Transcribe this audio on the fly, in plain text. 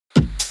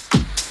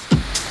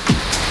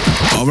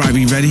Alright,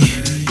 we ready?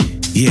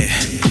 Yeah.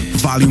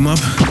 Volume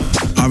up.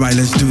 Alright,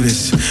 let's do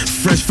this.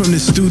 Fresh from the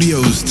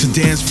studios to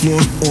dance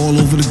floors all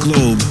over the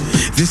globe.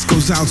 This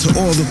goes out to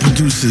all the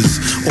producers,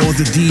 all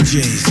the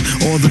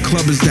DJs, all the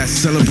clubbers that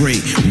celebrate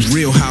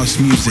real house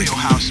music.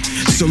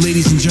 So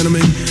ladies and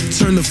gentlemen,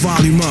 turn the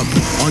volume up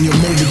on your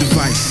mobile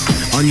device,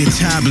 on your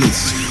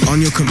tablets,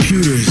 on your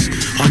computers,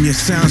 on your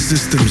sound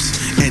systems,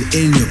 and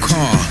in your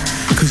car.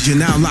 Cause you're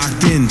now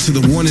locked in to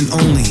the one and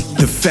only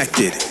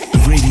Defected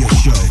Radio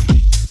Show.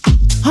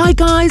 Hi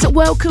guys,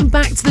 welcome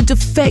back to the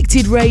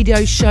Defected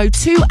Radio Show.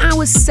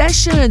 2-hour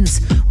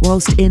sessions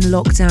whilst in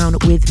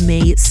lockdown with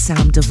me,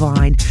 Sam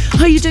Divine.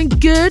 Are you doing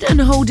good and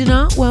holding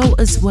up? Well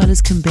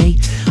as can be.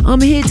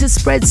 I'm here to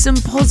spread some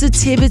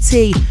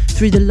positivity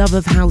through the love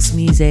of house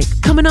music.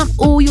 Coming up,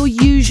 all your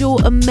usual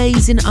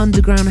amazing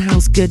underground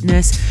house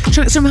goodness.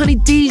 Tracks from Honey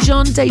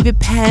Dijon, David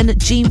Penn,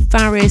 Gene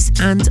Farris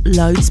and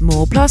loads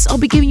more. Plus, I'll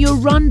be giving you a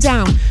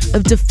rundown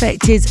of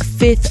Defected's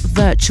 5th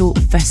virtual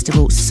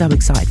festival. So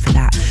excited for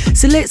that.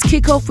 So let's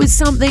kick off with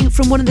something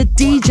from one of the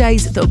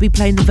DJs that will be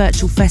playing the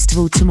virtual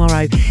festival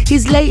tomorrow.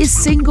 His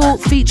latest single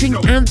featuring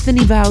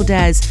Anthony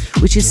Valdez,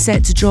 which is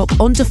set to drop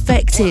on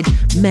Defected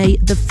May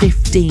the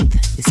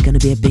 15th. It's going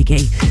to be a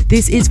biggie.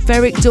 This is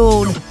Ferric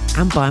Dawn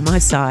and By My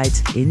Side.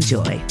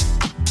 Enjoy.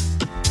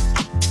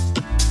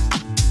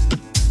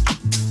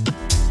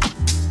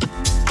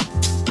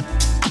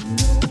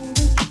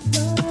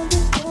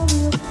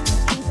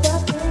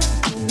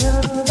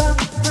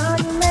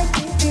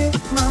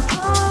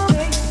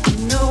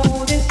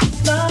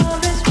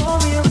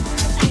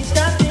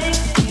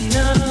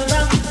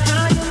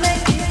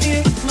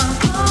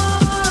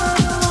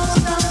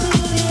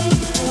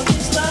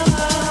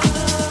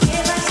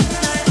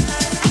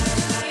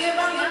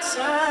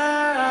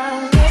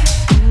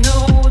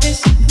 Know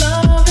this love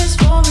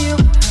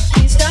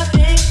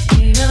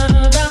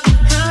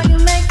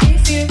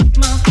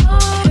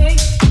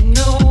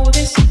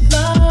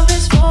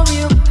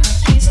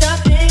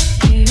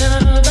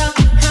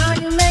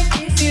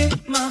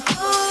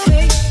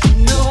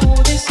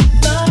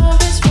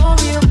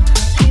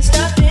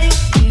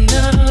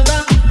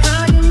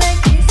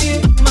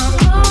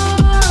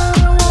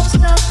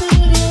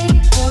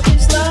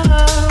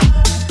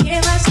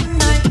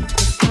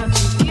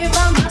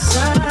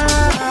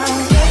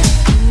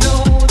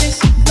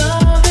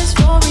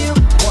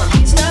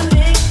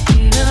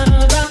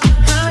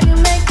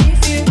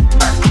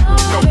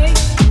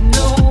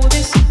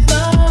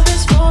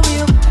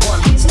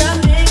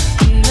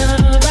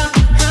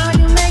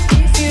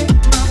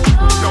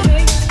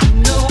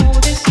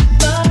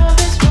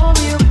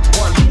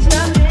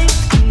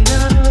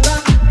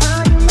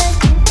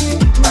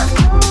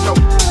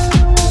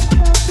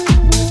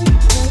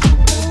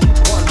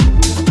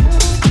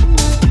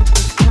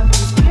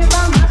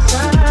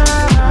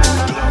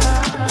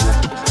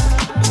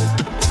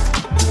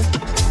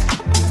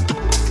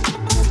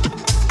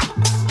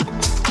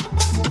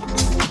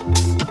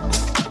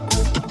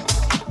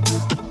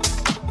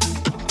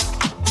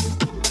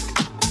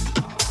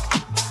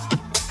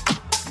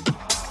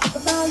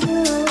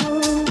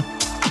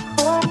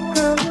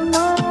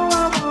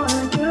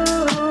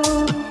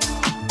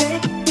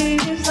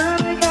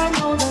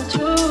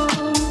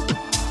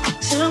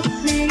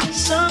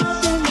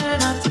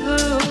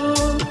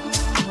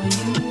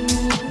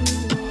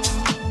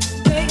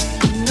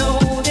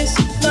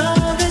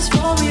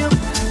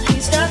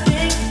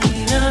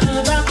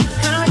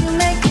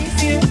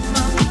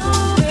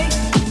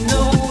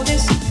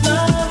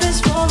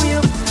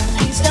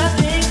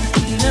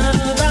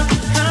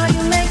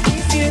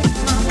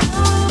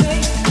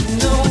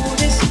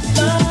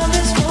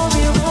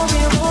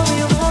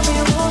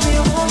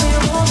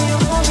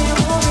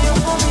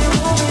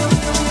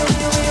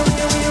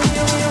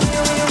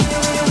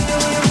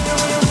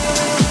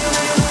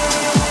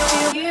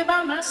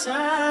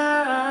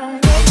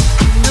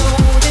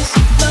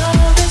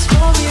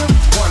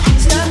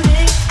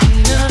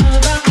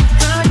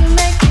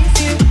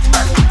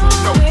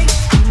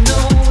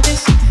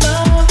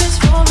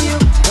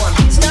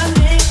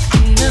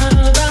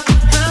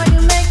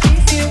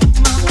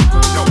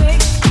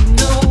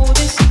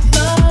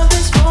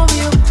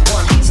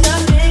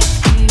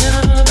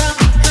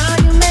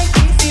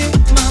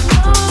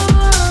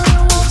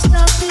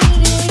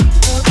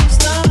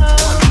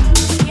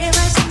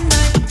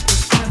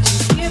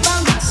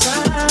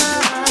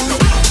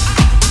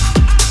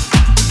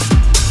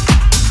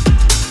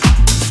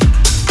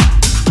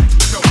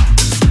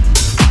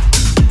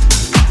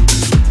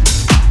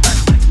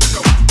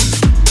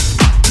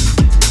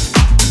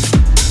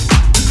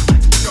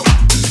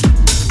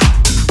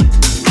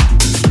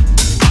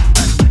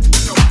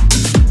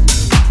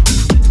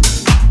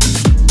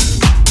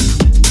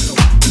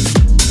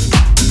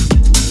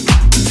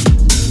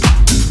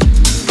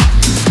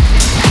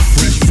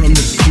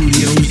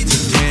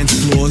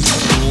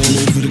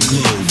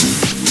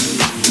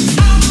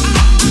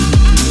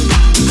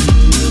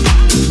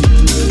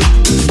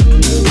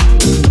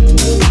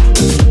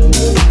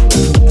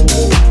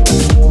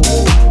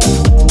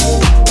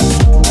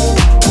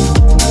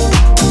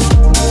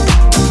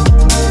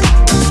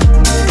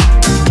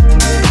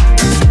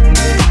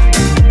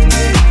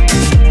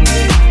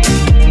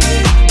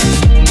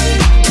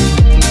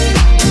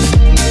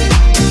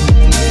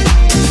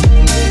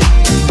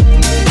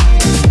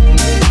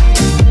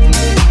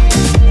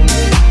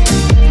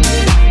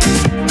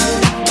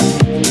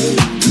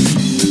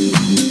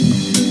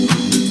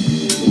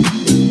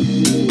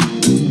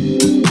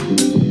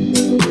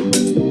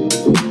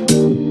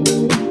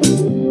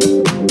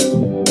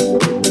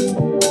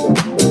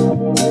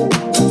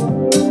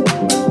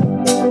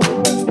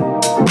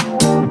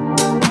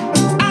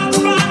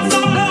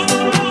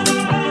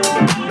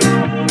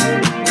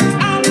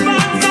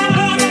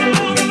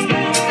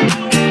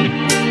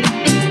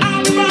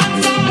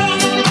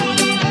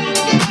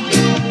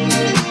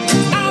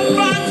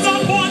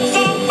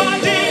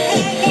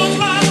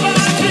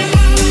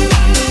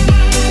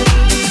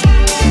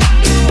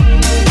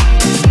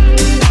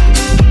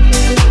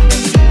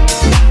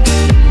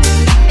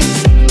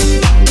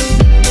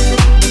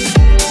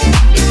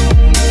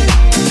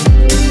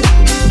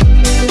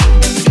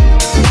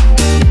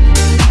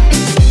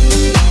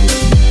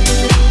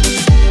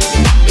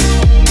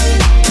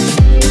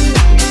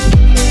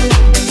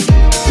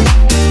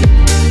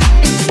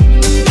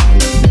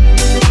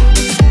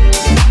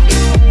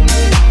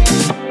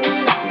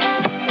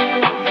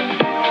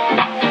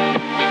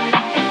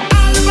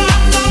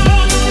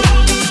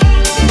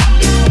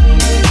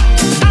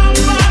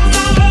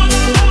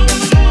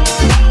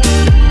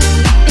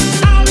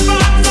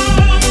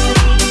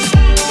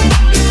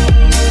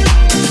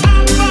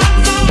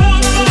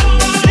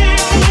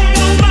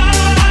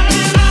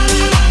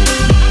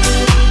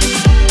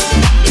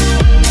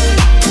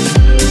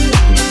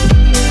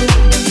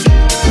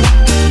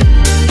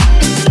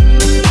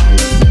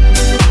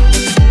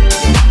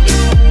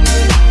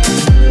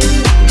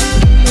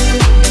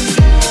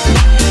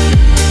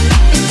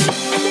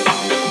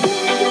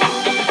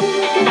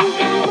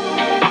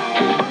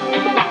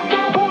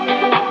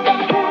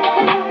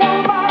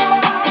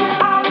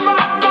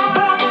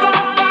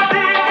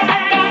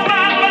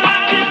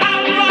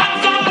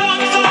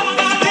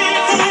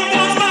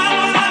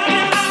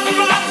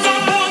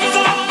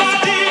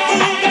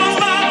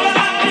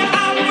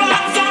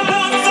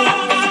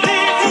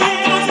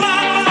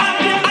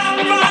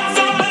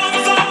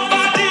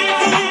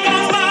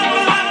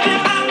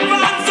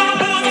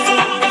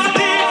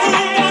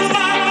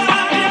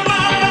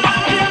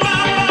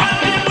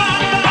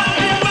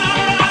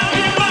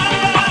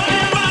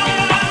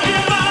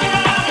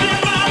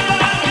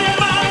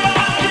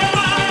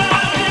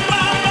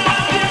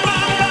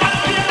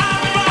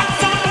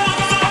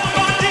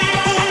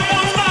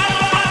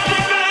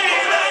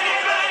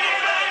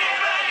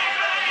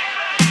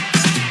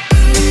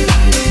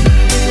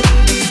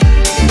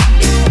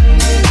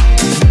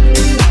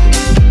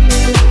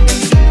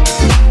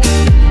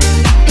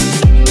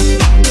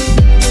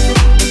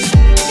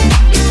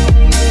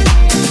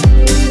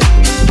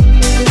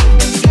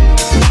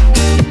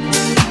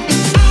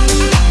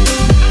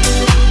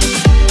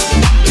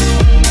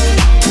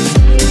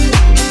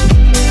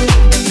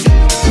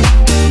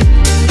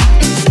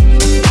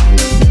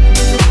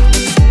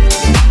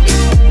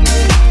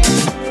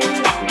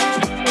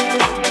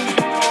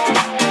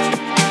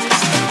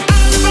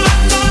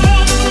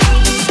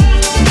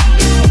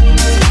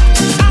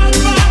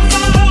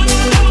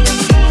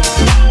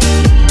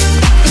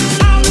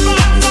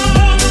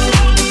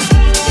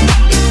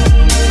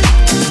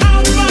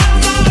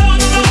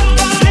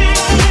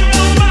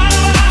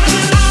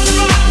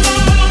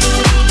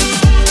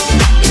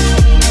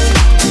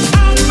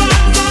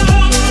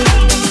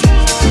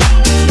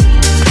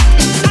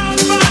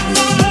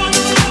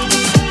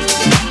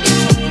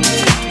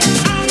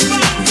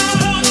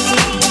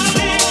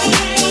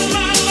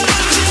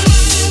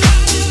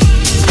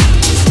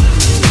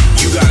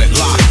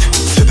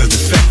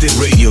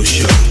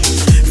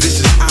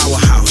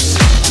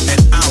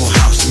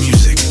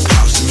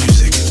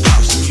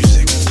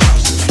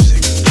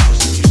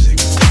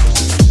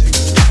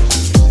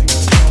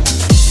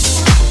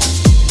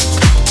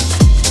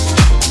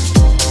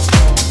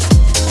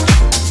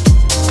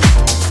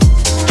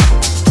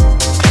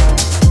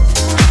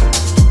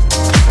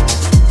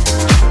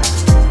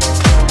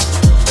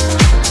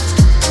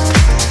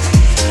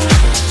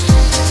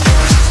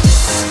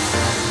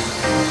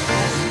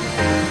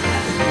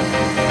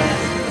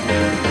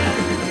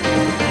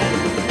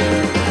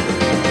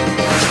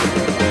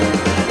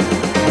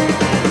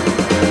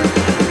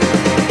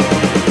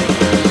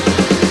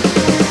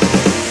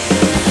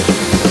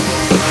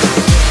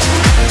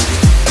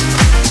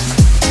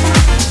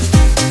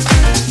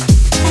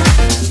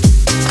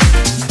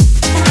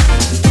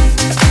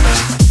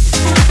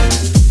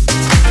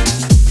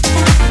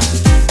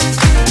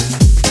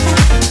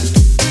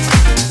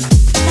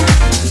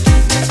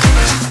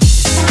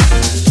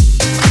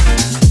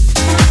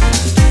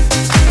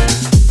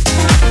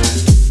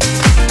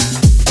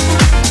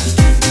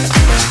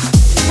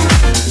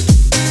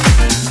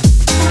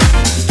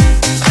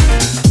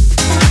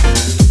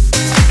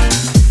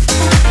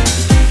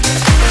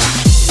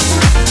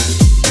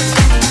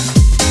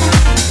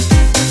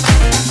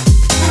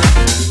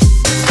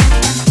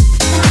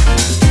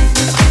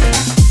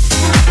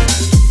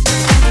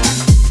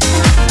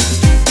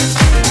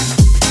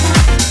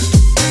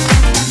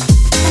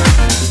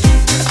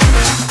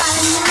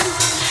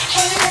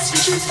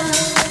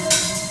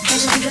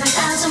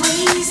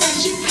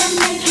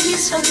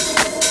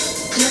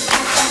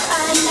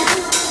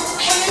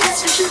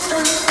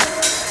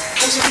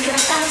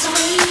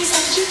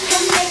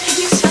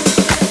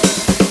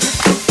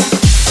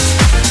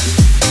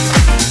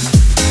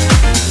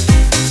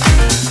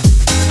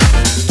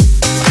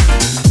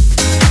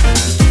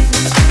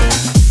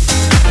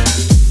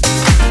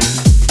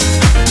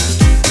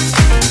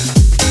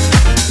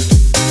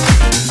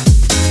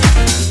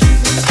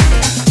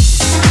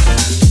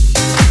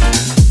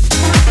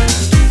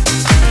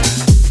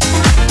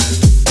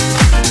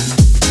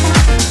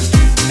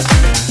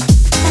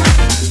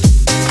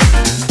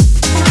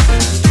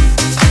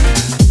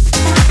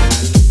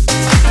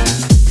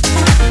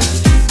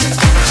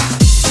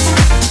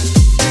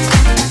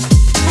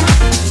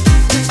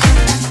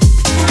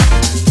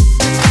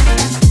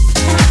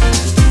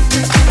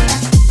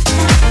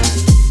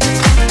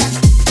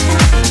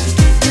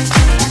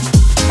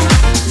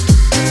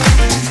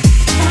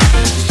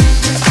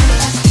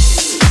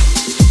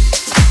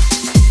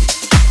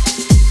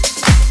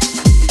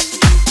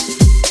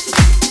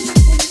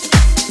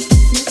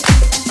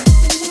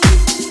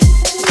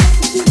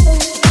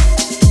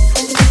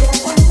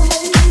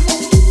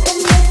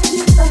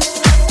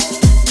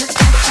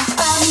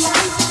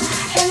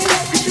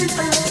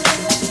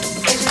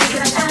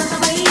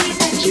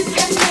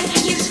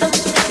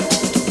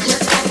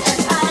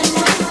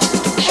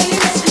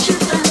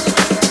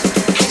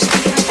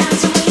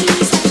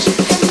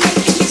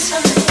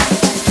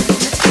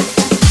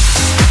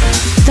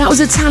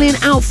Italian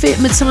outfit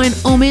Mattine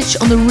Homage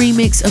on the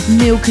remix of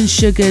Milk and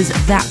Sugar's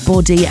That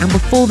Body, and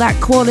before that,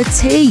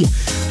 Quality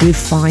with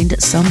Find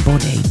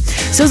Somebody.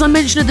 So as I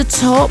mentioned at the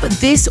top,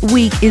 this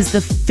week is the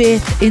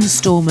 5th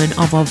instalment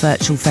of our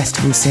virtual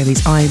festival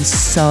series. I am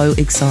so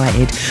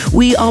excited.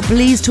 We are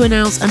pleased to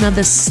announce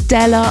another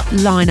stellar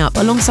lineup.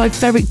 Alongside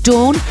Ferric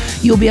Dawn,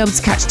 you'll be able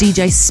to catch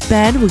DJ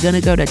Spen. We're going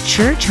to go to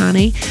church,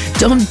 honey.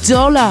 Dom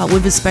Dolla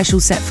with a special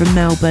set from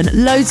Melbourne.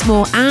 Loads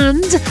more.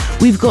 And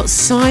we've got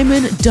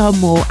Simon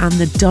Dunmore and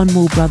the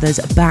Dunmore Brothers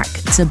back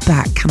to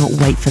back. Cannot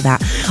wait for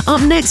that.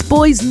 Up next,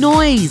 Boys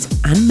Noise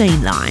and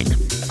Mainline.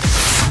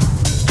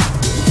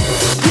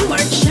 You are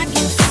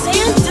checking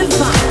Sam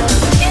Divine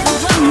in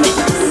the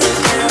mix.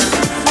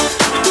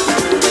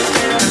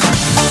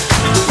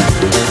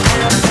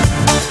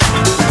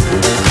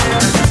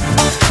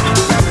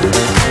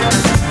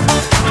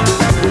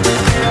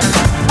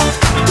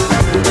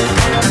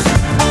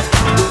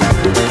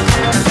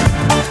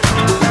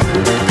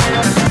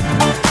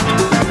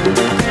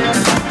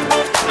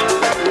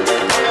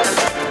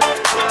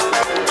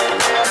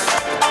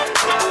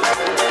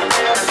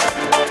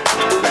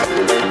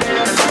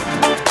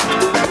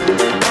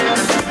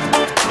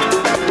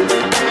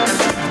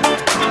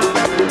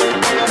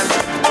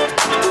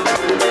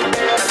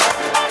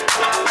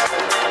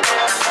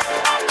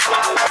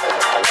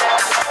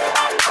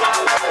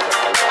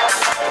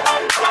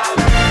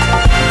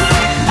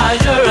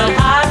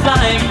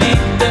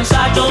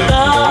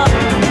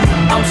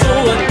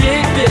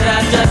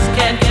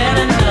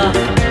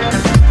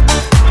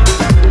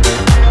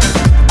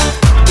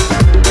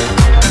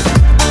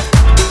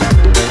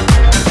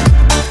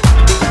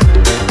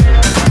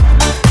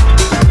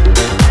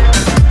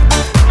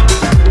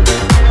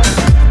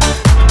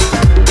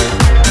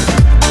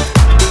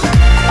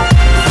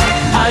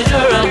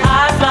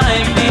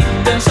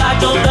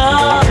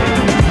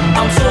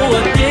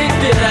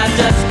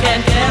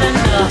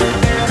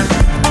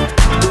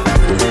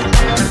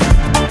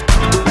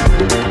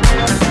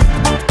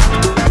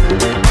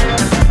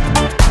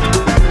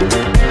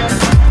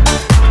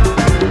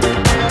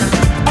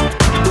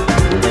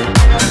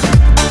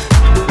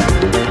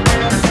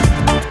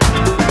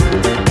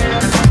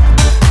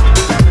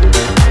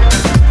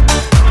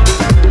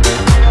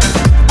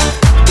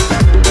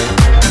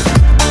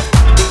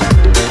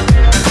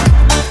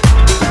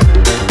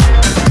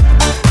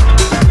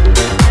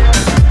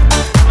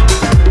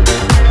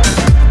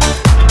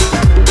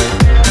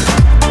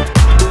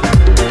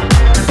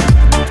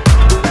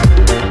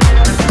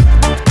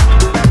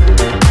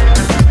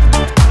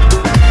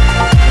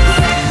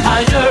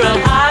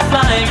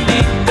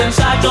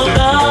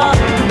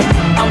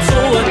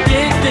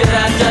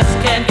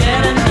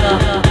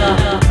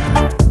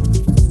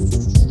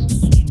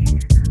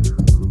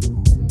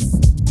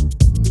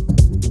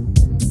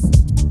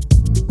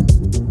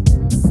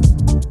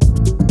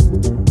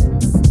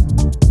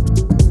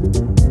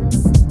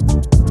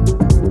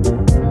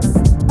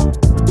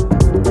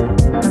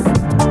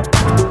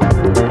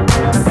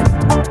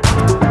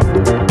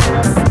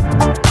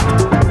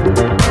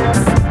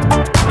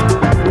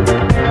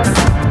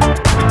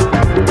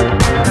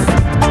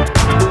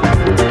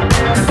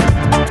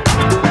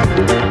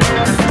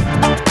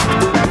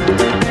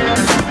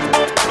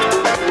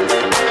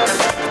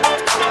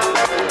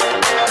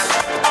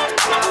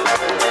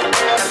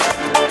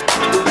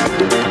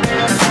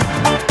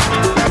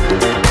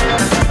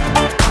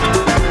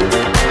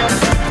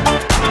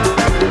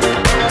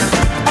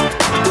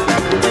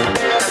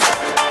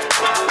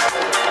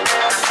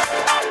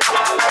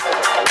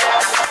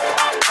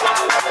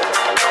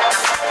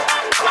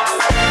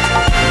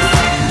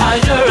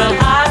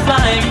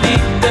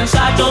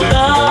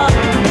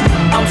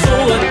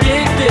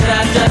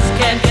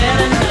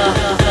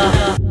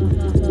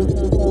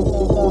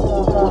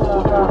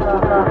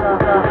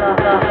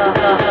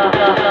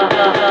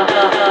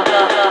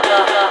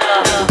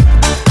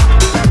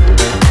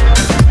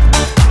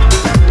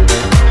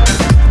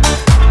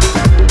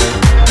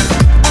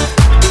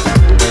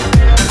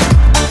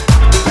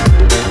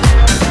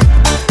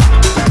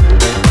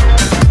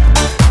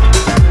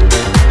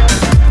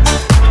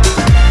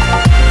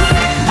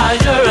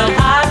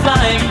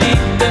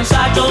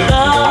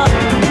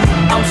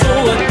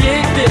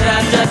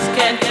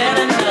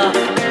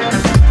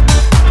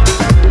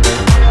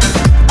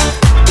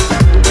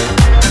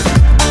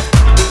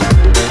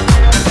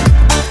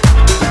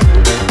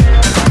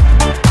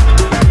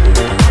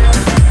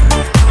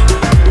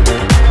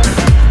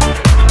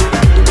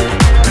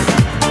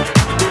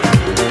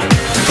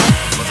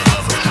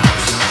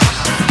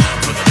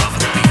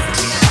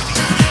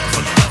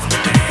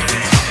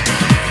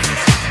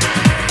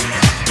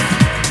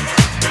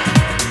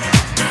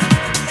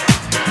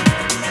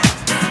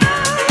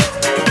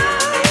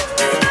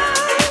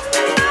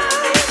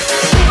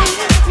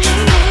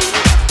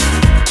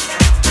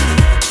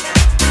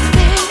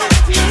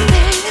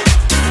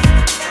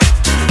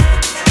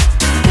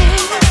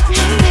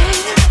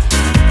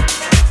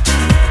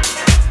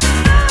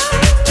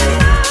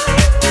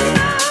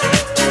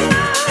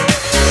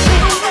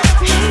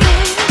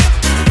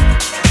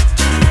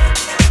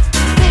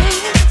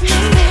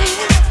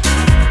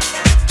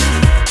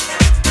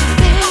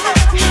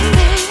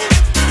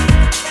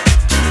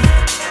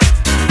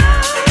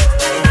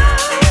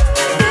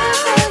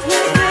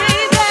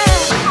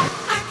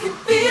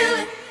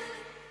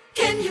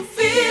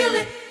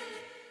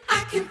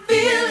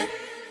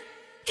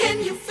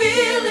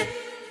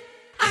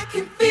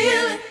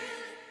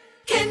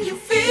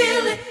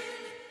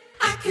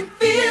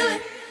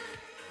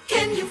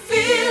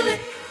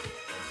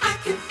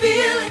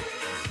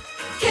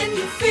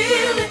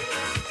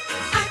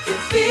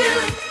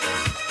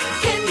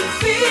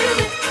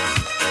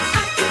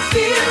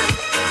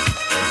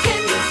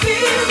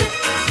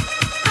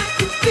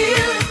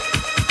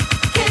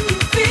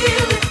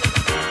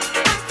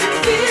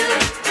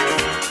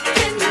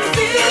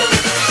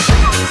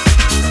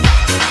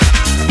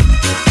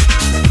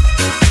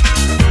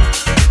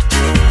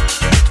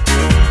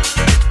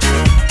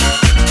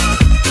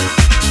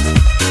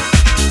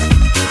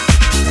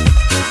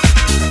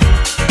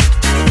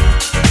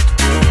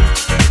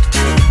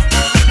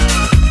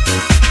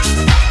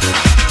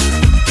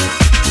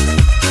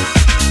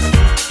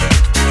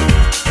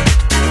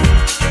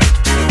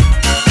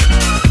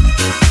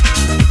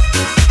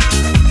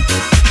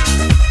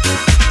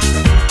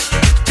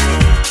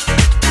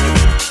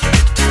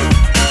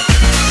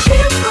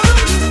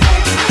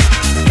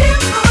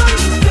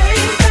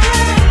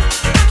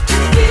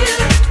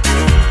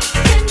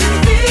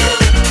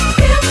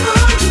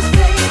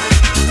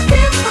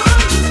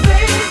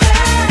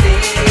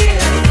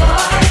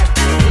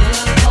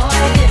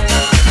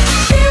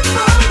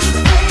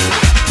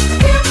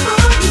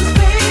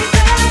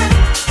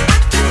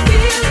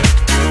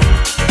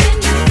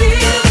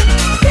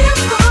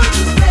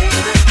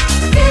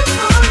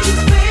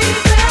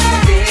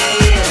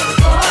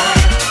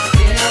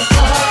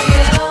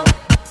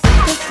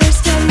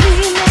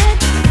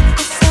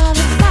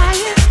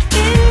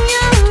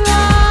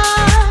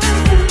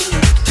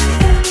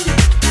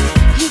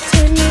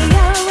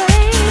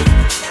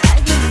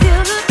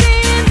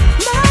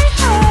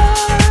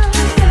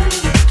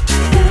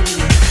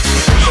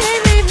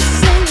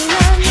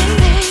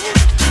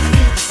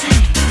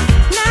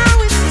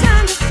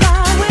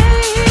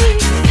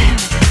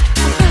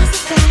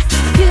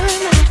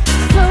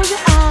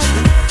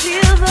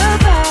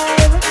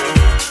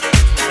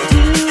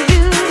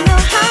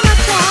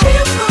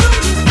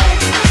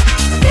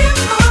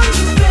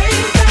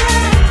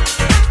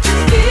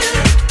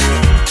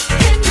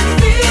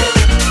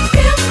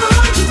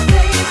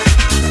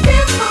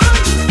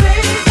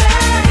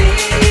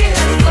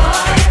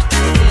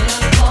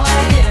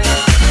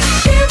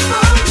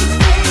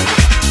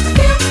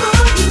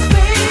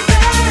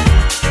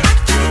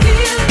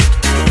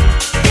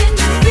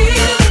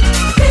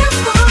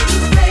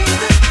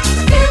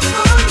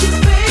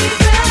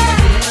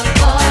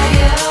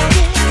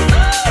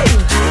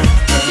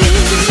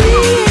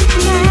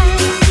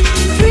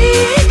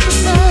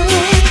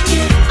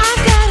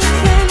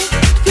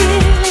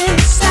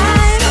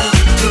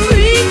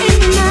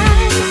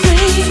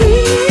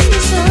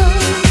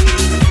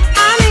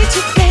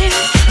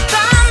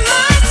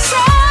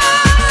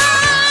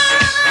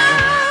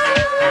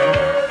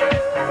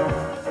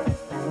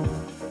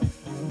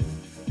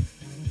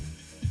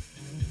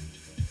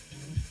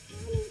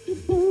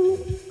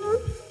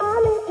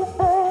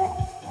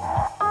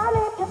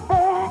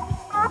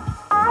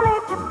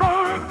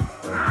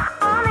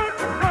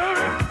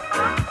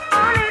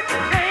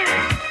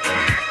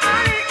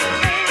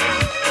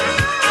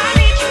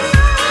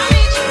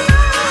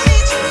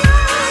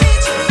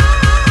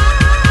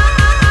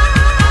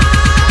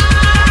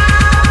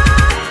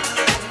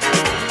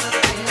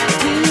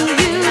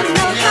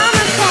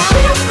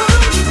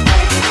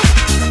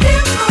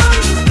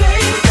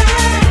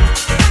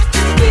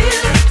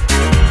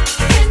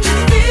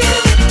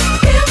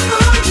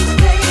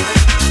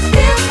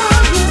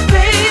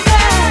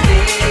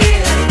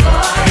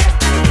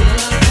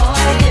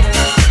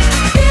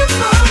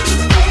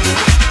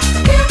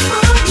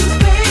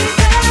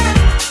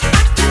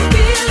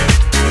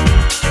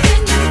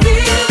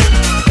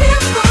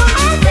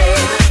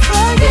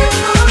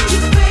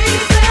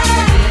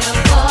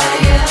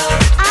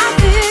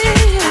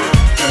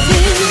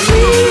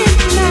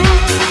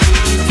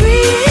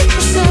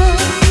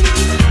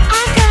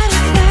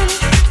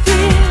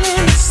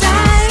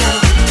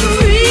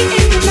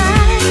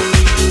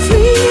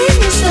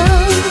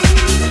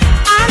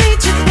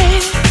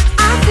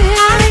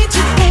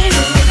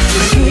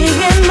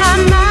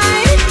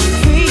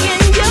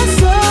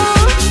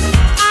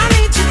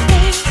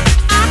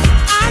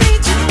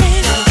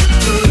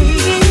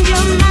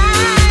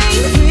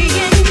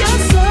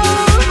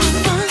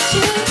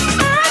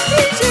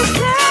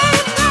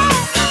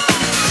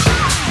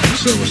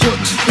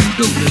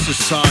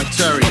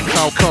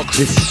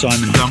 This is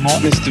Simon Dunmore.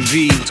 Mr.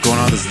 V. What's going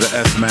on? This is the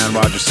S-Man,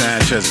 Roger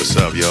Sanchez. What's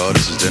up, y'all?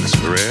 This is Dennis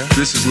Ferrer.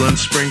 This is Lon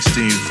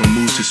Springsteen from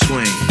Mood to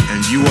Swing,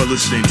 and you are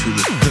listening to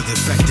the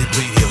Defected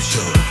Radio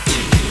Show.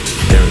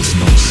 There is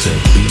no set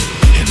beat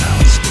in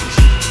house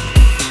music.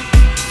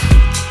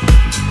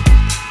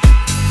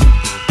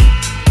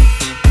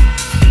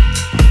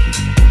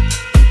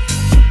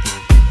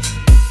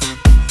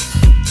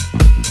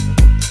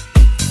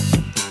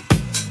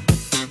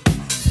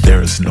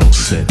 There is no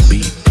set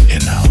beat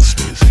in house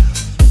music.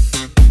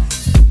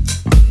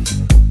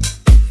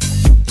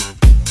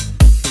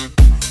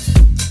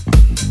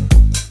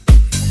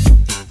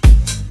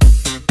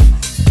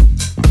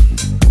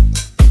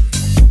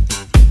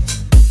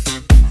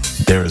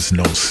 There is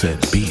no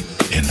set beat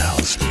in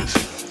house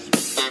music,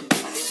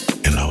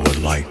 and I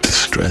would like to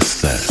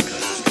stress that.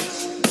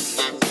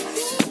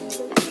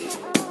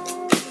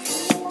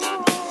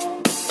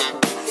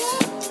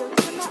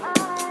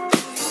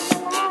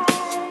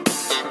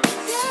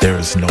 There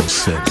is no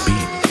set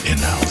beat in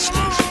house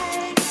music,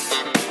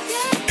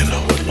 and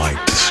I would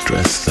like to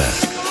stress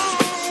that.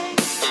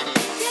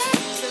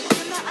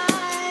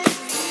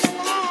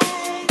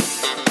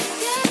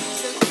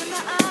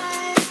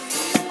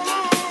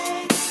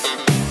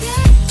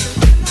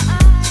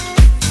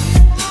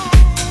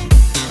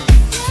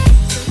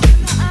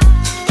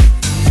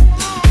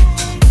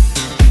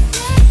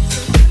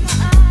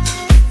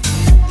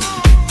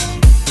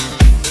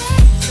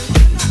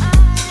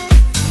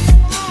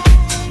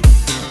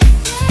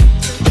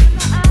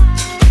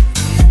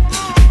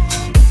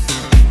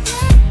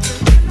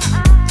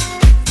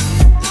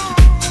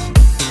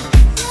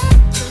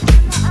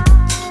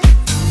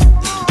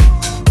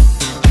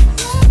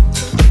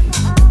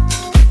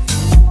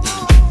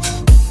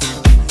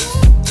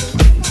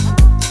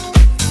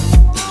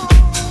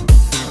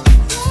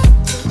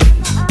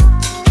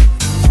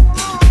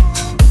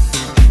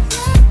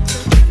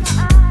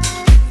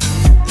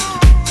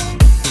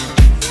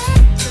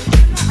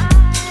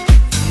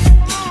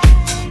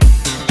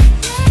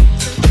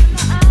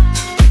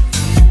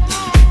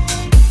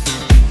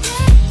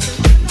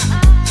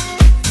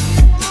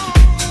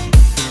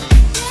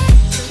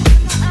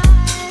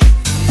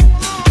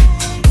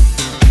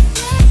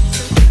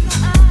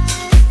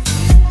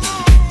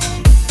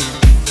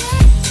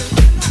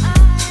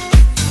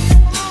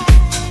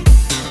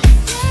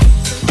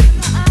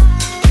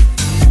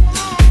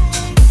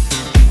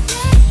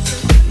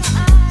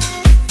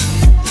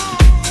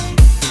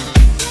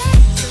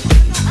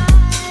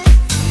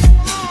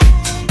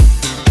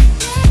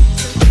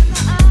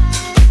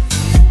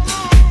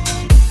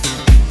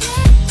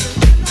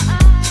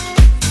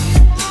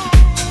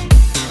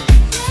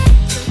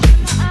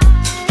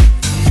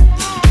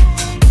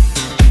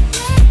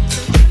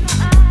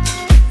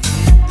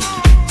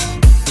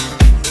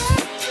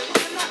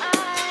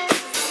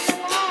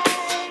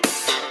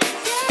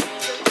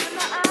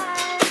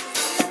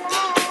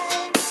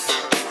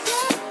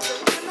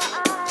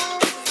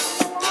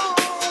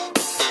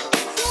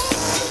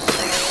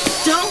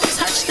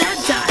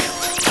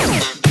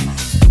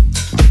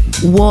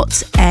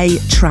 What a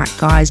track,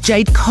 guys.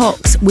 Jade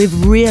Cox with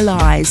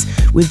Realise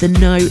with the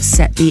no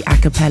set beat a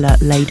cappella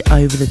laid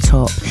over the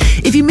top.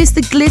 If you missed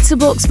the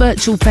Glitterbox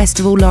Virtual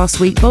Festival last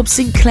week, Bob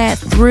Sinclair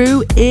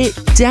threw it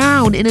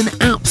down in an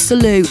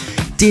absolute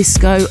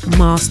disco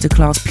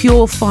masterclass.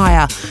 Pure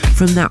fire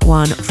from that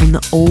one, from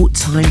the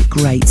all-time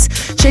greats.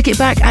 Check it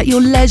back at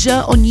your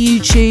leisure on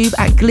YouTube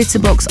at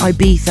Glitterbox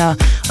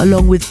Ibiza,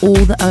 along with all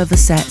the other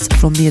sets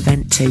from the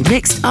event too.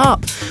 Next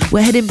up,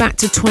 we're heading back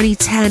to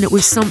 2010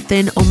 with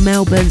something on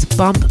Melbourne's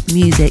Bump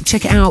Music.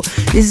 Check it out.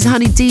 This is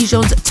Honey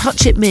Dijon's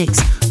Touch It mix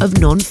of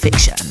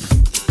Non-Fiction.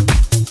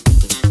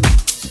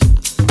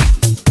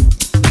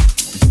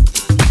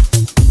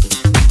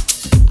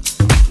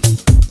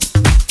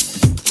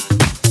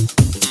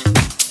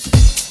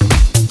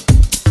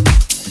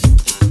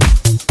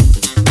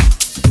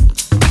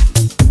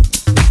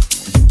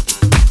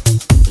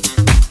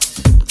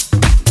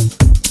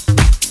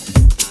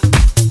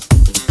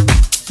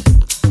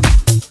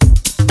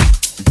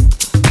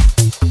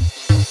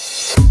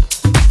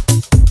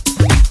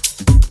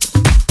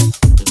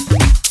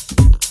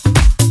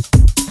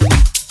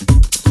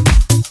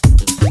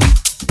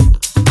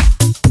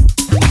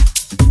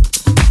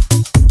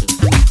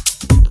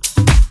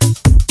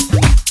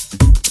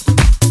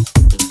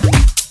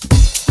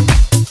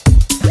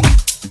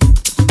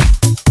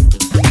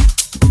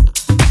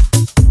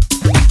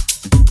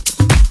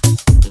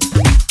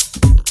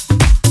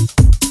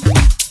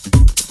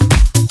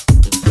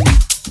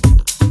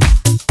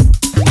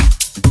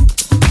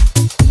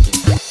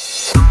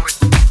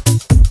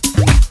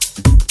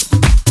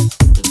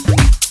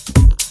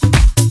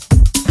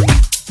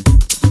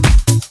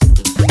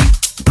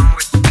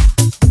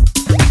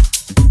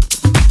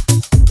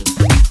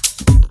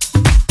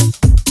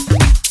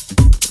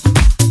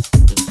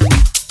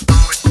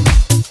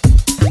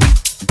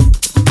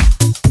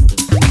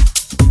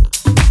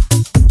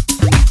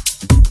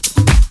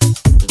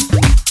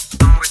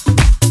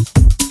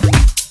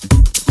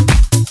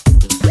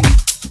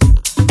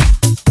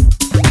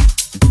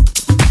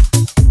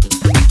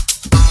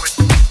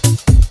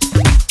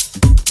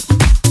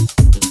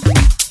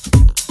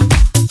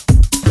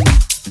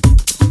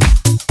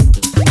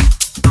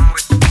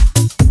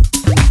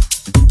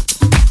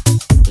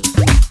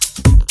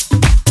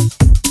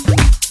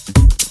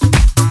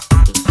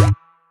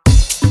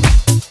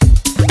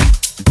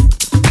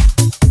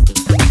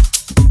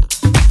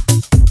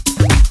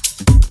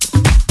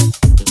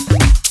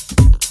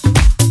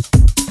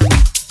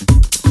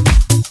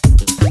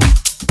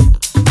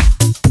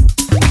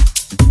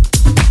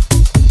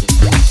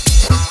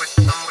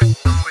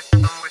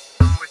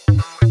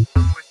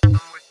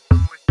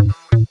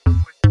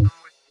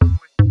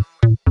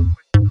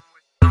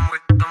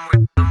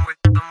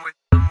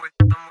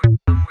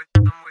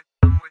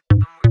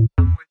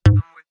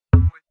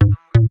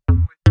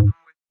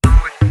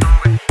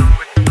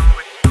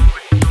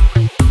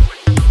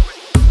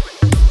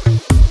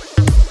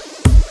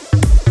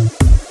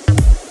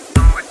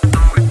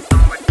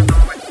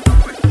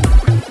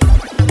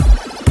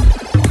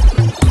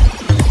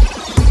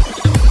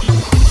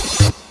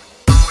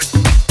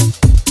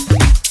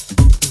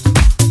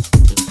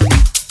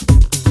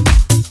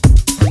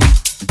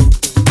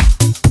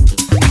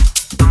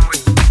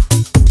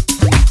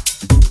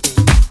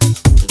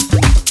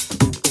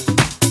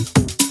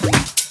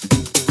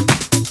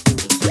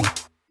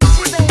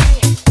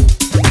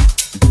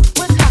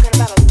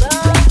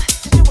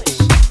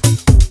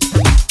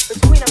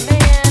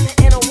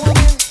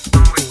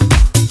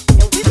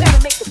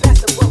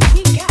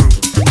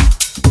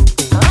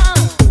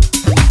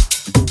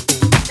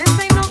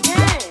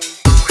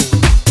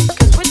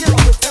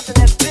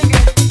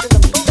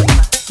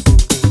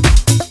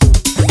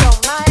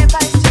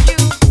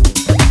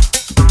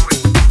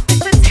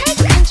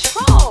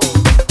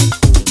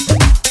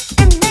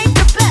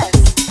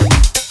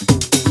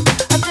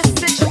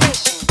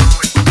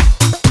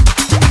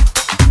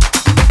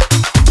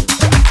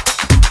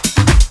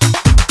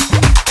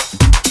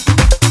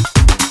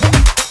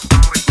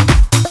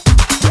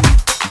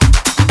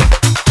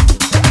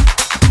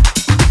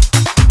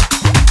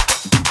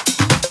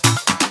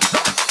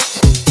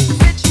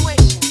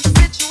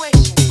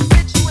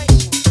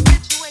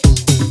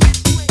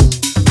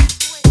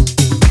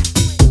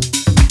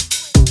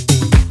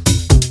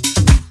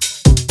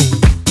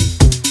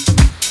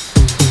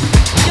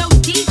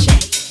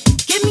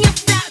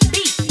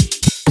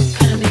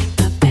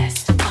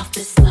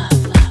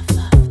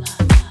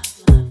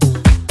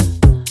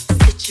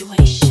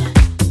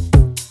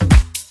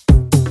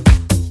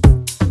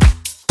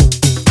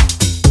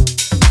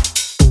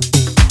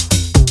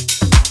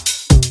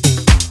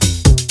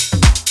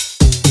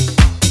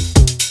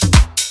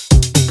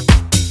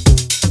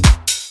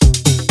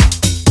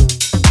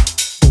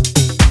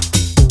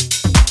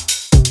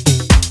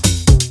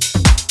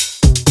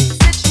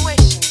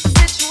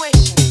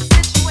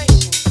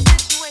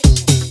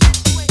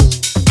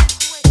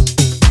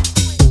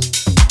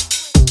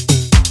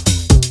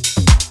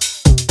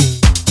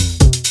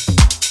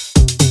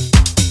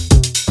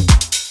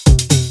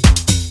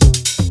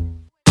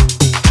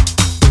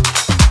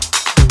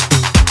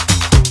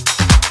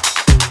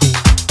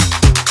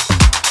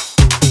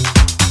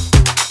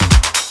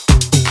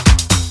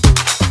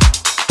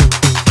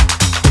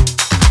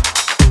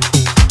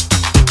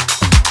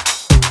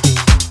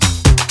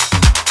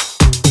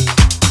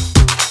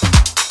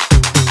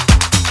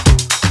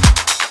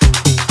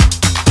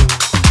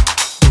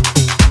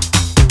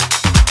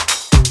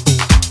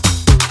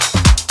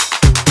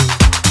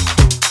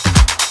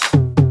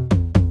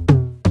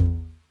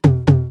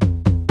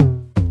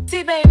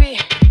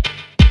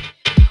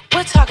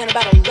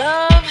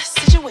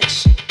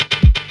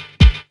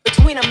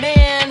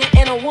 man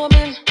and a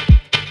woman,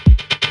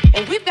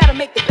 and we've got to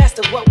make the best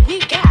of what we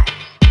got.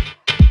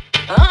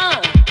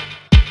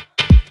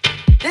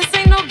 This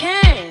ain't no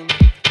game,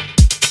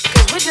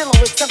 'cause we're dealing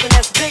with something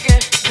that's bigger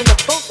than the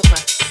both of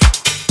us.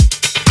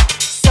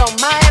 So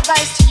my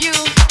advice to you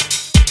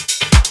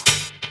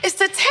is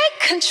to take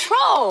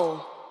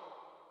control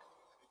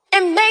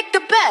and make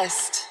the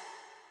best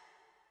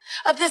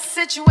of this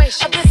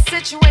situation, of this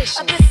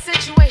situation, of this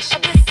situation,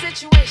 of this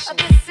situation, of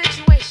this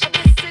situation,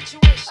 of this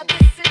situation, of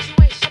this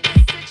situation, of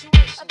this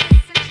situation, of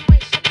this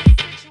situation, of this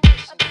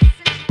situation, of this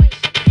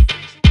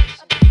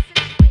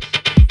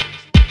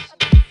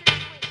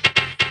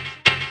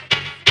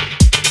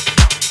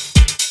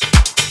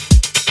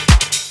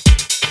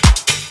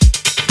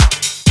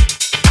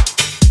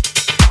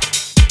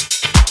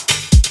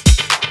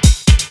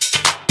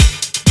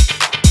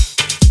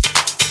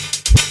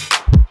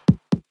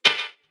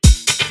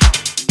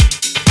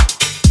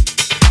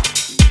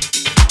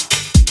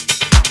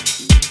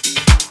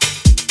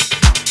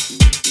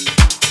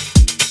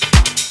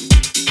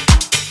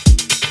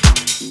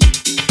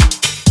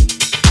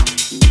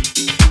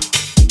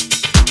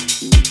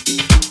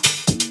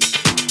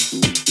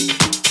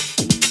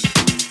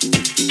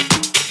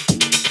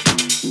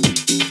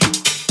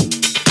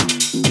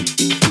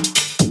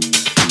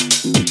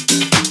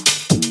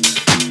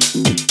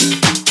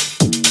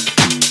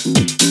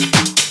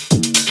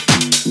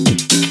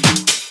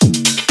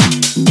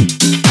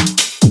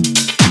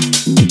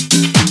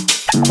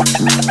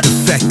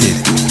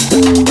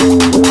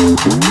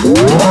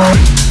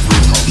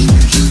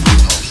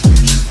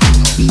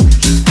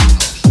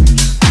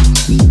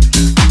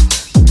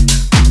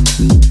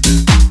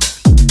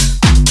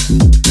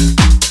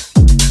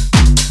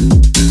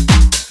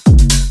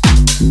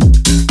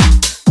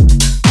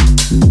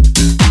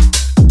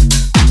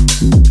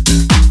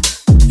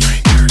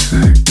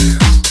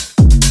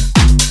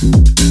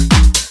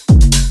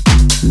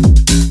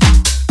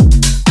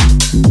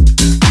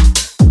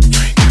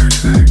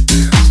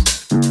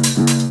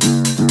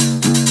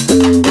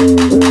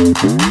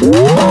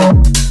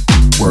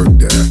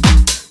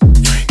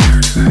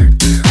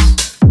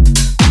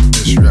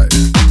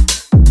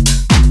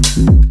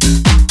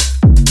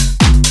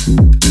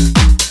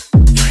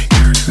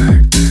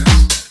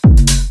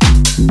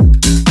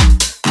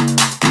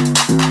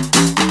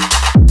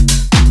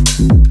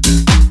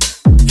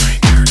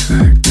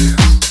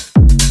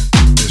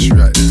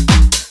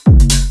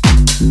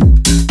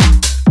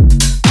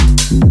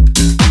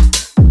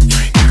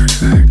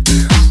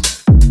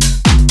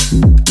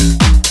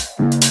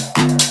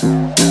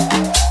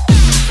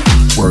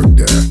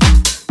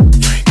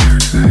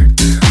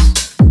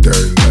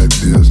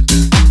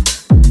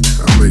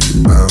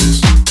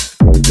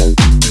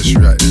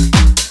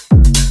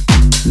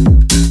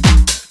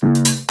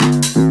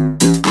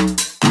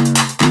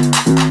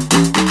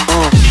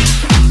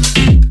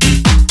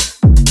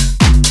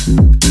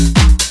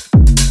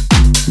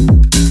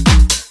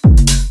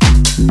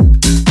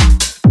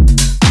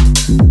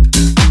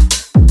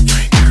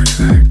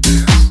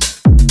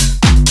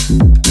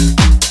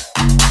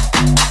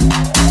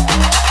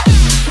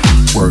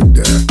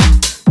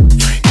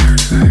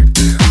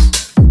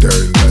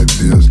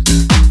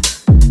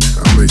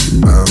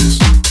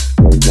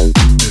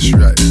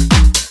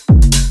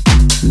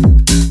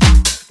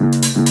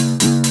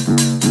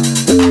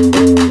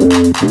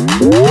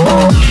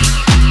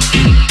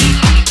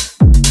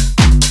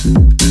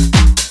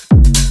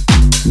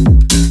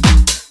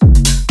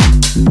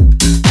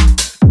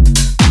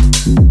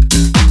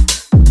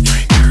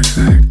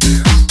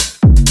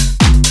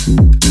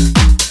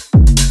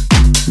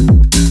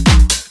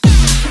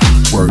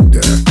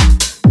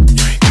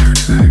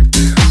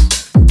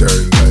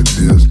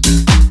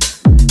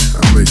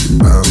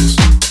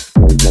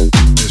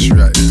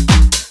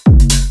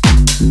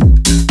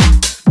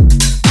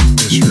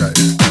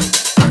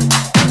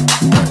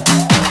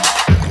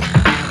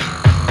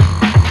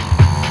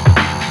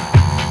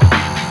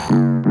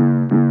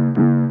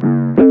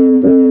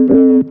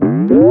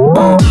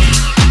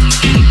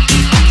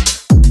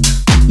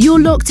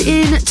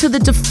To the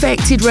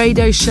Defected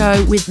Radio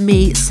Show with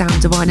me, Sam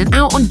Divine, and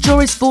out on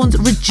Joris Vaughn's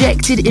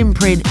Rejected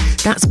imprint,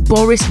 that's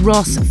Boris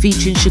Ross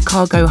featuring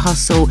Chicago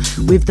Hustle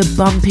with the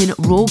bumping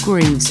raw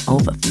grooves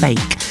of Fake.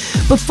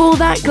 Before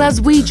that,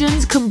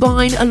 Glaswegians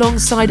combine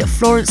alongside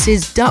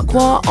Florence's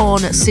Duckwar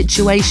on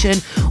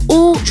Situation.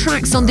 All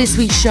tracks on this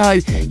week's show,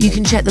 you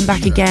can check them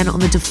back again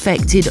on the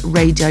Defected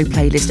Radio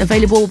playlist,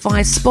 available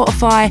via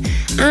Spotify,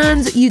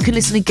 and you can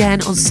listen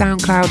again on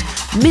SoundCloud,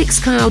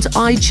 Mixcloud,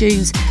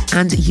 iTunes,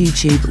 and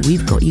YouTube.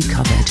 We've got you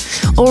covered.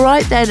 All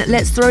right then,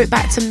 let's throw it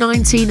back to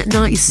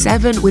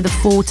 1997 with a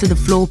 4 to the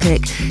floor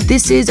pick.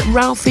 This is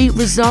Ralphie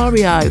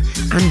Rosario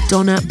and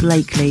Donna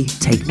Blakely,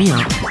 Take Me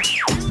Up.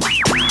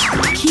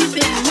 Keep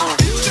it low,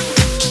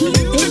 keep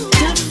it defected.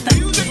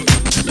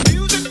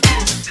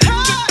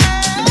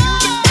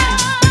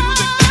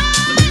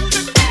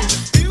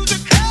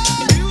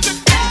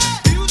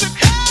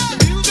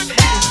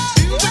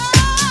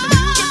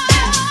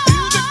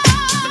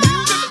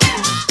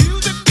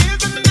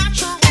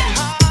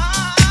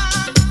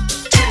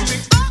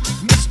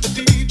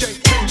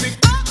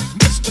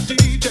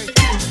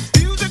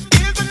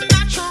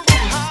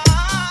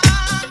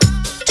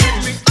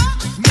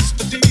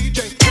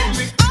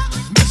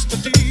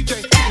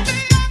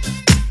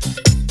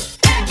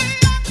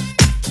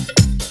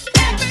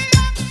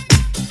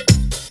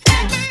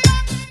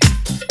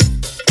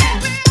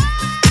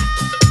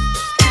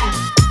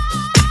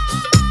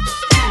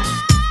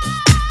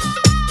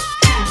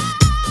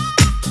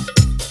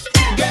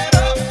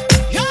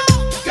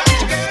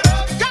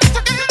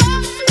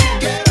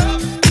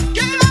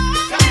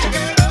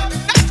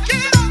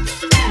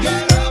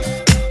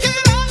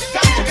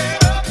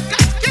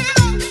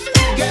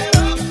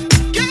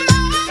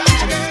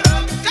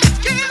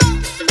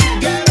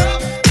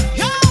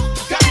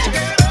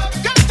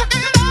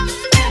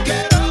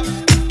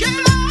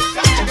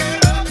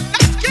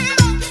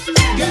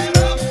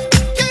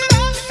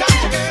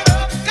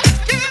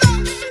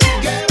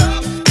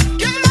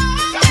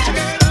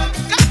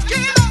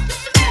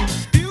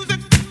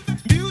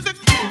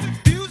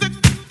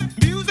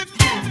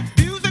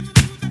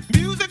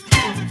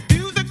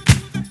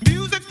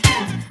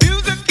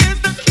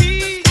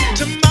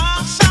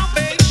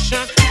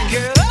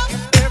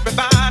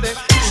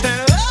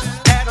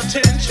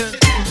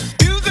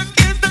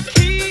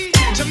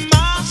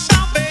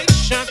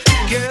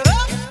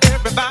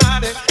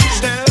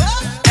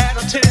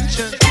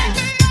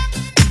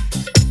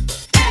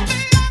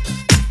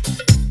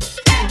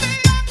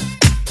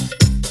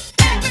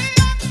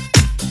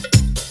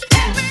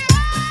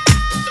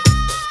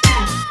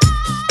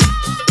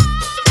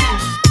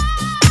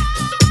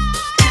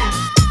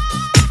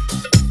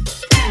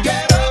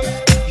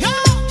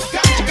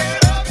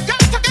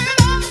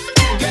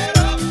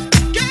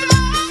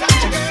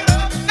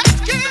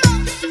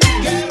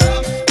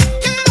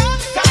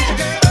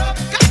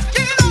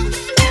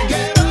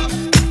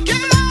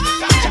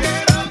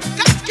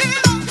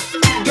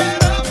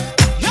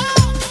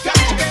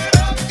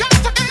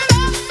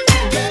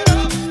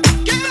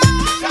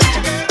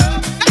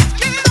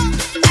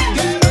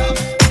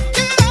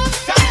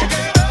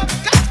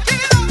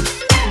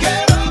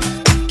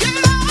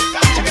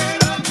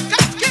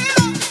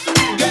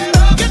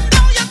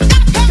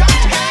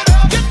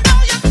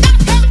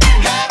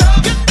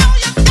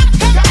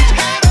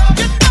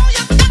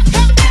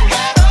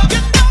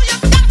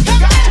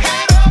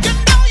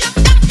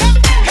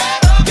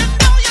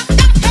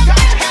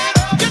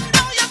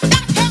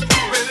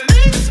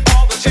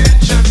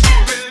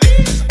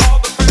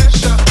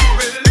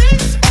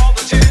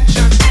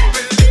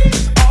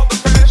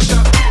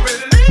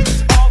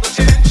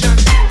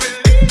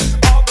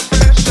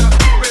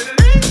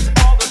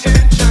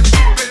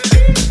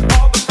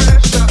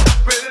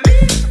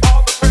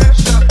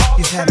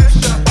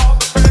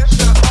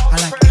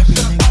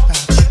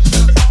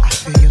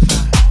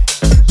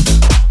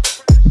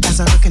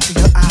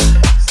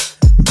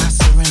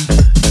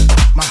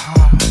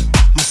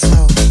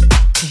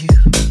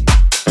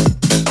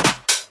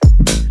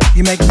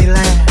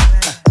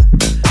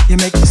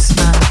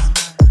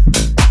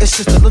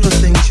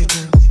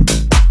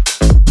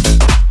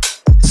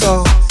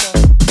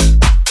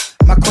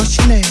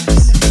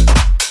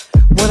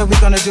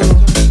 gonna do?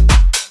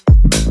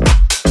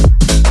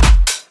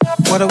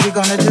 What are we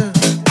gonna do?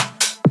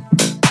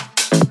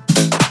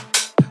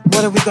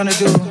 What are we gonna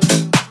do?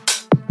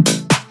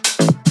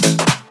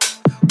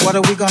 What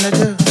are we gonna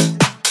do?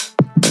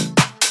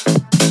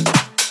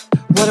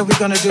 What are we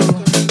gonna do?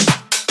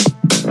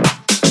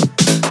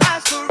 I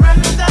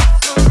surrender,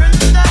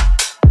 surrender.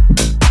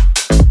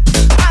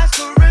 I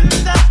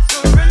surrender,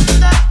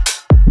 surrender.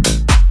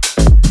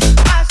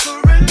 I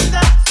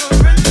surrender,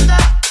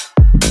 surrender.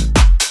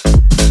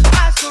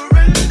 I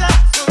surrender,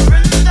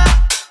 surrender.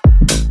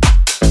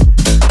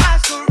 I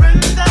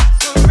surrender,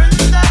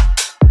 surrender.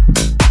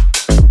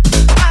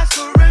 I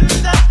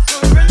surrender,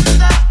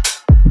 surrender.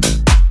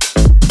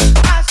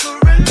 I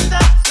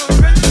surrender,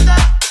 surrender.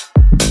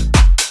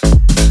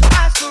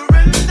 I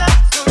surrender,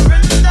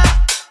 surrender.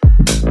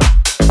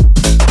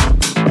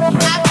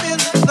 I feel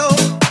as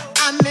though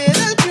I'm in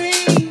a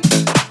dream.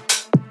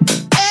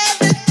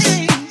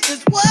 Everything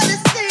is what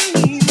it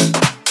seems.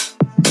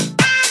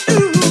 I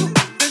knew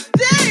this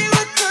day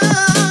would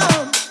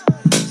come.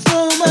 So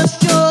much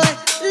joy,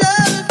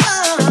 love and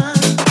fun.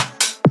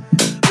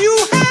 You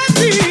had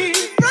me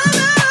from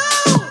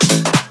home.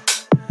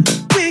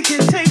 We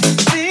can take this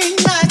thing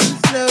nice and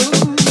slow.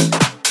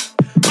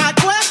 My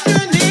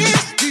question is,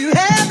 do you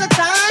have the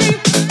time?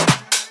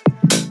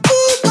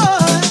 Ooh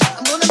boy,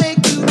 I'm gonna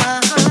make you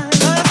mine.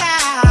 'Cause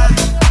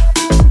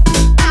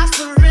I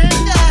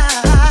surrender.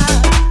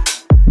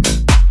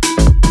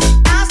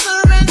 I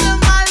surrender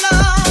my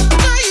love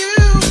to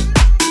you.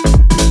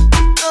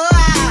 Oh,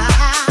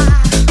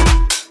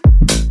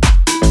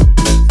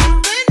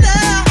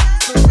 surrender,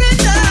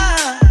 surrender,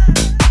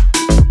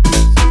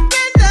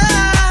 surrender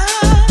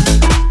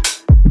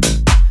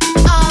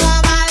all of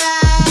my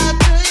life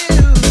to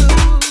you.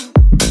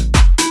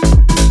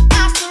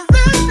 I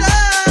surrender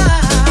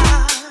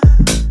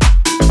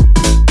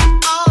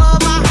all of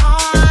my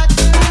heart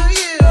to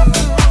you.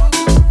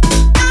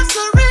 I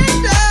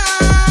surrender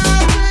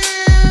to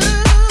you.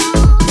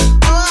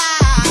 Oh,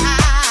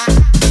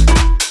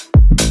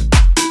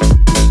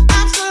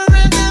 I'm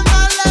surrendering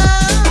my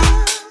love.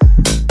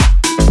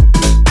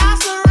 I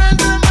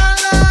surrender my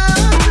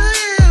love to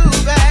you,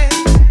 babe.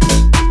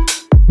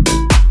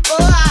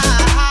 Oh,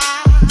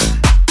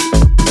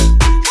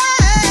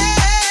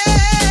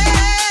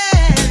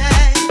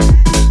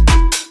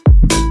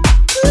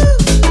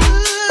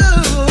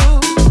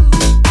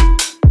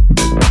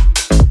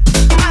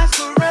 I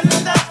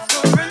surrender,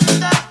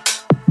 surrender.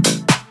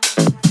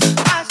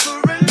 I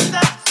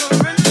surrender,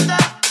 surrender.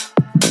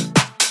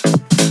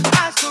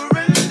 I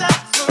surrender, surrender. I surrender,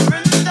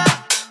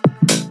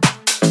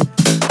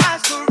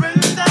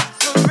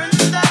 surrender.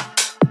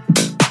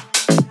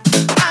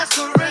 I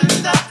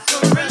surrender,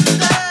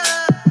 surrender.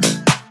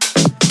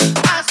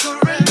 I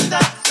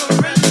surrender,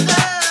 surrender.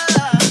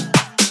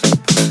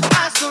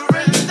 I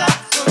surrender,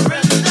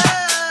 surrender.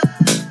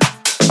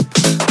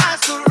 I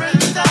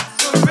surrender,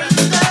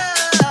 surrender.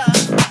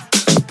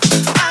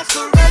 I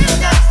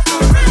surrender,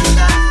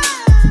 surrender.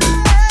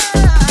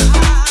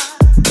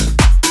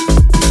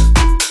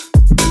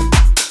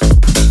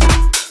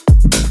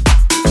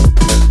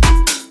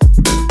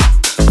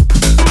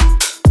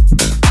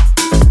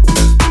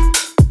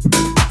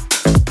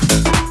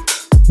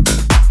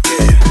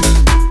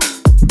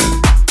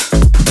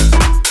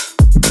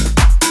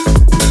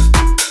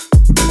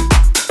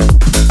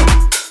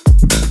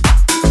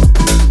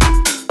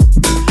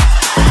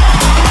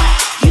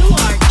 You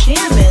are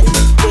jamming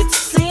with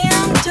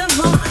Sam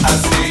Devine. I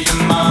see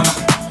your mama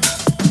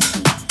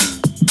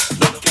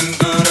looking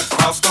good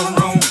across the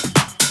room.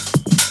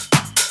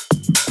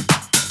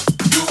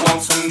 You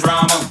want some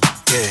drama?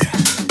 Yeah.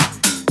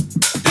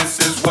 This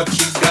is what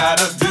you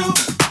gotta do.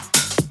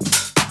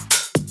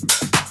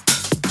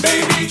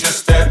 Baby, just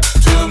step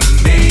to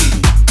me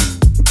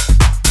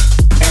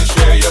and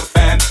share your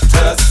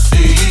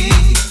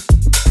fantasies.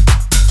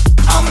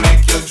 I'll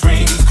make your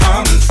dreams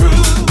come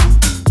true.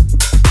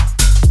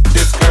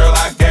 This girl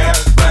I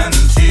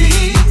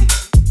guarantee.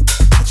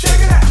 Check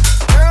it out.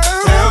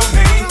 Tell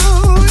me,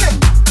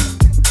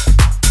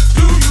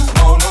 do you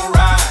wanna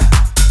ride?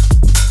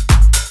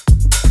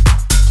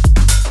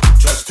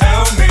 Just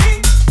tell me,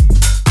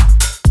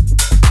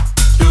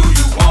 do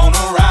you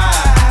wanna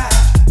ride?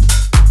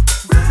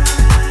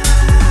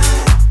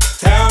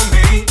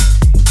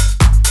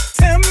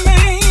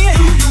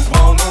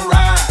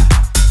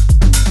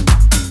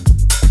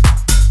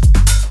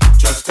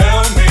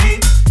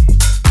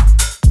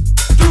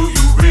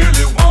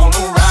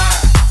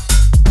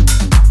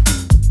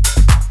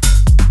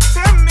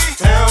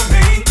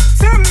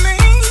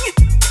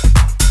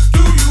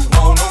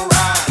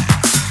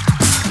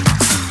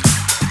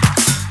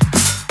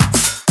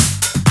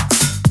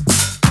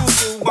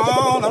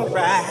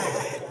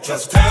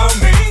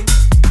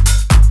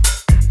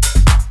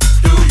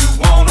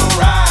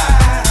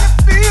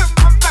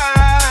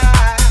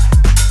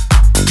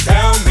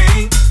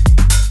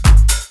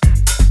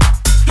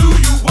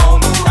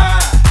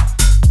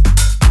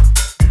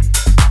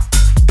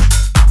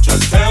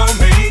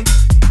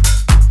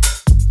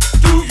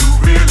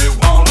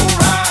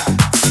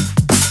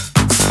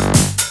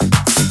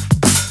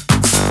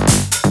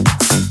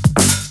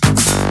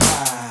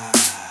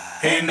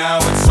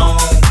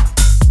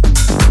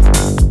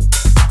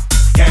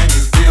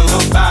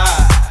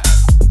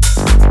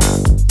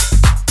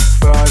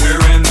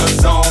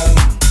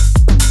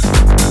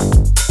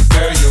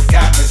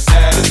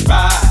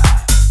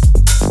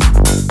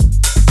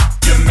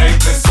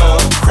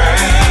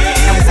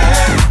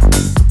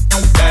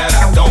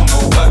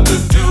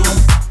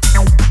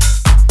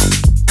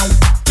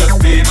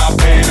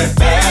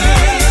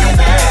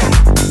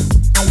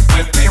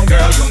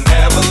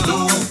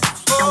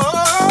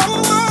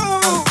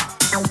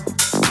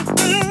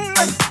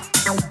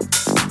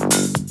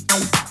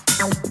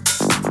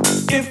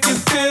 If you're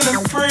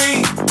feeling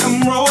free,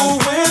 come roll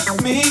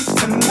with me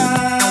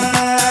tonight.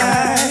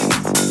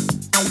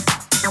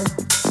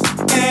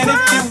 And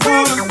if you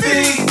wanna be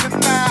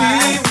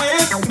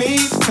with me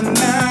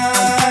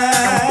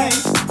tonight.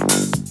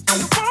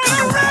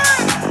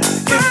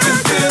 If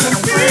you're feeling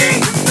free,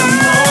 come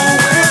roll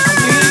with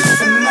me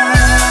tonight.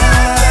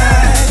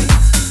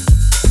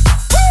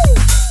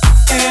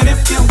 And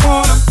if you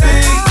wanna be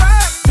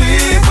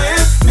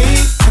with me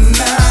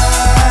tonight.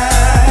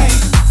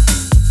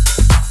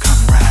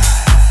 Come right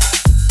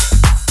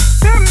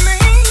to me.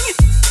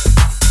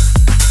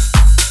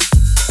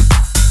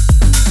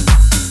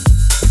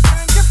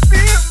 Can you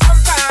feel my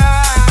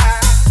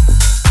vibe?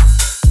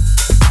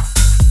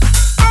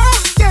 Oh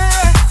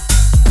yeah.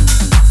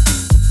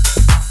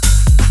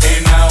 Hey,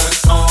 now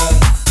it's on.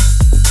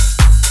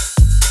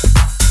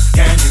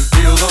 Can you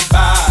feel the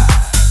vibe?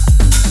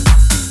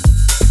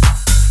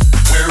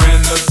 We're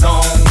in the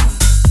zone.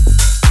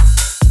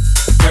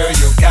 Girl,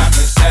 you got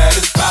me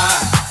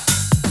satisfied.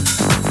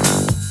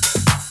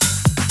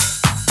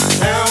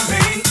 Tell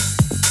me,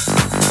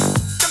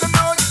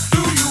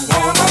 do you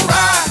wanna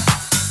ride?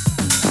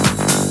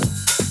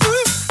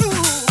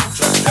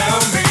 Just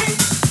tell me,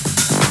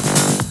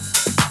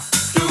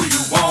 do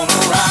you wanna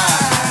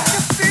ride?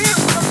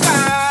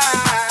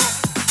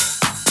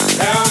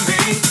 Tell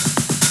me,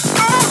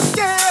 oh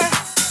yeah,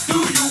 do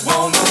you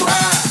wanna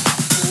ride?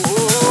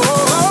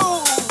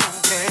 Oh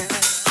yeah,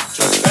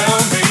 just tell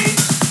me,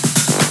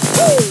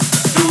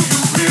 do you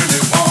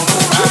really wanna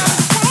ride?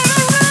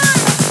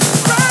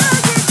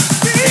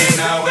 Hey,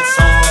 now it's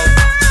on.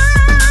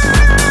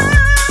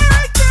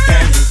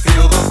 Can you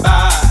feel the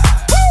vibe?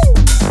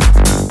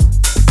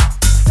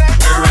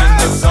 We're in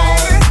the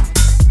zone.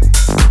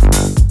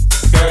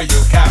 Girl, you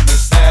got me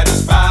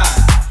satisfied.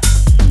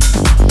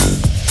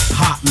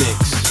 Hot mix,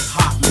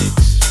 hot mix,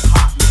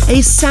 hot mix.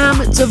 A Sam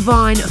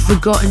Divine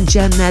Forgotten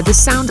Gem there. The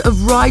sound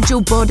of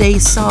Rigel Body,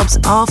 Saab's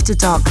After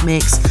Dark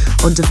mix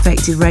on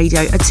Defected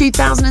Radio. A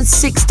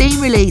 2016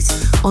 release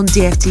on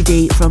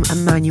DFTD from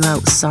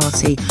Emmanuel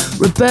Sati,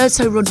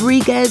 Roberto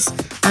Rodriguez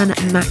and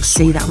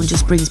Maxi. That one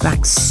just brings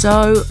back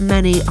so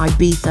many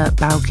Ibiza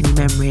balcony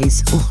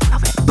memories. Oh,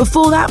 love it.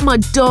 Before that, my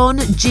Don,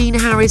 Gene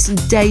Harris and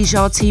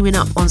Deja teaming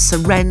up on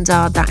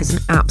Surrender. That is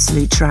an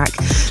absolute track.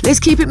 Let's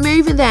keep it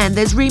moving then.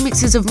 There's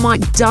remixes of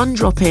Mike Dunn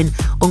dropping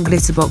on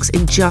Glitterbox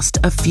in just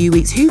a few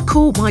weeks. Who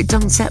caught Mike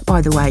Dunn's set,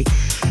 by the way?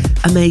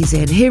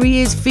 Amazing. Here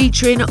he is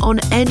featuring on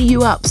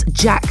NU Up's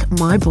Jack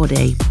My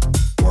Body.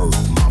 Work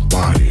my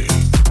body,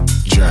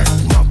 jack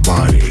my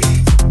body,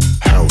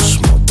 house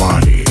my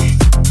body,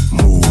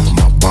 move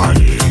my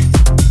body,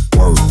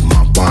 work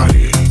my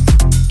body,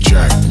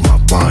 jack my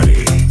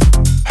body,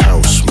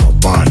 house my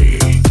body,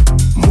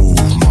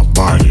 move my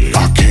body.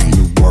 I came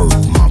to work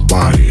my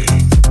body,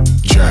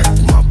 jack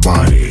my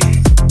body,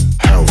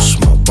 house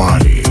my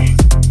body,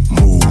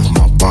 move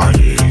my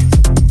body,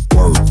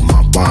 work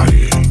my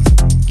body,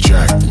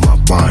 jack my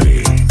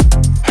body,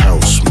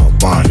 house my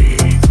body,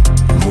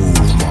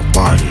 move my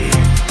body.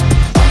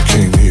 I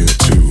came here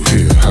to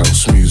hear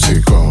house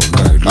music all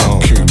night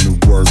long. I came to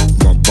work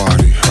my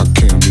body, I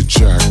came to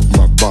jack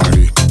my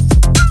body.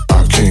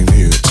 I came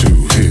here to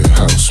hear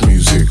house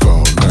music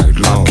all night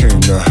long. I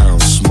came to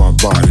house my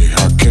body,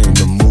 I came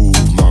to move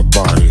my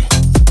body.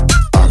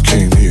 I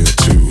came here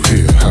to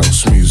hear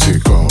house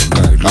music all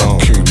night long.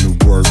 I came to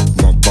work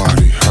my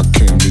body, I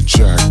came to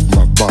jack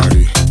my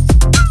body.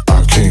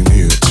 I came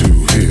here to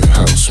hear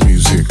house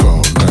music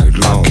all night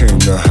long. I came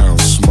to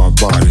house my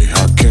body,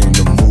 I came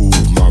to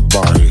move my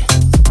body.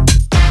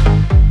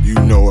 You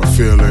know I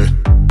feel it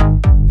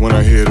when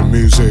I hear the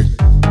music.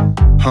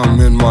 I'm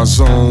in my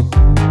zone,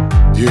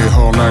 yeah,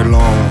 all night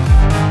long.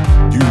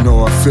 You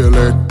know I feel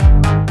it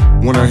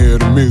when I hear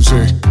the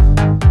music.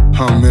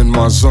 I'm in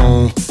my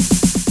zone,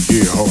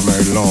 yeah, all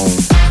night long.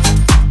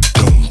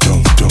 Dum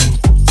dum dum,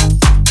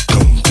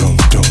 dum dum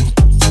dum,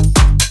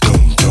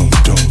 dum dum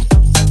dum,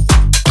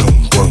 dum.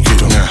 Work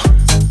it now.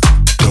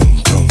 Dum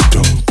dum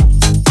dum,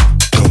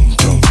 dum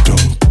dum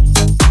dum,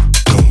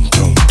 dum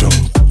dum dum,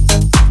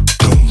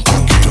 dum. I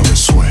get on the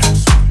sweat.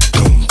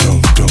 Dum dum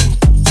dum,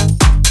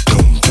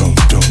 dum dum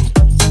dum,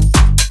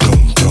 dum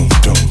dum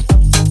dum,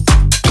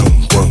 dum.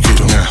 Work it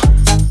now.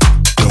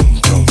 Dum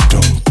dum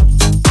dum,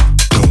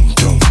 dum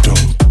dum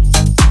dum,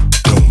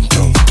 dum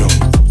dum dum, dum.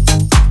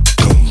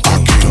 I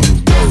get on the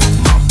work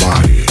my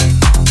body,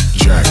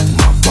 jack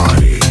my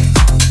body,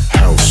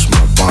 house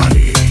my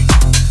body,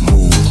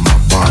 move my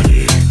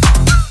body,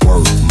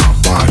 work my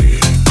body,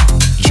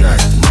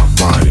 jack my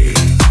body,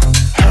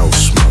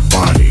 house my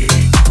body,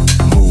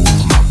 move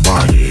my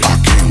body. I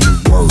came to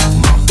work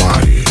my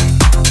body,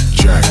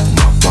 jack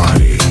my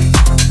body,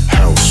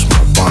 house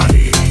my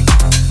body,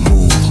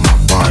 move my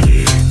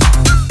body,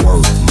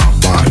 work my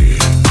body,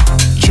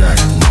 jack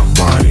my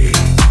body,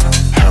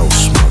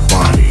 house my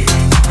body,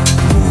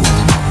 move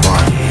my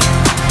body.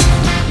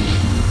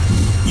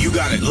 You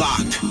got it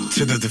locked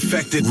to the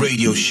Defected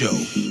Radio Show.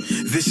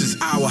 This is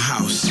our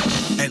house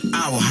and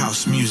our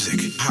house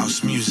music.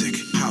 House music,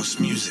 house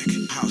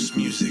music, house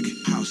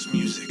music, house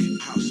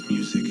music, house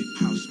music,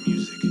 house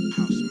music,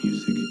 house music.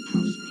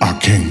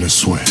 came to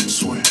sweat,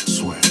 sweat,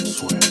 sweat,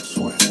 sweat,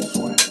 sweat,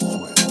 sweat,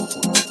 sweat.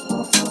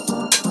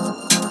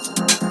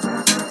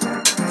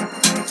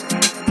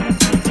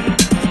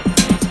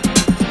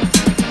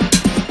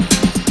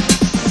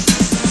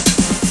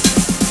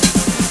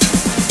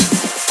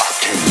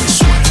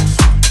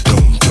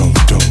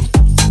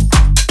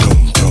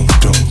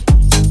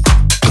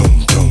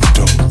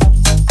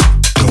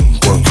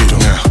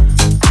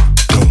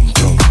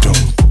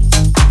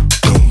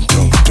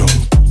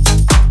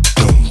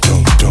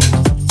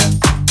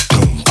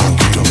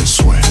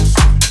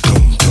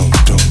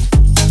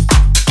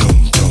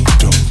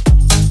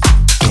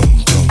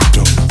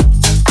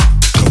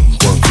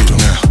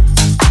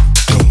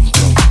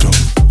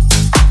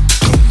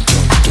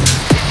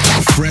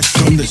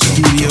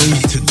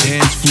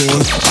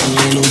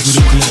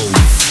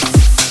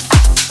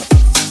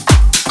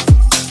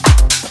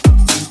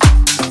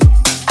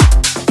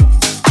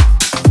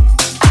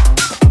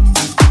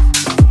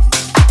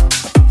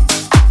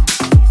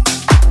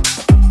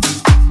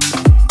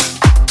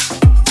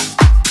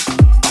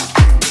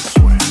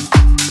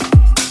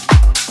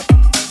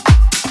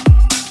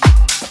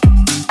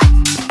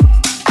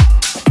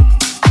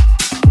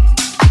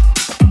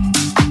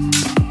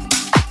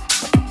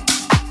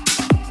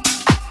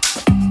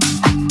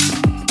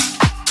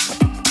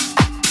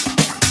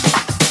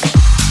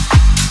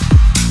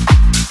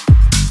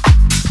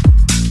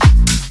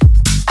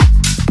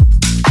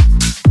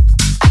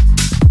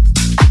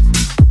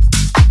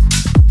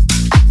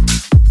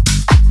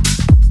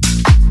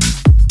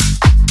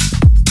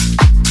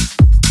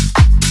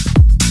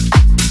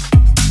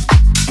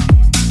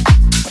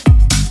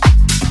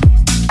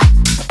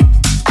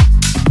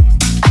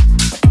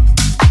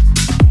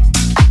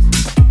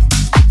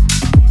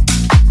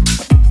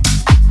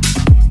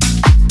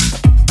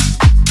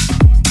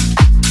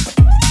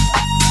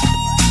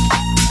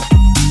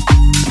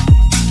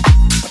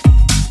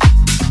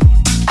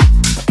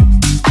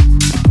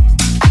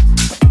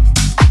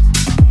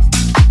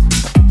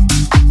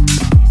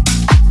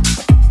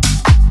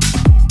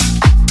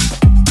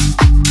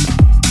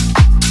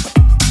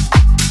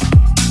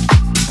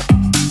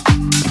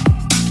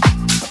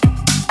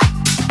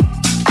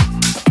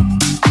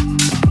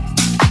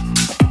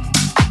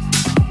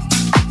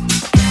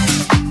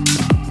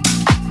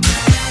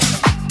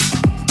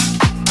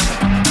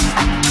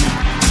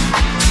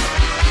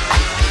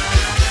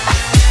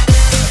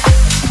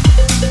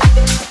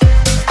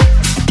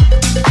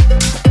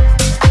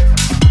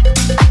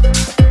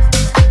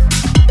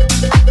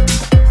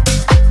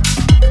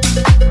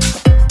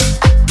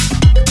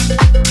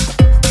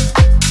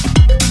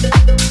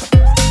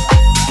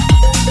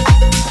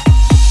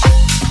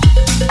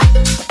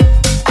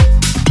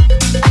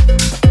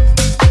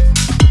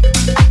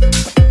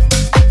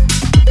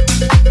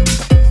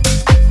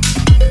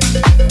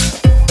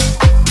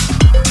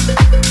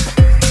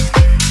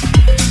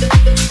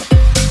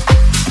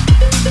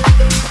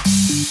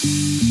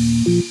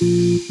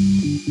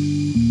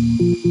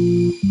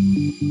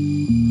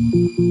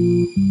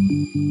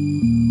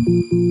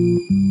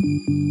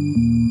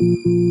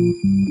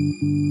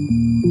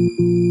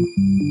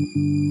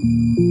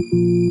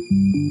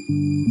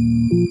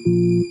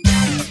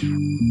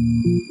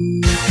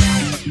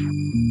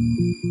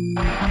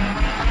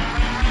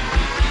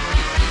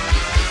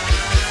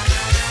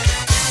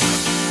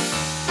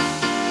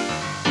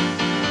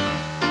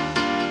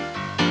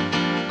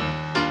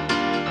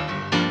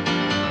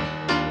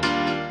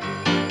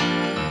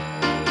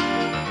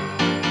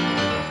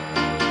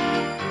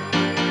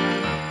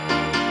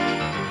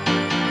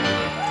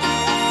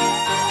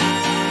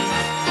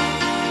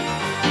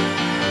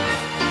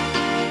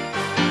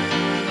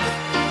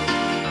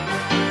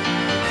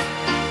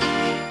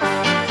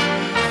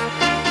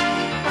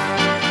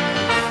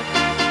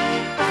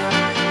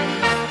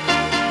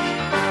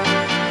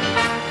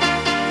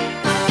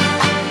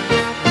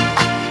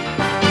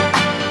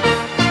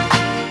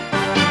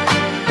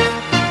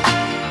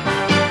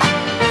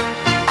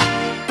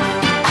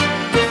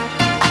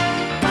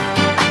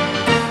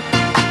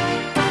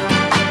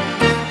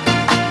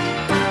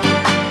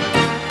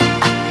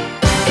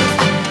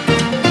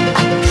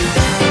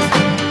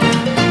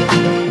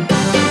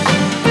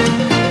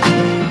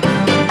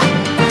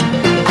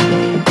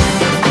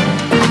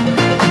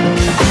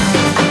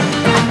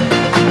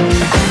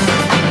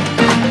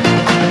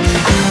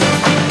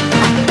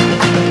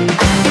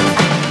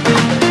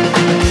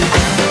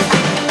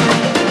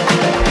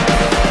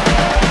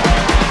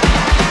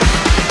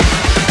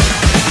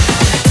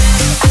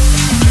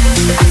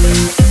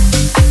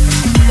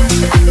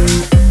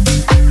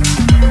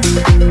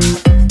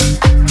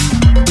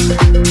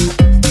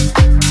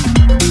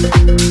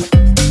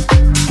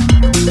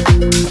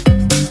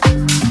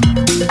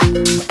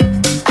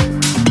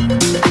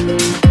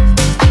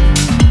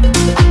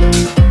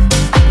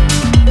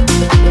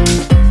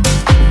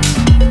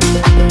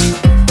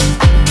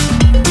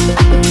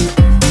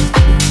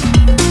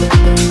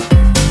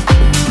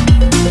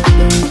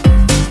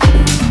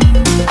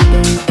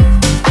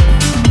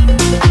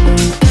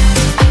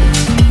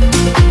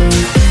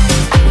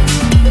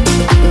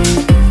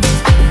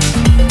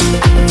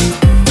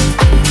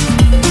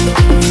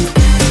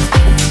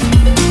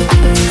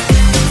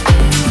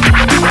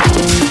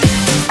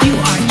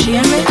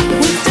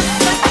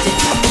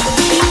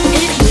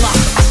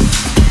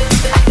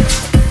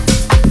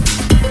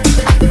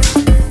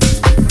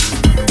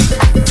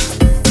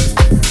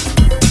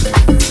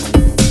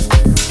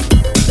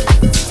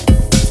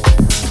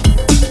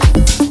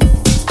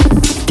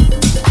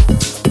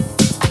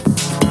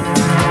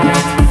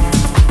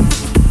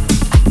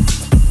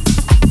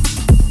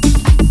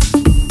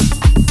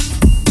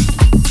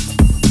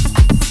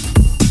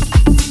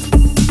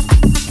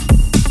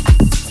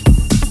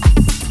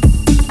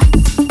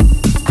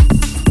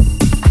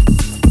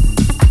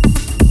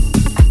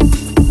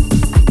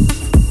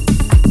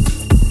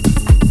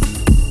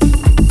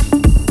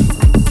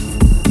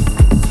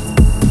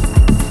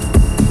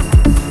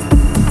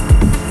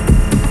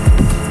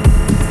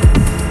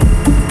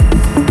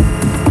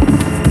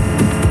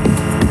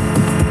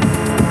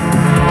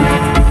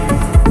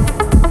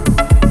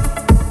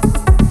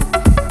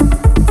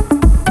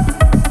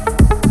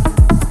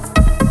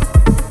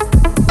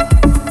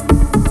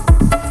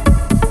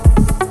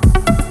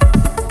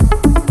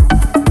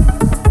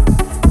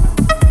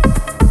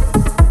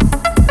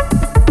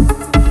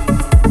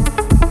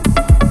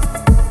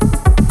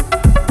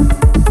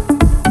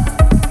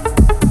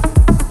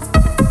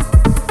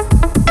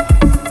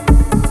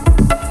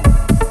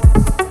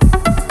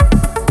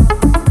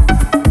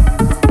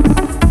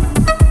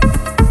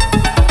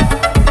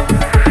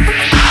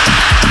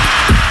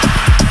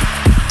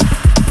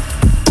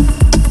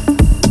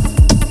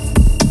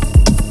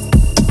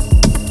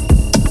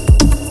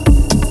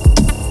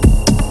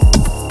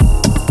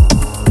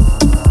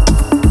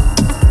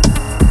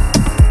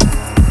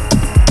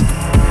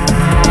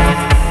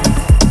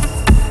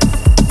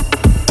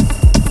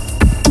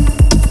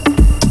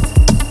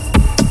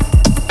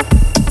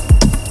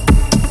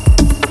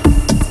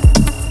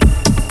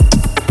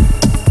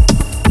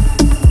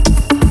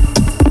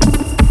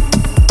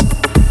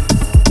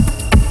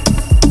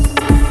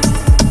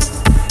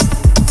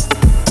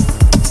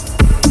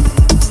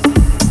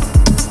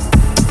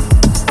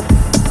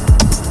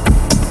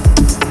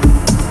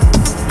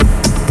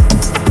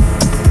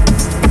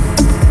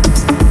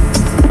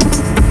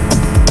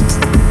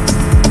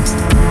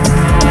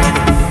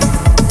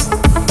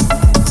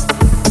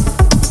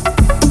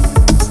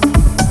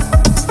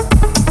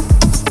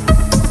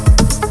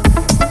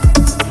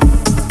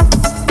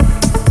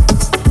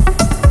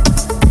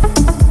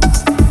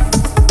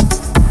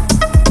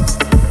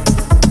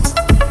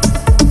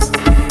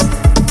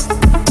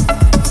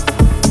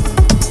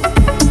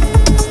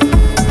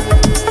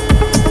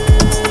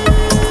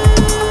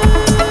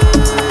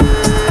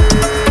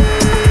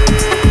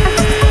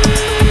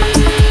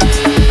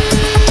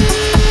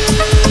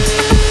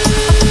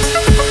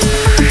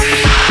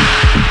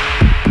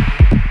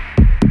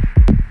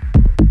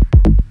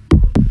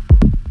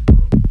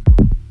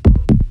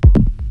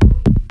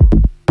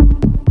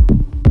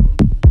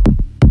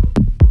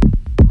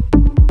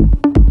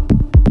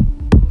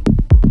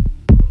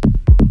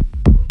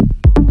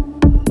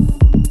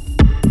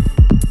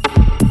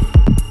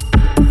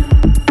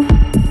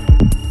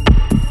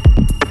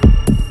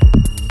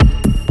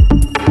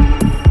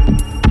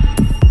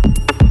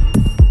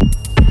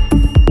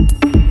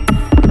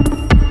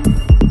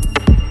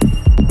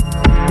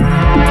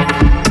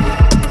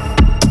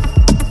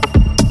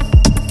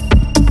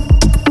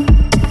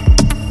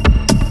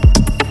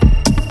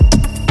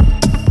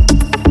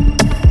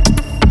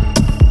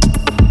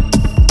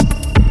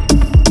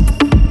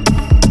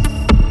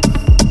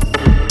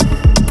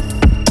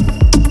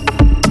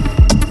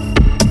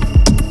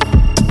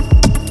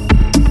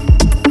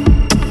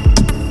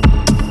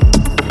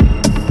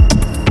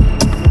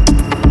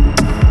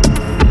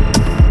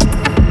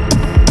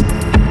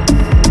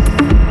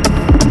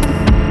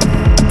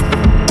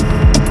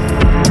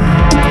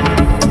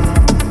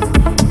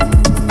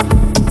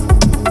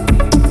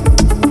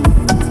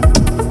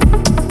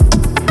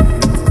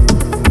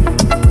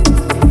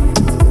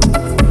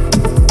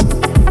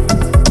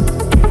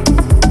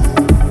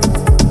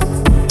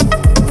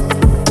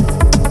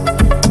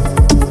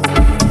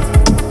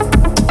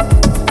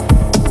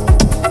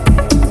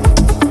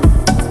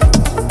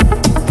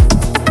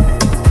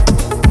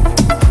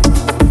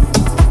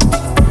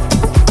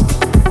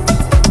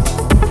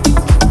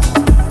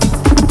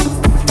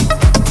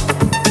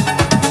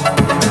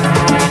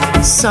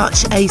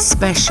 such a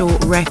special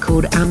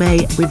record,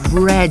 Ame with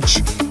Reg,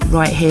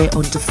 right here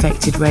on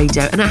Defected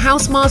Radio. And a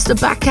Housemaster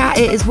back at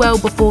it as well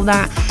before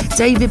that.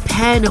 David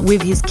Penn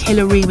with his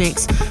killer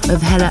remix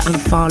of Hella and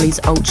Farley's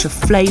Ultra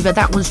Flavour.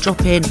 That one's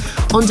dropping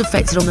on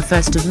Defected on the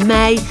 1st of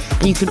May.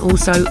 And you can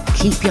also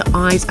keep your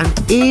eyes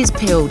and ears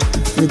peeled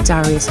for the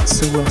Darius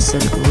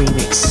Sorosin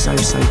remix. So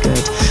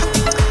good.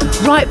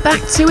 Right back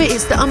to it.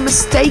 It's the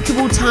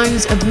unmistakable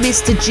tones of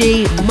Mr.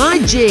 G, my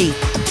G,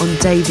 on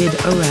David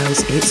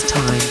Orell's It's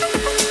Time.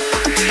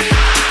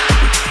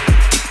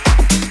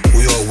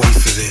 We all wait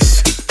for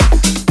this.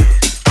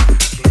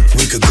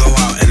 We could go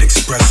out and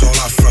express all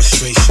our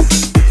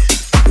frustrations,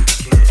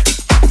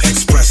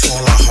 express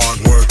all our hard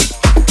work,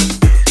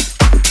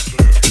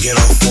 get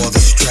off all the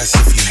stress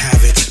if you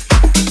have it,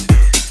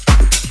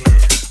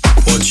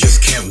 or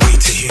just can't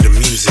wait to hear the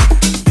music.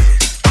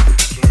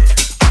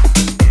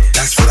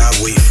 That's what I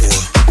wait for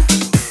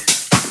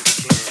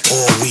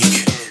all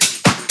week,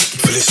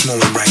 for this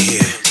moment right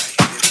here.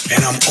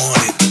 And I'm on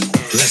it.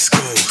 Let's go.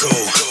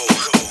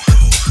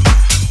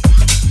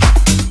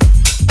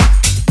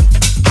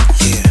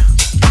 Yeah.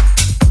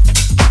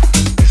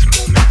 This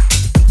moment.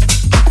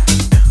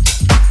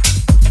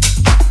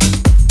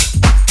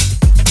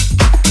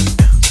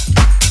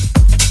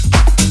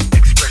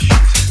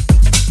 Expressions.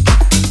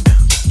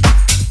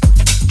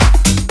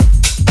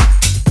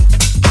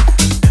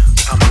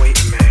 I'm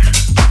waiting, man.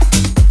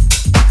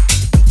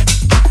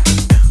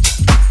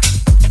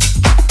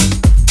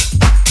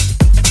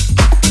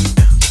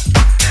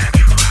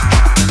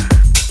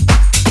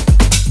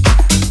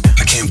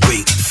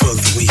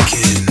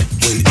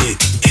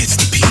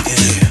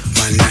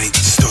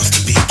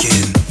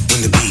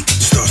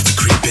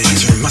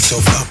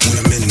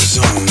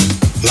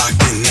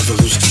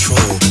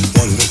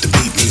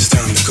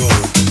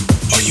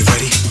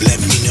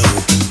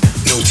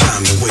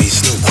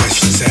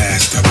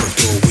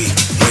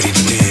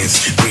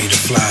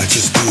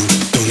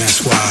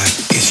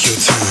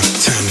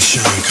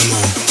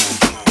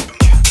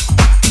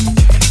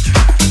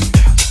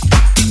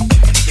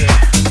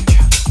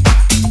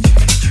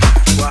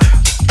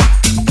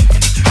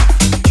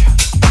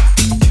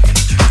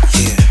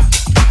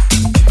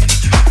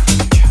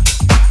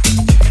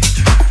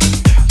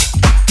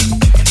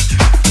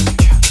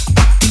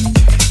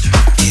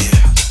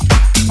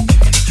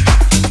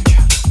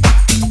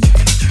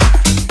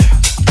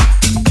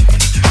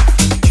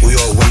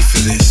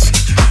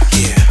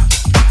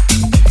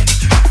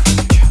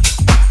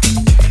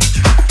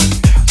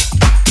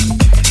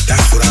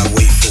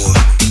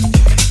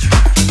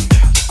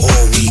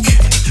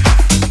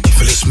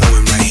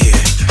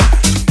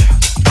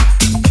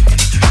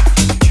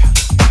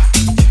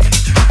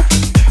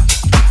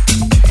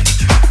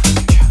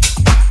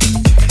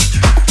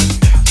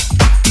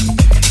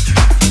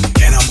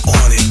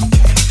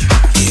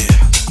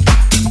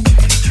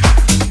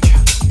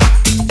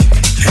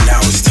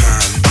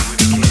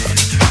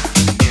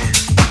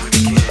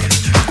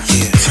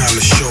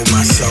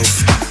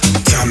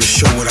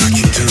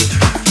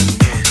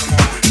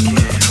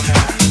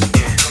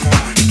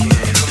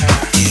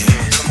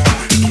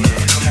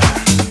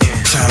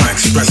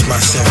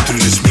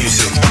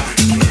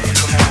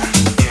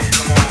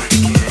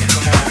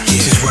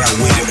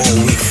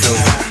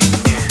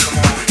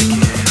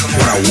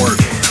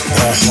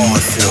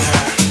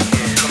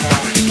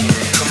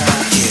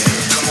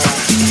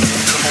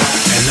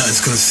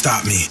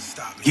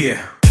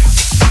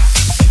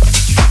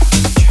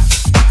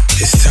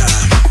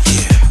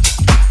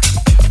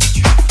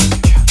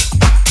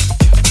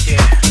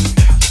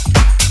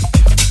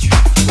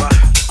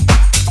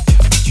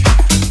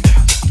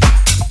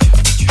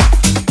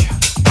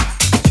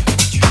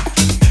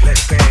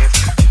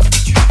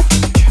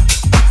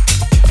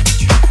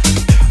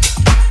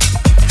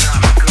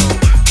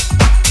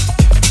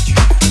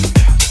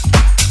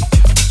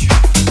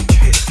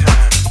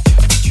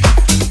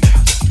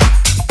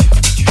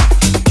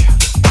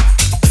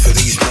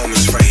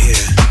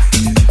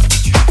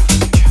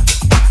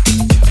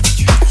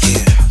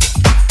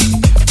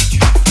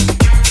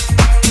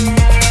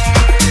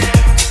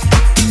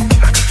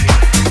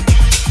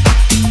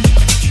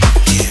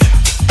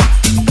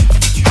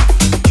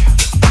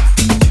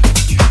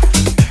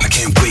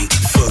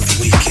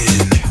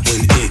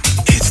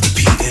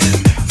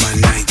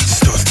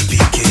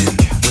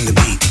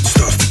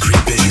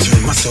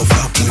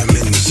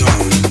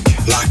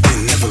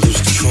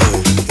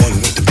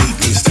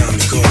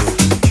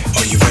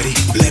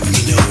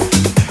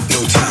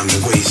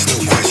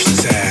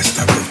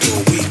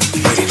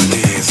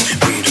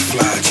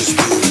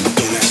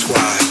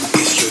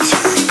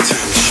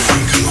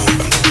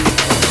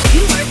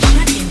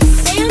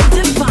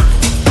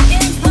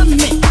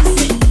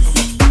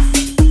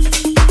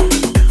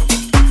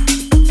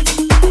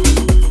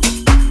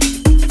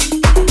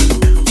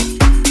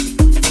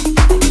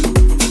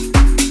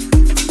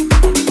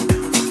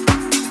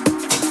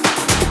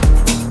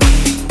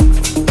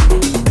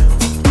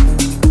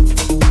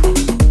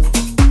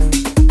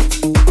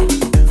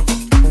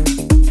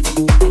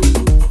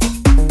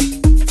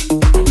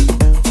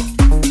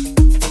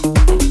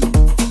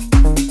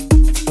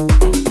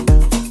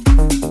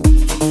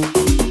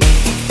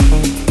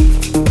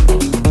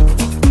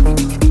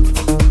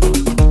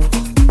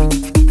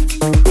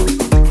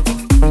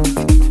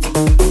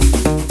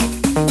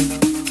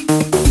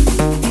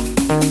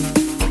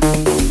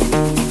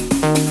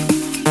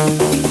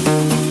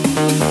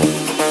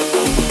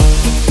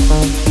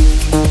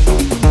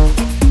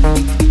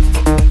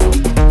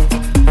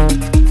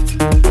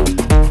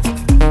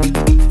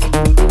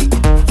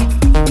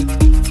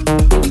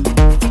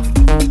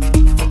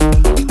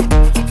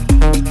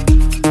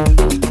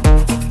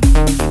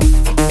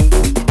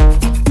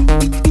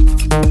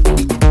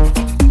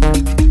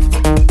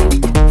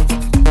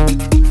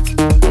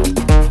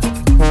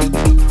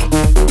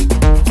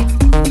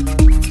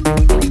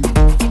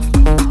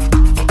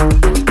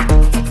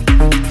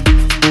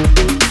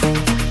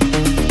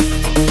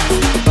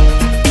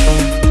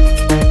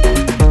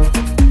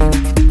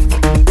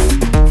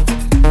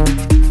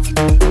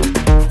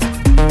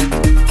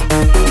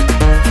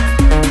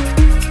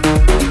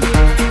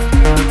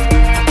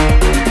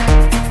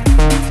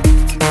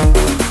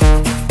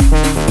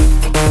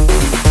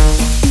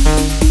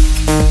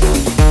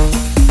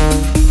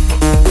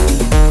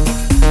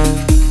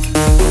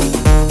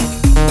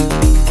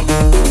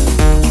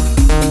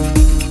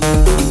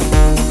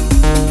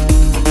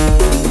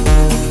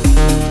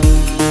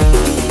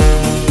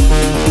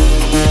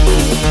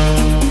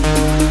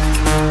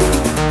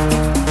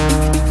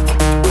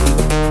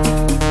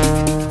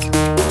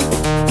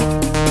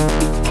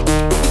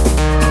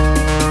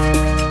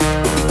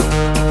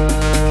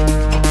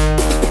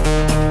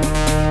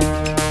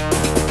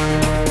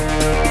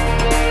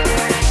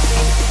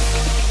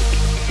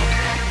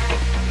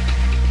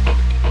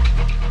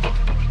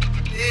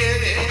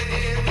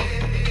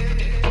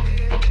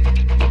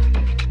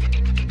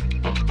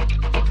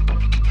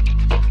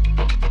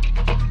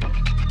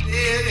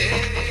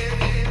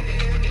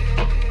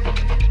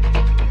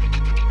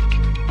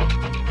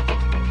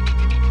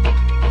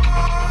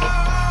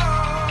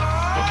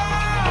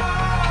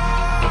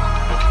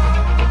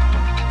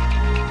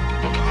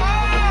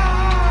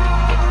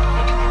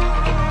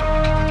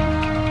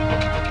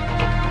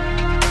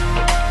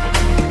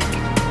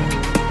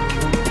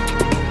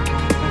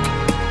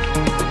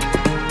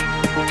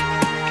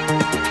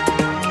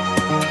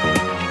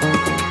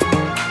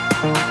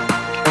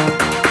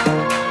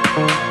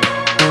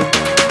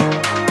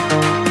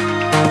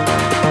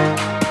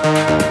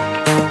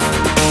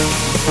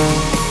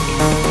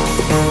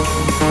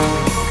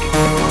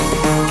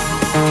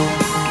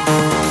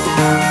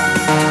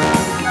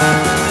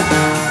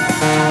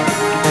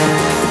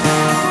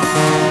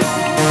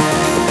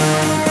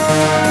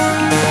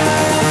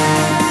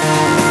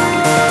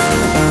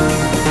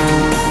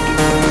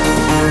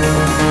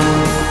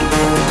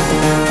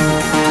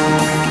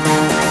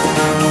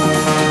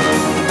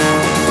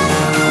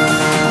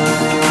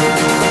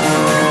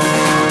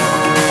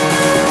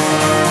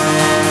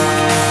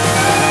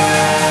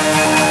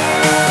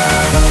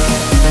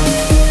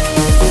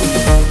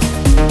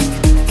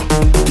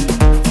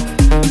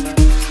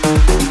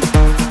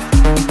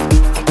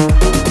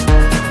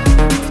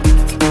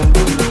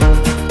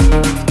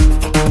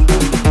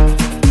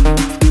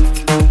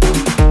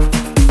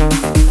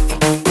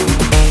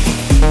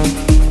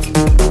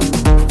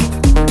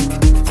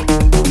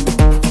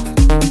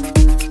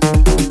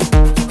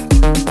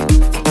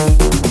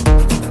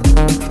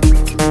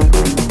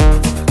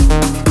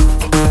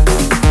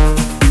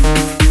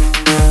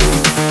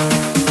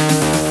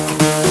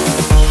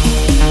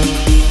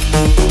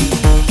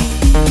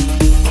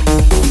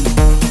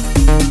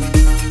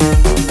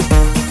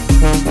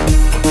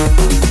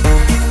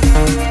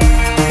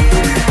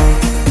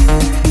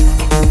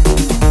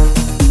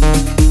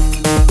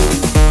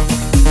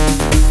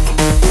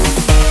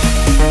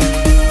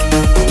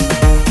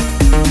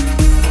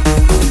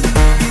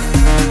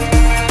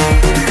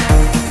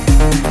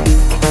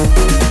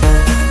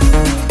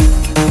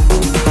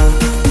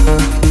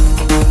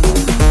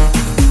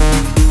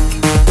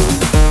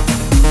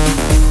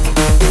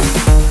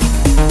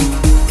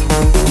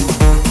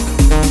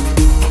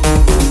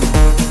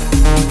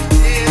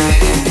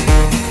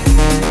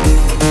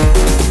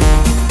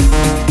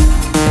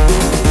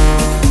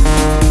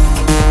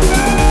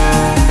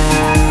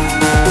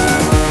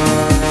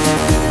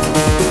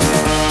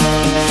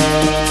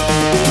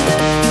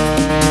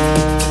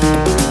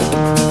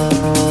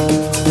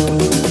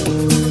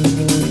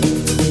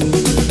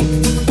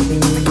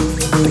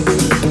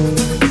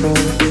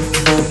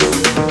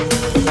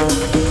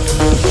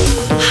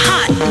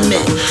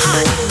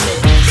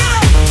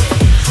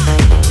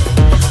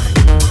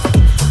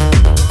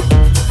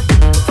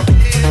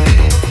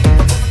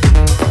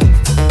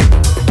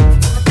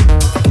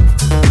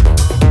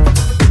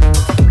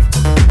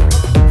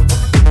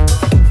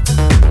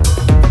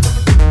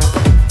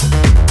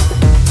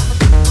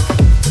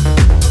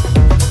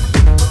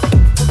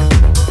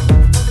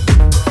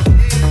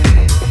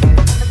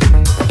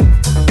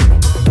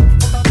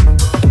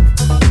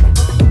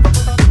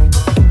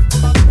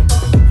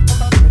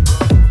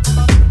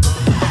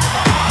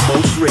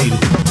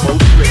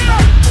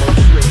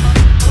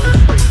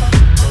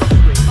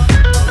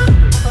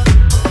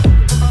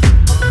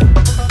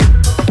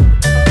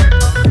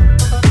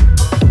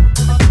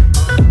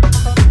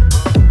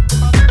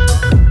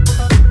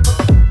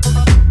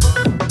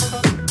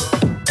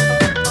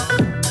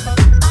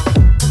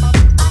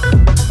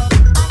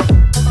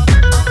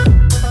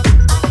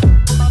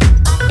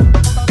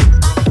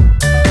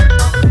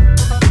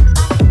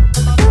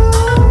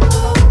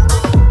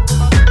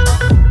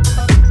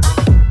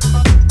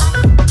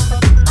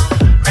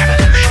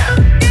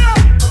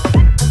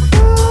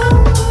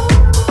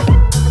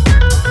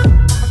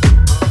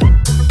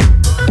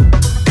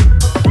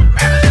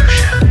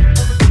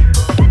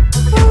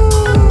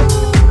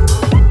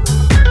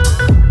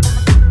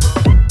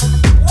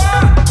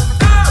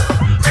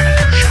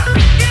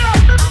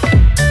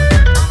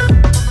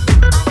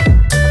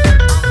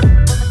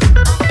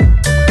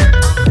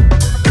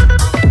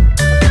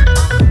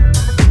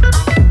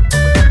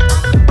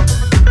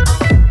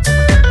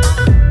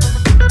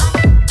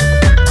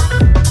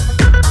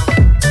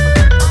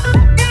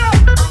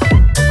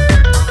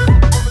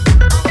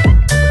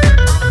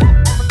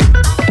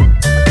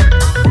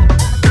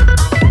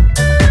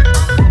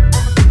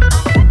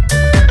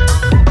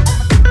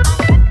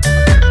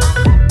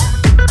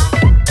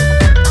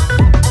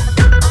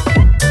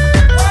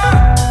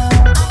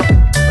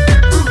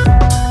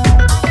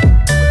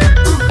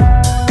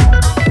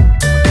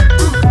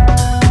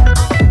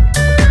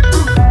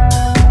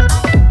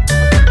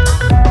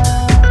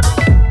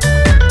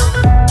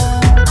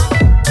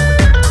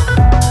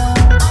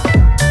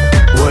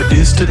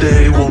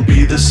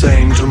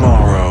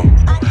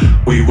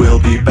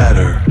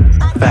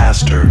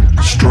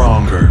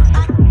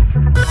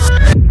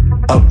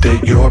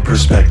 your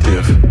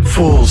perspective,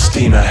 full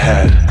steam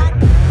ahead.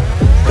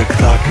 The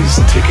clock is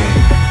ticking.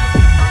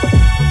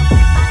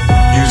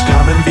 Use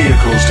common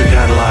vehicles to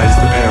catalyze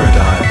the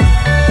paradigm.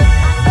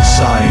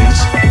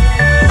 Science,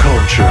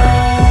 culture,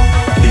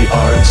 the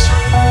arts.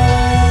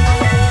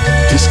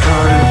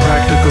 Discard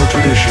impractical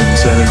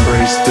traditions and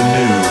embrace the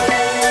new.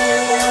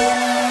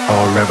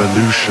 Our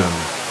revolution.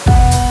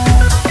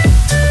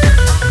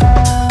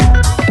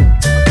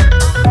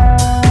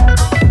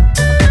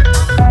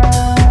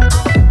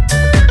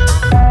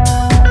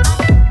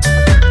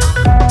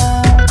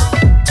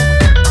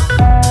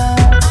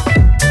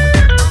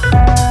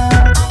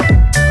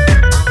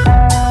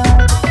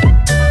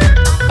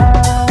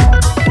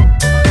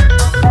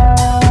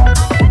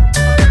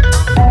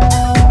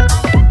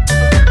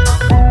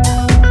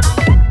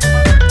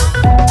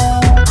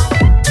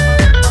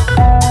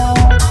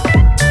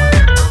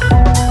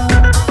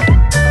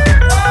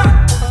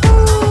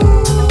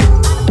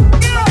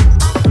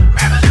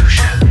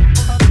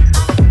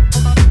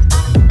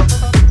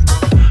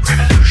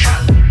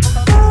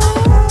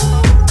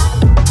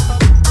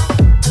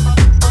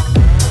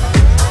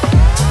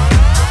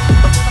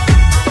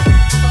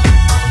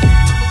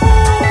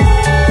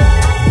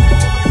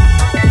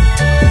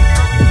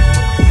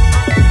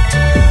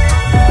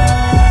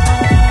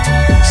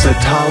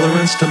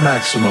 To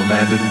maximum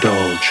and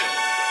indulge.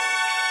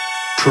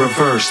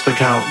 Traverse the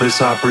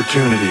countless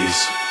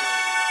opportunities.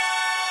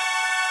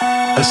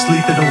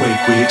 Asleep and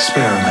awake we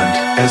experiment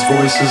as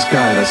voices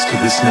guide us to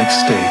this next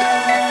state.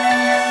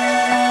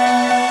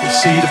 The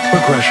seed of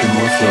progression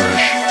will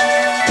flourish.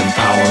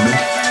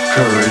 Empowerment,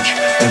 courage,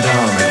 and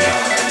harmony.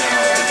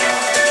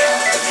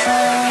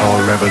 Our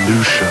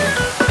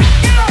revolution.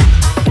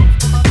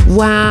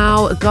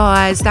 Wow,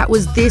 guys, that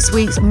was this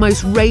week's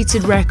most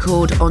rated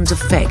record on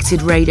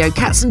Defected Radio.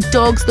 Cats and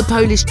Dogs, the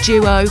Polish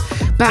duo,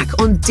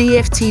 back on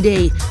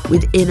DFTD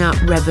with Inner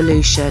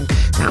Revolution.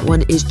 That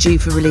one is due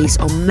for release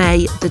on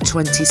May the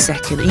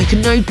 22nd. And you can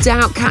no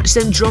doubt catch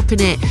them dropping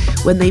it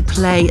when they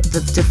play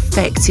the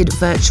Defected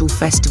Virtual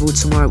Festival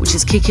tomorrow, which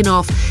is kicking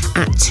off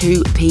at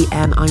 2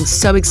 p.m. I'm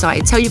so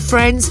excited. Tell your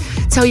friends,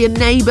 tell your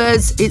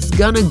neighbours, it's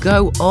gonna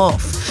go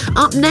off.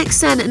 Up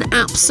next then, an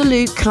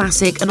absolute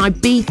classic, an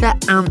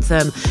Ibiza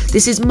anthem.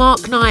 This is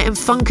Mark Knight and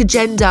Funk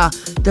Agenda,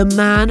 The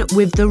Man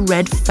with the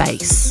Red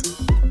Face.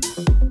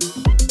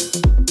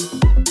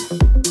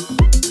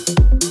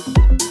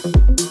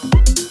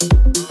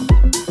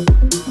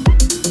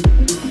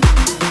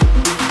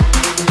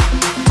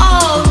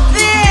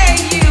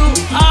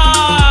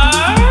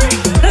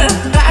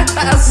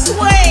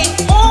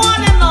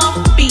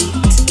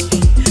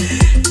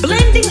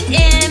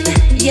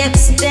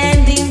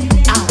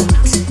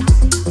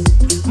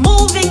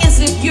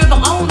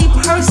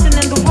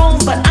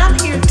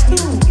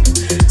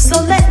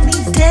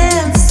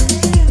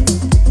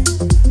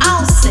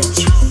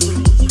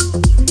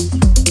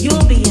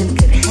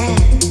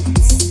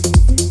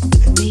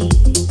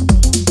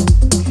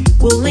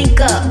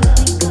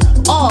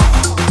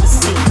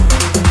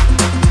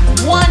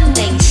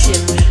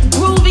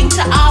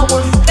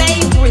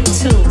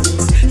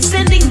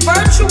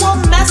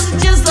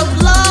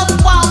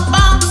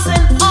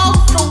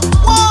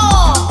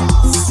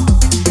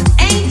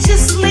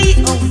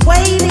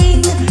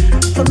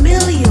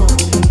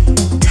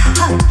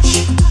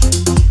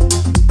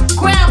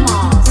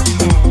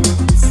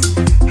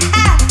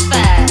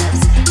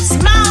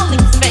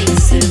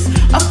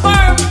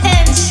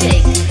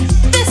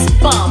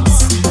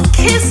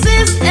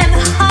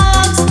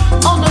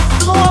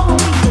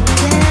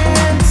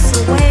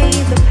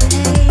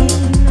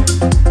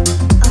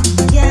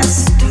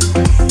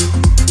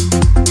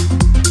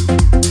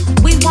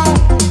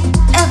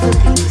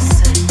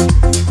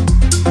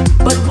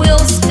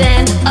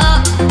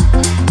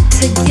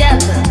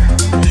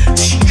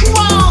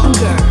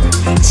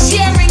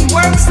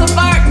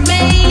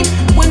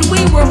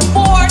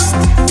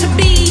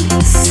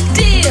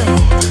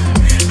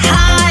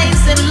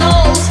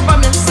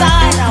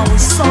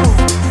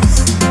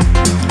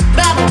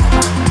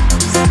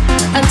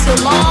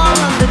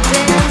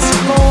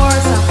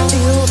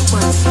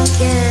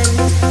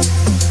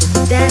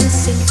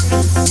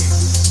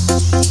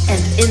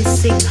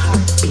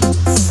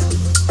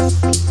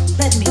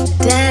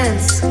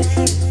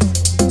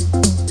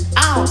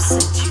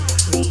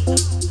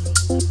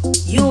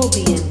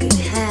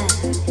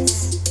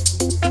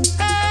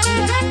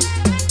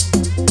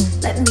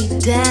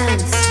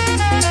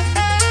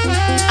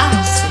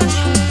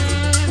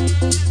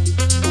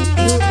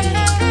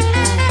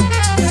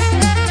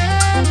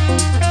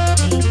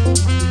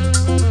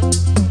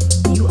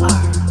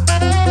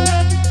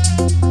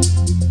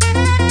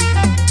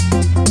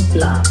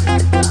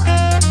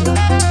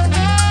 Love.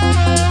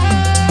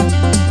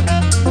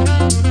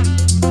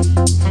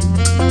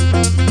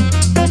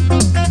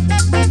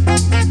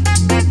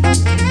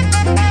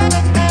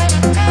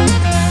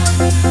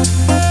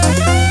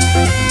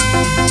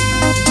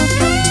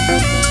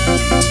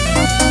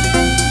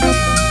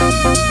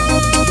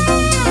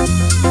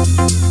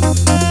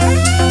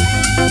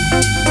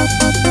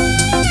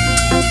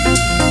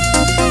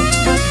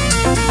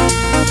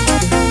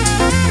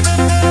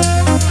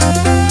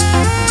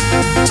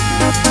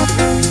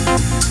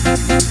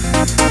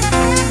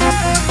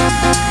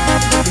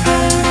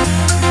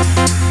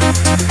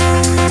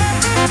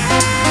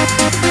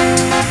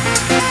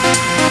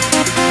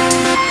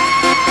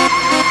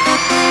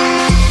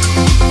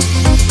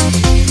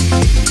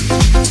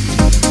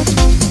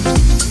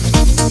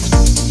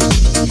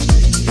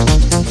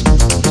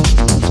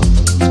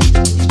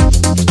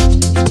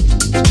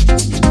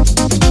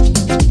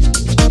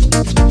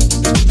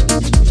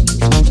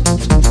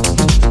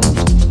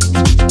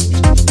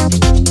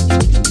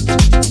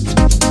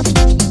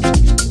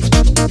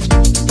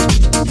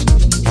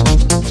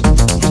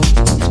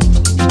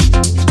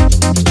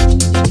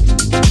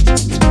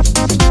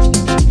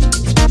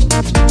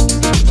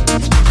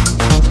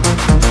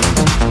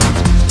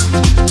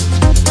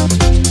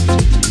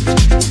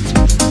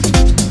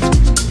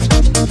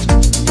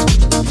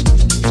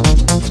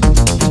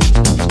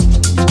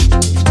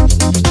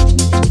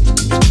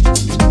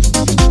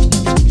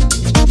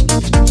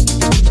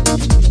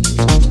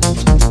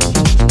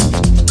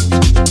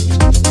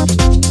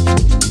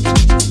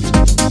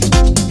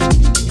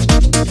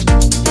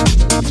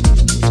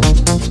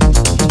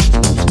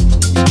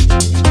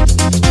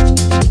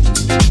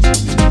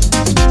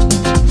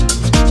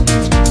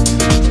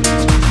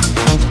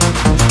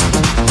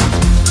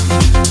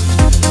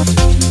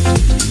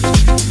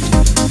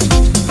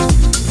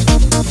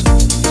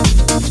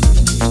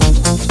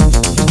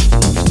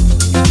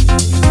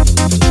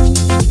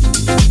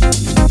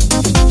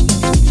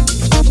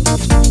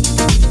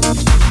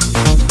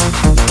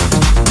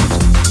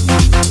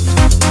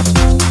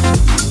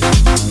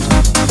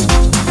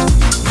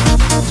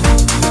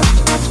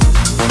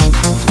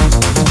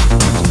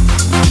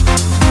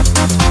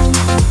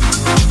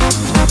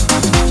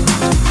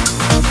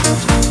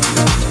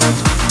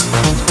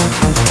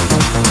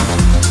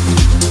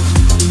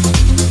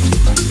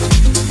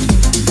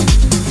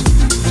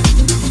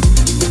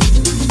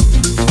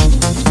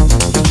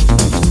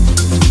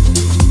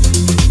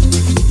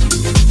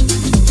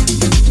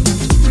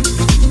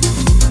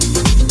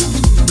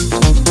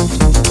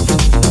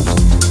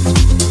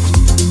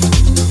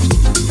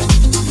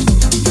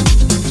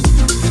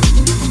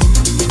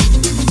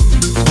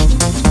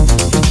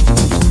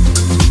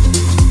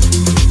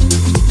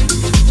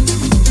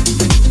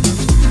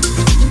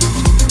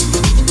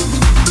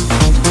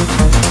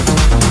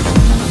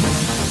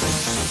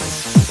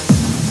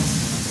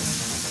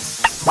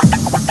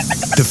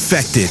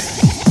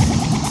 Defected.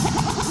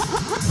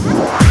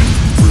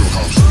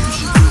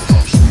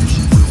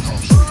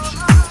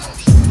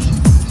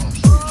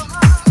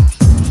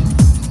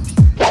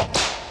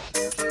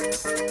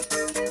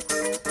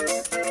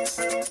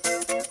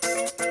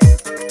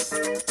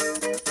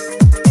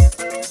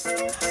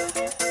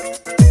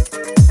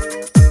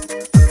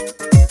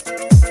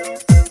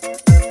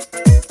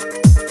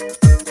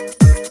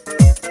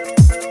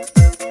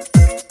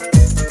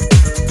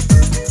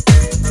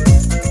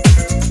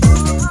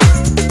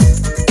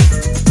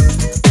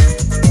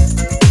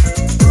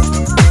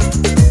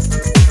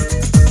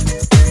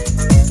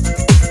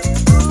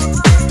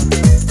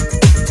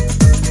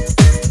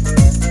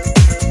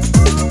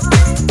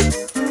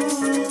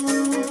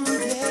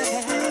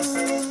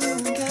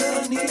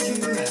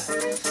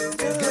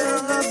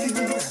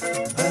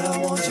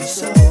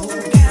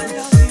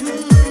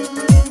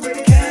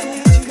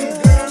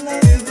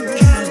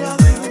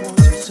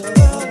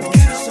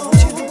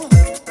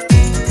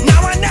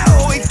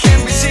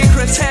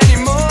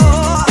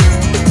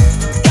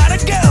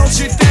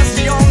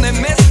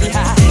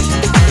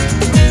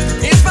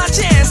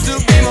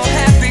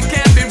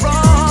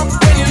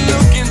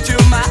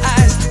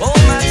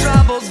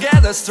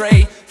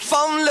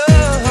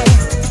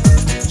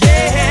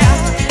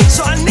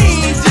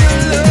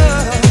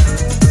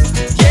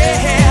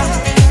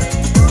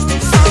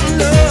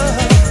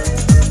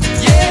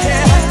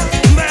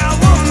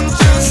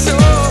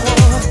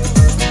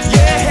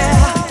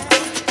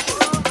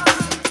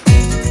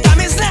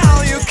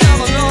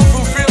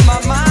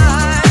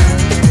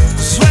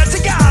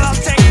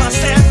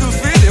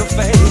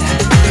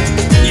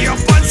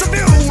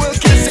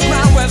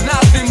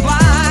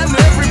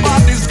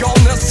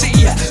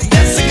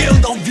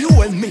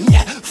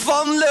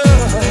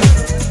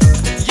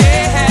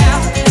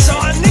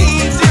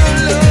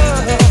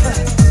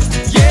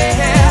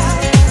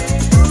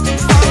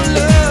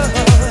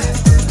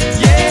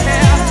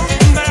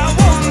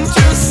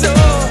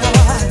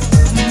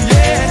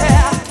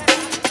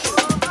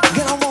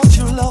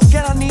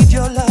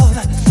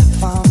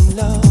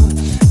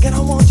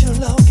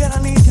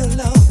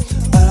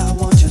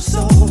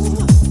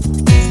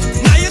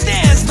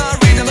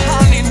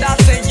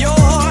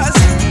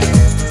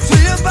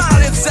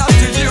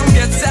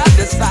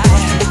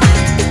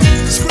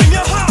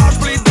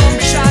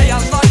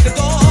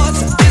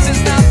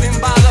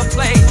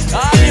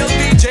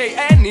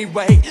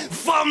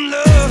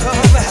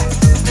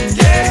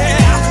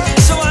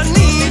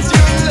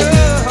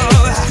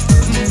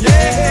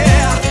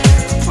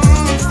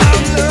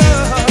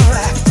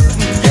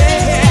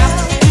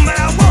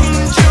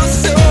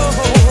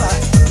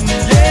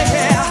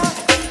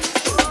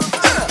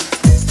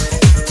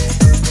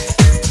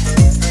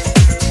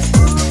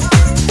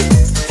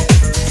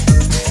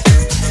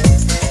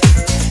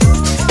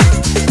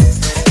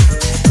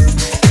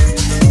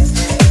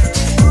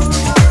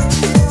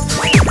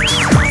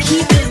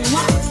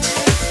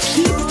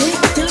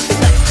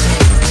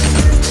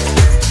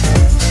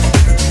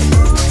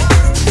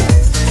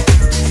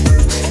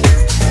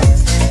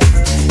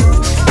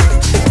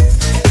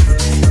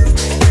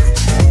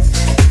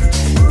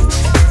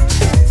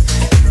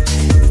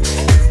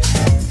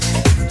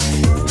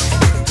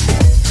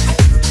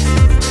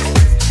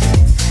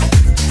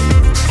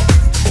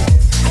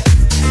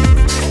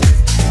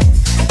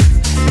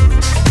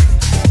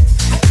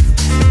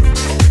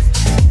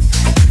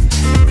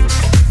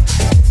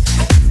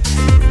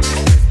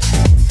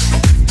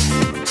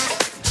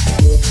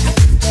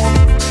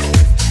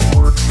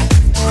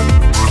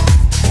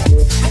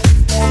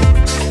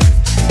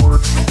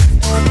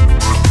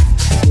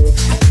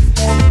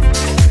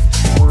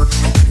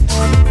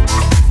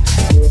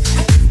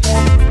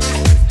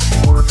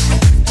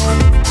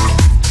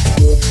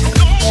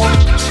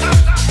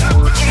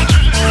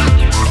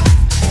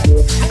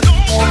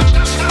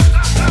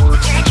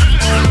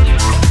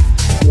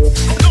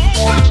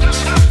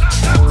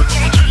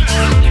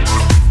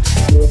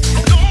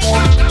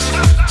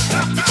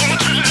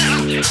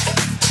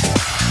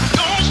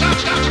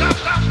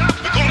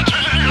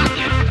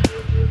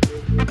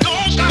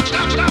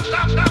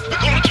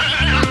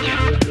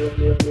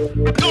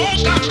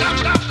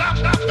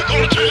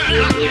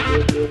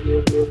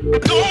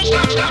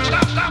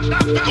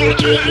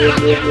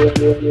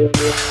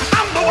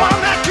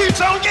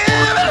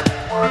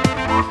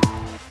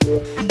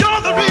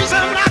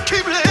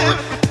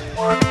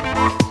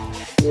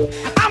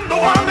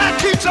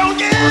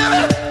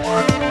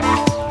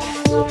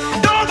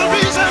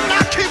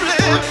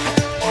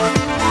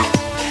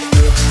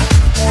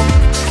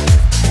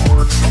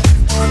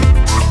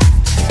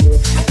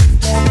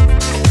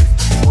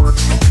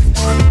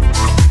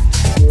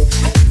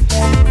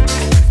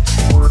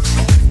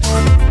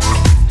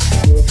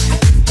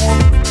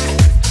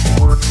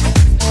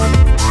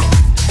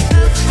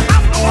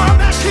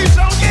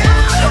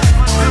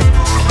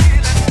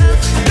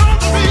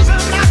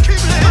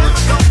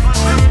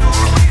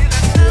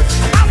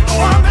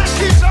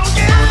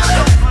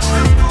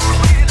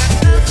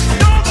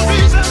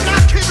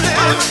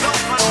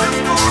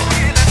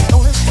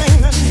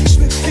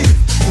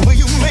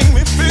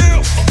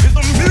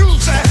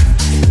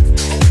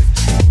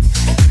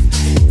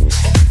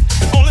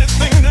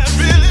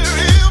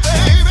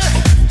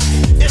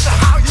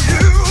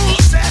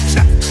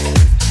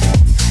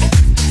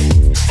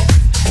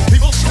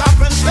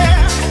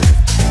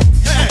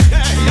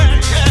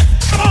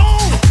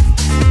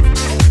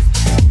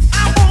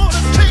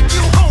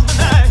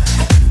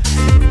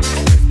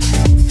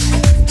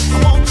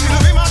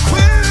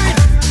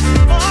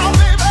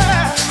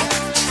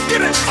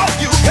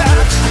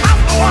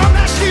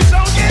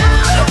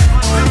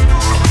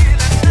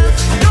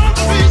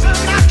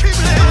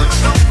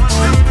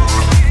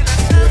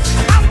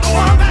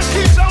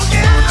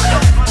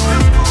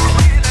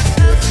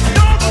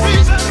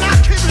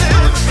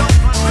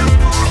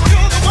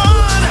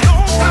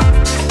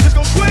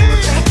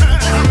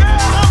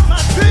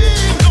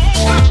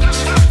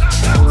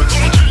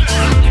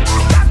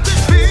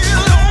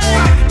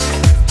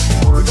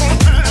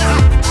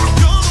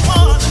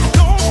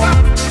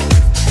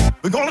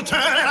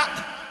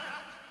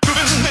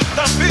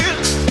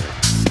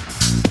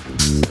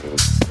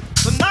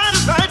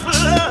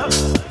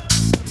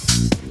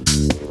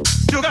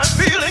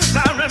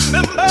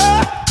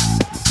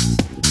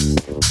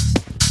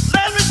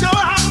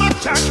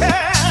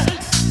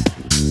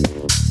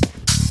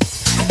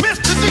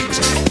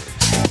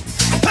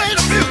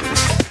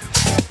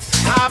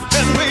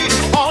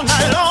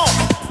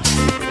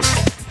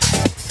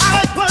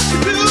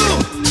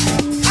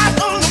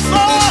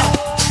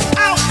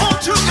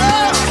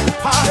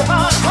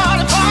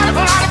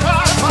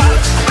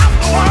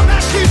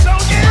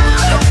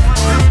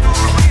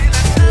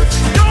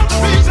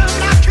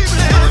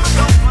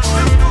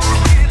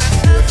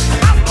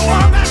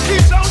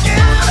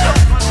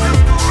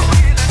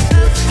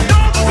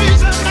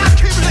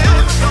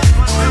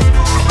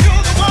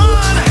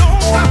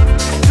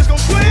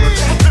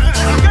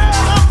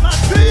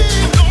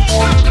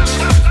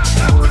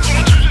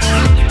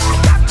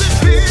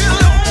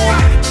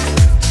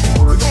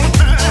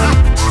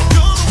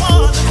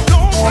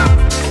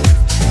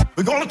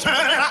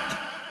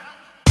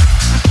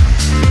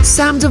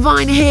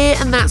 Divine here,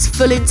 and that's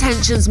Full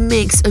Intentions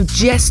mix of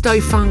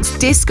Gesto Funk's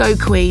Disco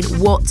Queen.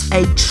 What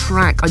a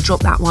track. I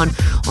dropped that one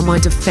on my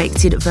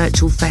Defected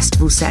Virtual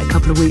Festival set a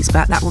couple of weeks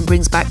back. That one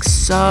brings back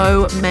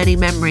so many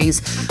memories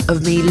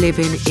of me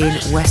living in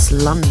West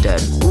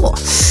London. Ooh.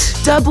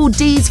 Double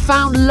D's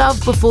Found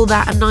Love before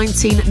that, a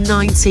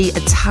 1990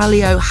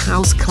 Italio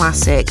house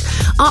classic.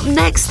 Up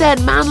next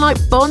then, Man Like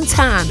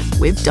Bontan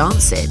with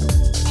Dancing.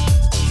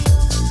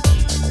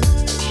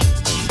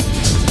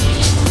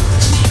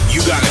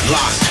 You got it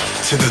locked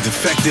to the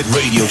Defected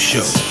Radio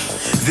Show.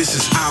 This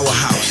is our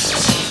house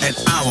and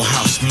our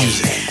house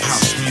music.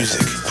 House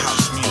music.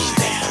 House music.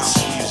 House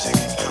music.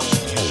 House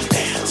music.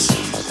 Dance.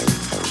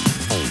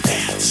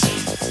 Dance.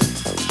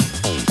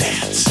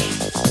 Dance.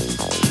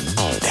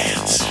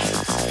 Dance.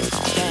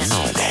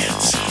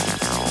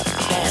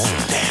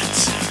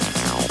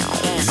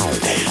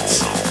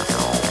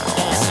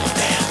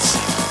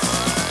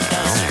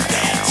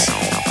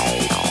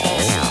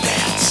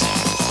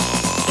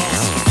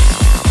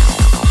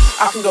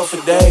 I can go for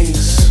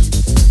days.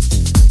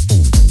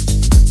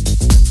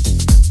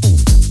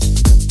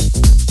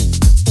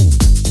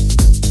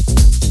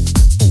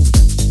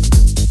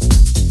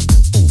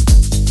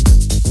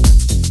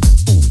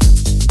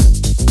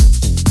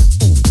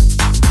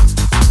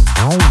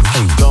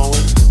 Keep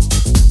going.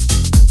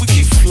 We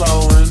keep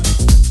flowing.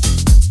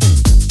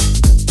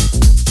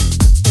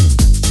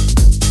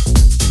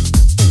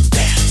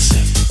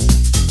 Dancing,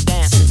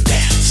 dancing,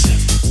 dancing,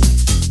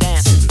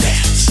 dancing,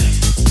 dancing,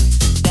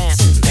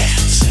 dancing,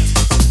 dancing.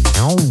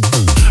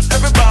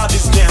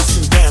 Everybody's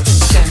dancing, dancing.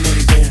 So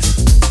many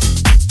dancing.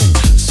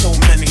 So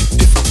many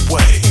different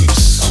ways.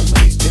 So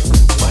many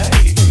different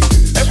ways.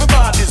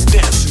 Everybody's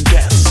dancing,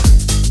 dancing.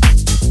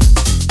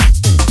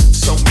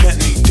 So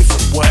many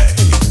different ways.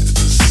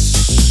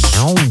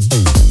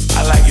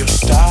 I like your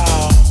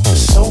style.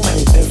 There's so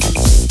many different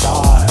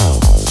styles.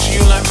 Do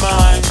you like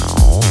mine?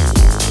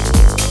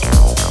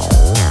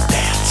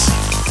 Dance,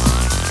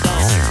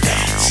 dance,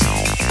 dance,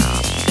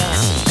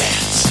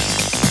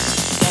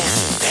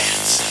 dance,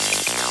 dance.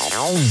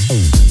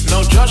 No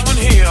judgment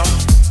here.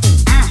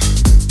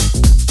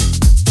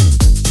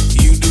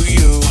 You do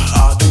you,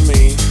 I do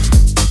me.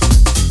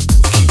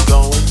 We keep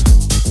going.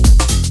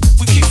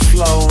 We keep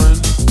flowing.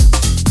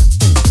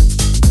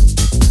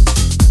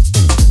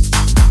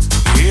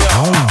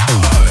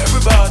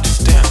 Everybody's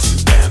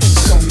dancing, dancing.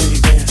 So many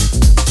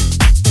dancing.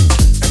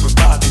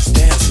 Everybody's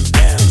dancing,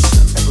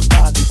 dancing.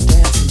 Everybody's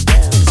dancing,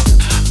 dancing.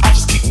 I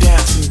just keep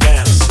dancing,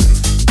 dancing.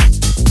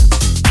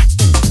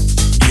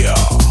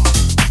 Yeah.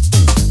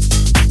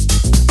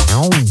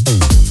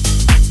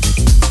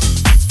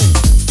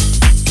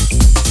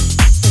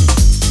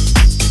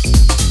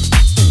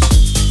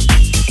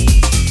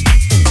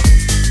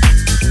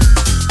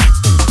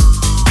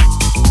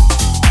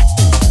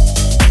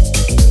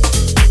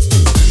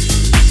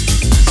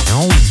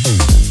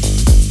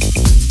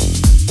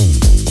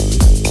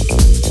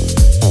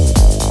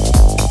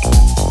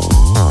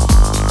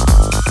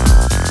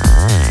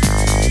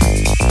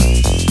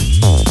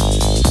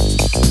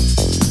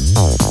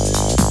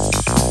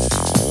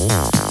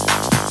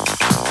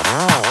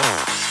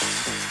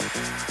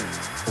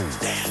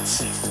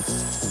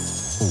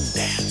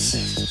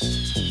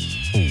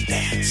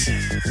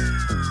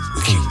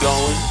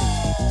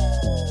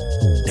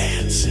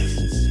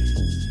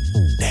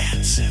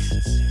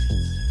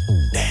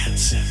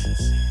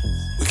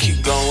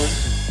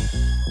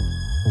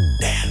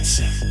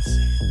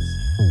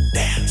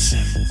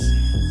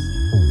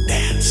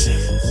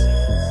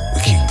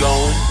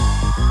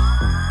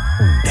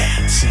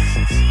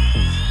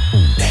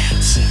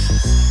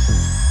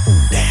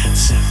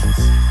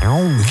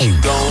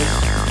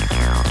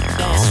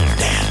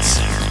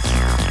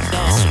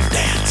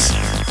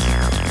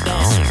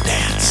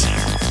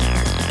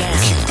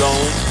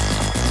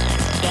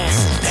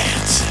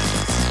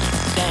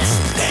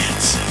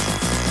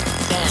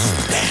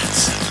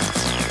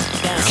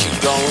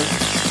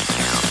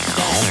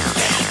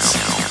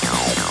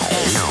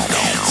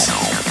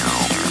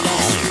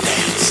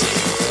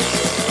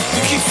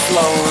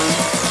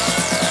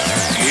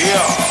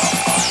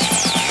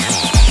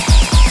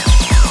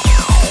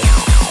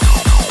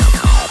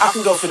 I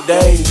can go for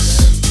days.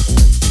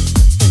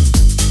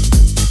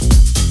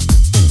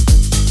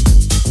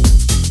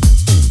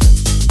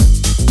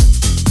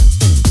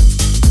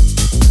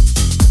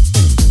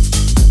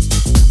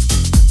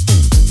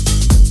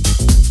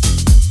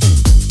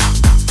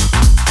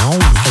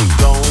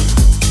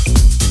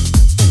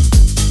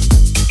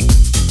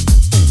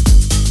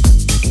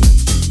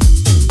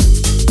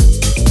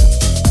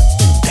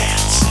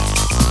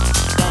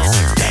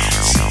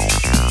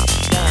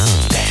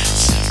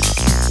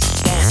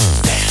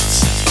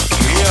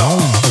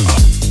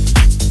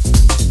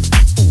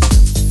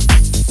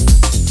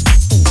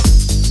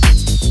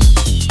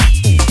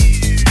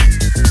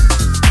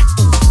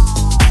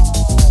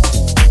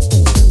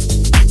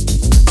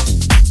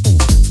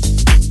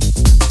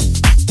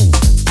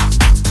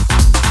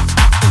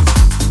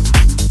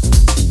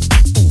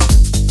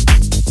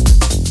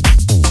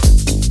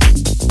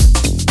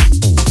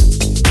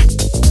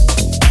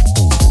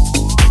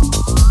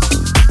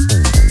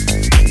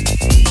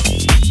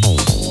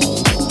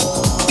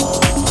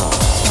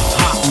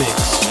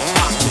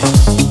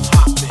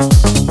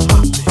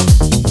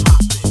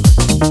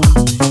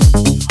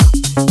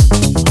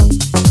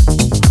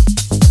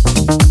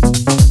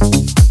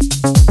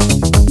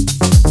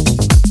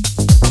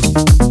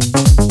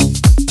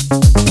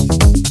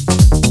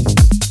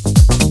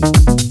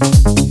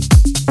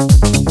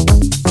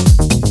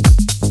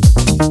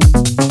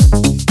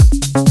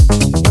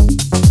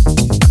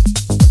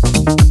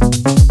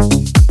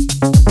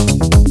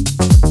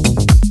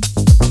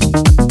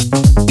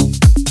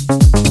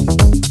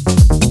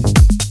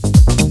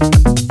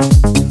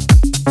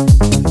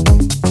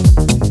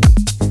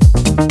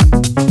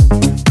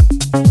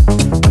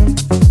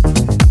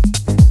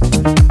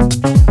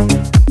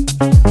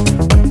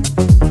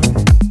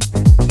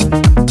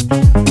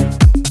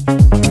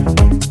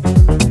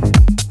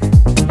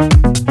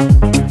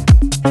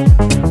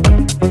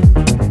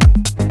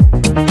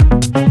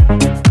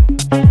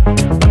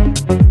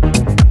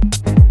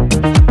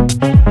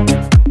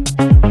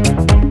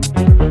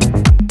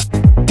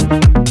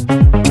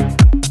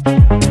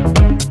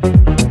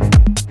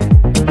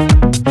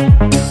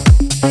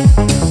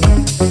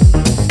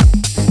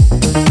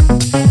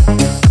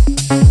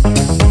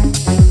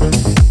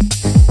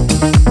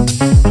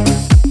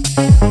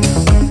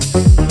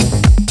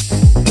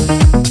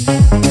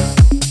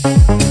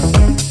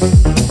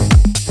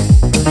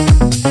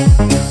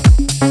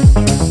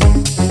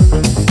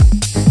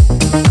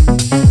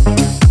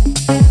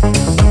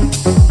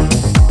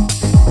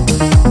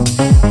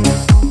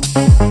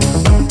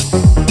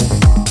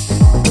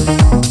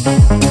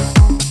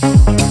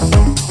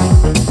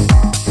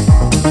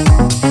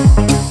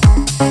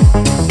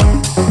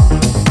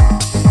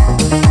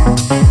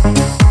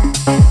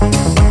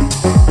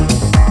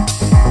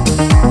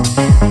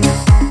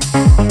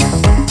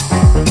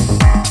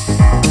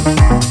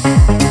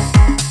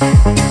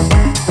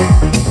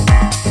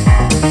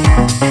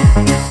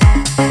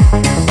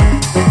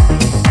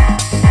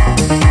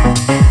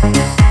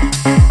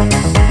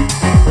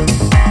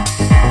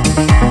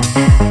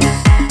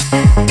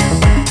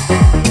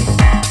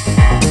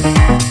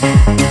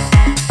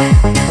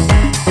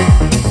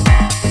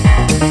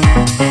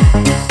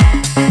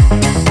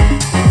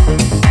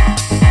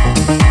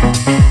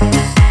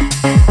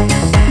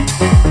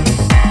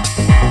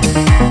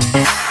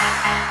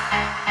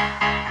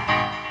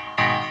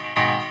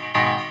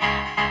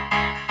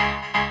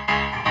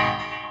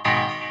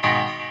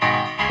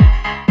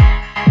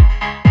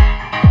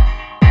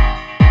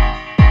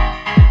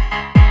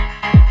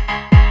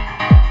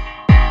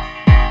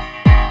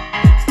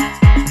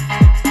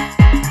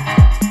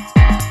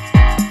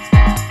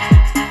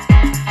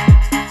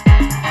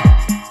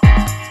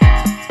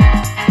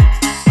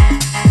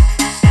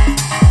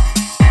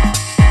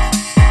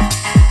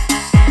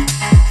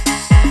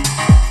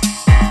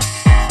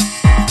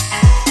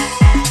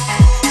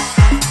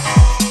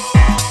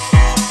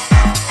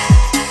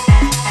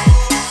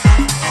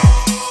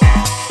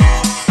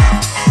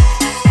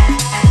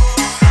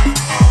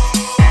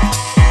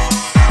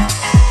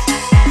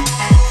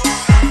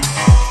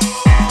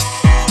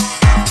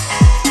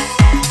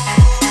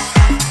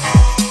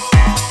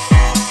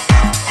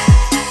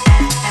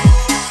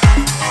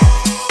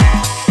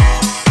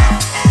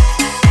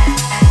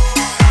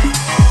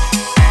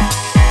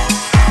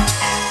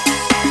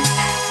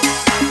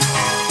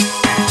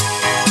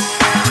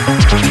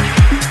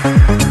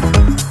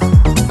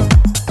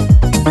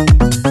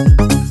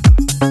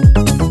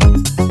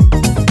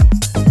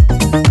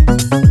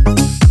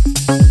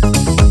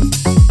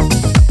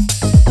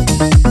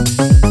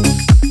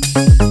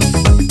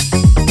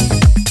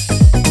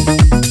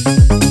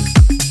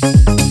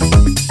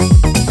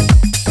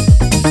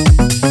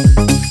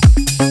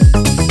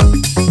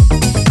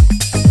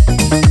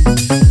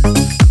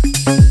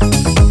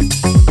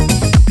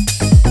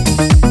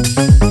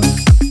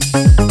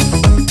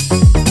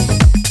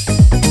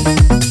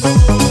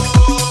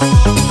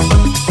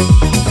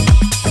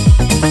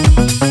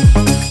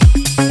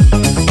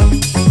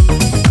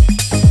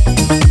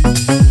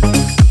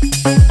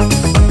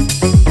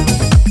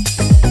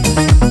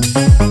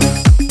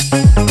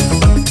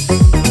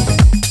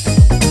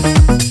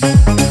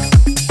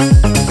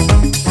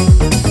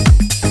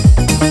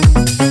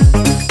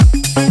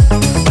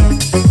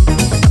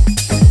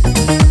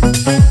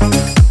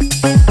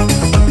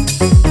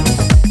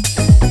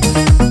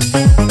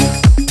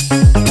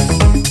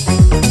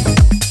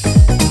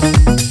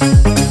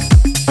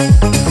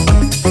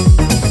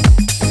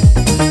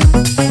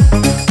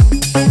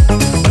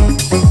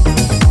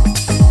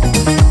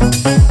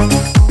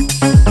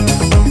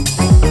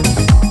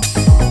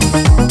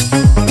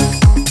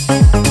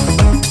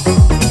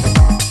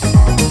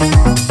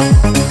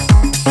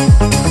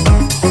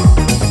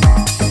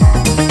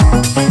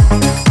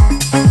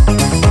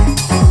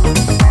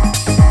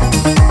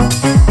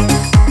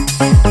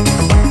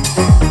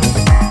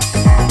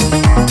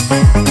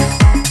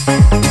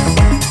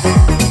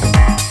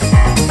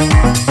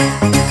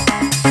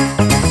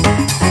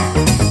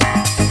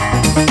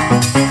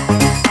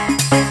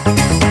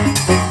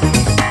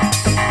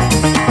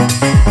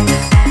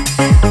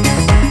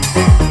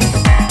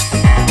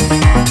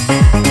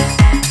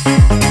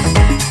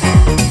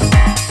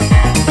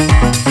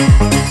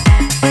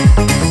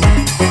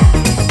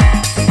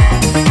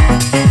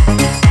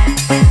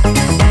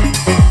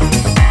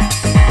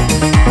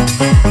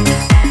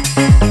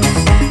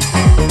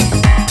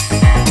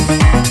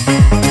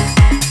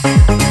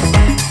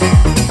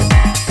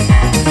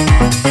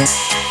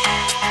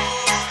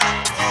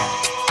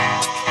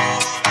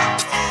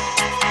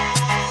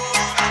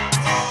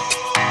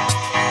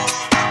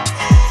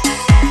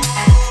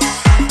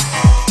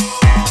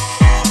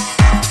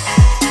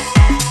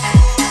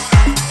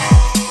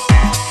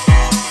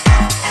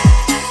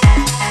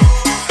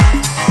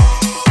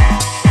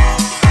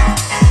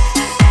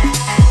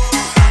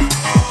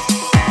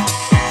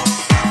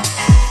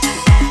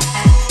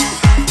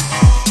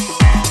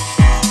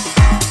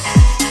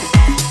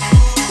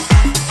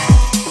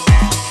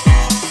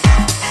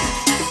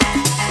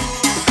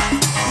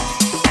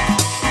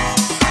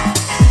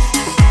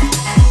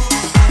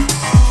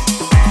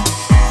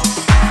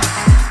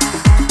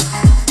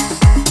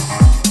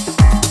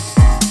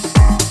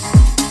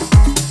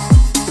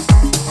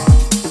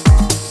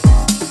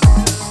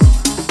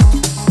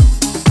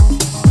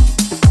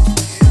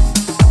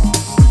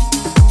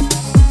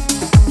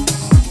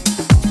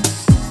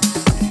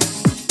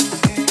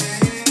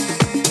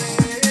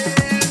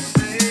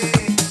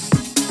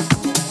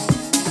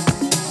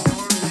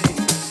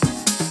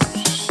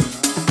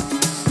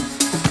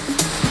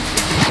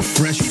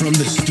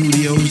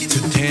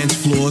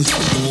 floors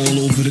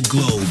all over the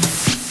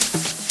globe.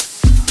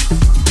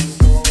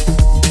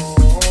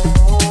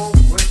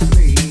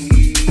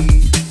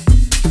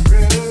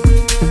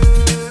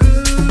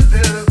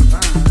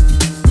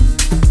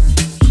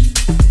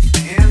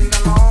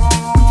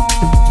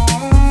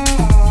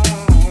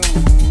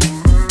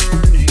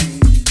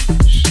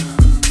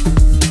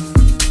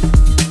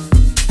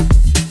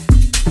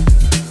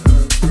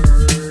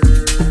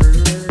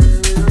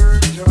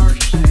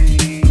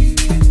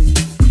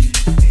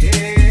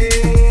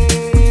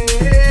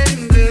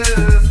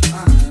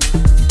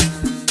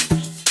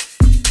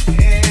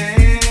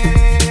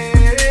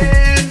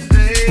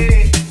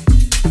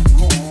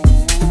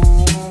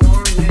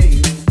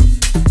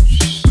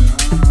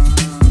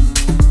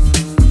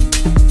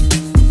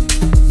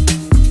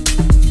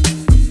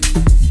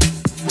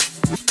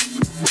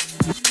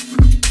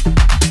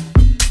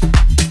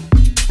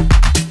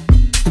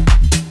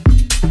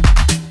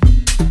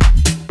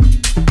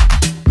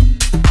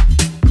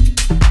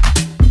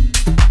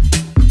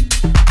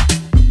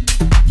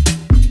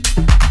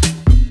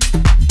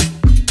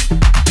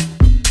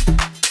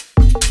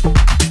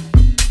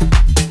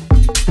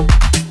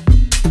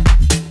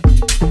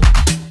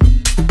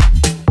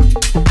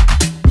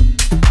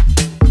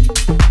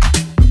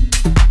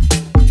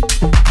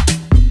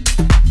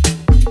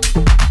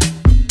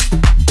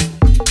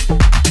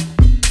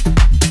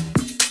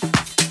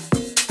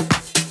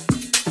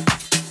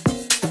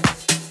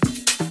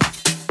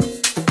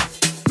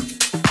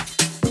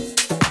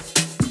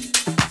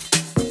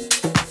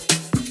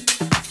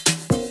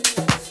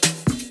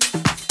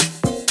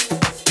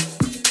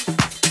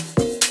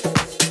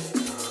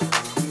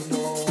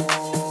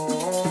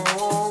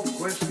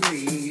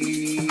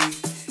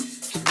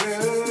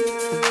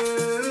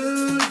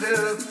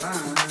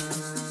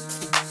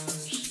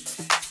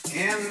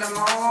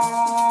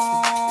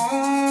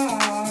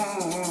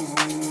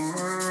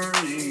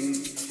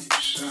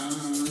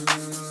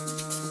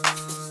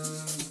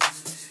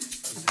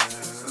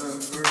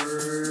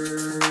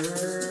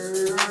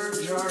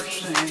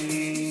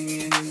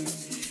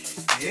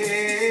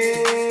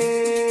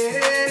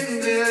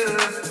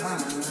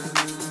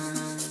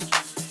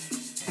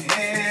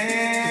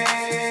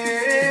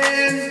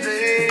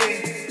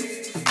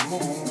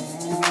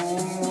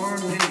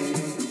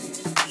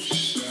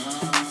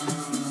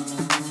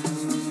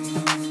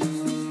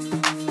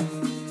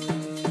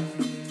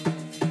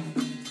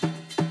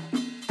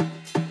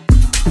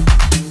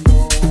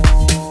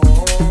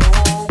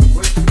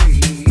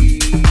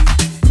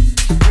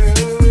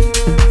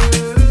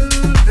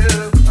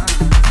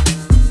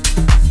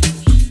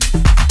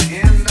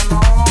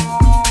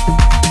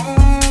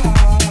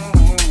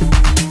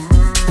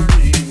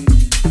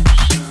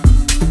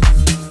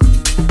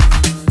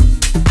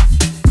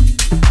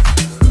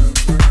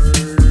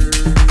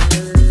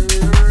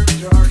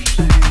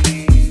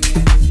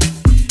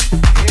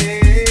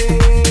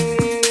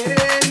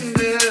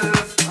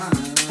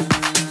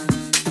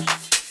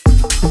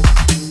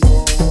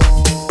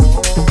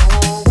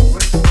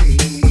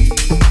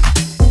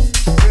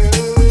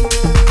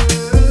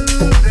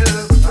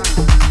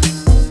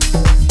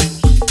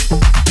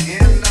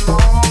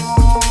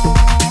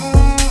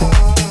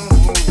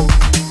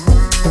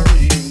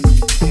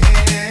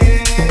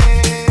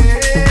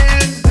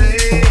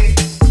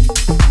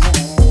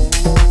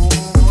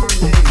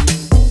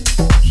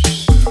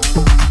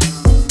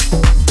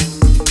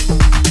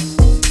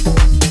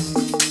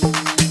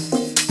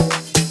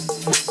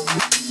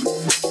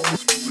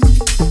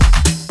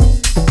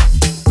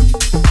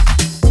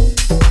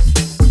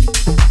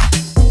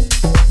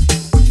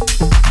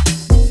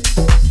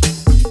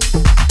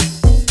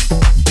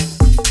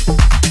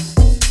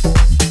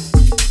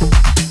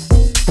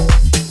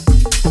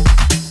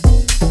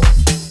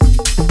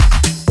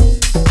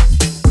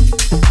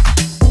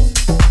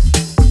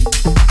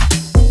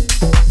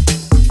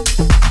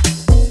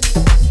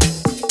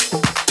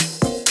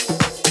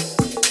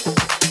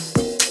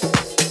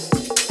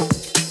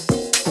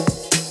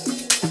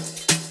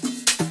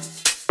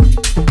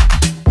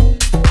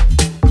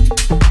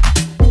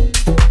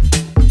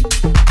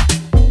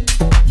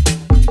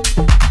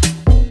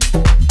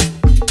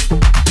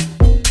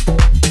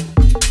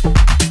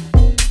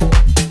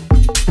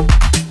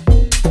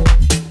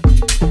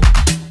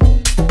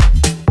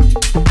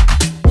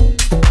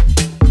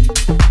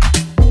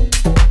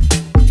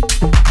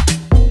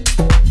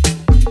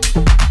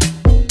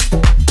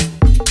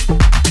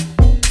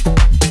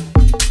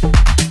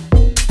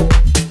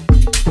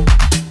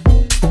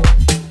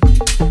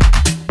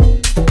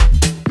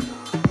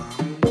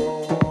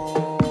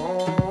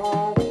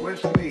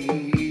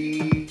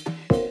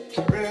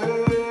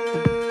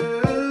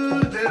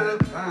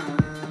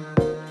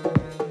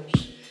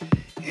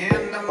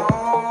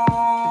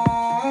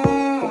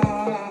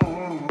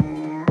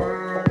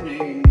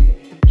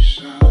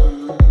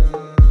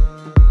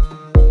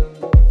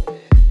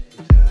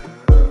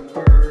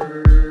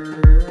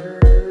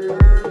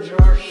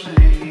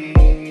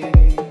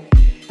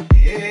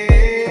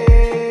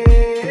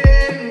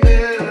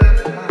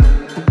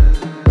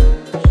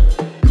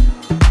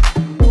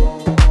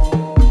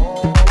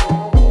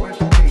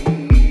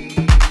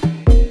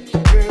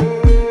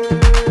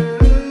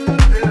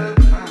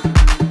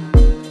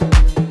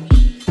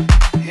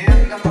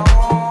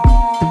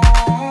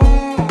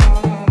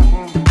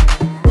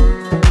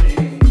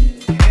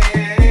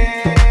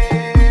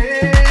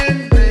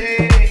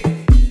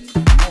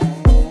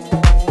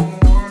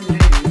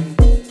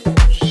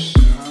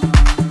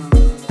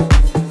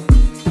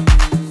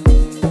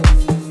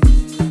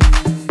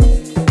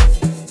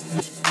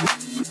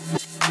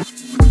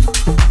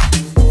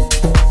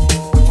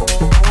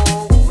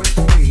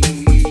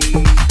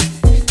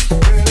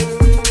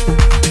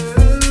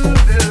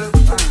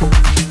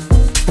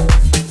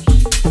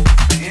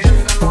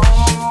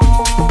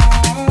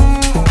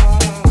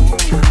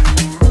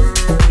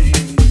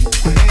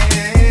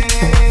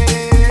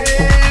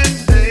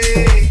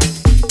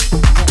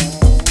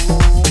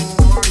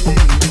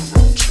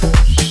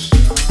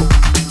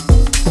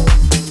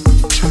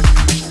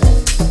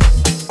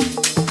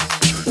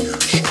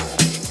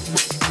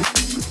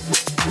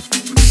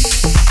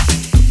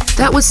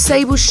 That was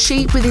Sable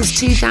Sheep with his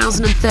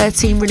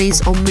 2013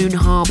 release on Moon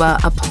Harbour,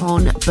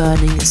 Upon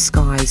Burning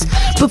Skies.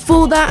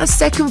 Before that, a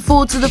second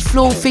Four to the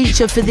Floor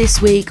feature for this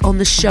week on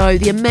the show,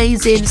 the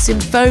amazing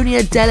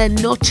Sinfonia della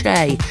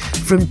Noche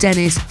from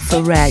Dennis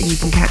Ferrer. You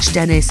can catch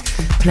Dennis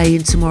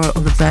playing tomorrow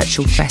on the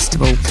virtual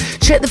festival.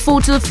 Check the Four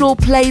to the Floor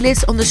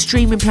playlist on the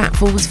streaming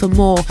platforms for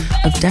more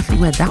of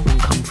definitely where that one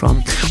come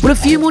from. Well, a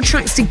few more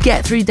tracks to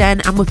get through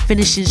then, and we're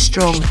finishing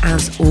strong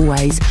as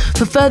always.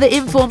 For further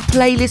info on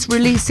playlists,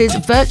 releases,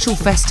 virtual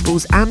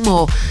festivals and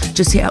more,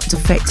 just hit up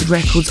Defected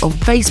Records on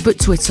Facebook,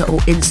 Twitter or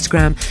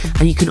Instagram,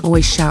 and you can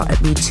always shout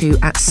at me too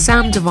at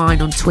Sam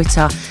Divine on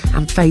Twitter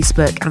and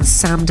Facebook, and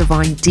Sam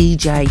Divine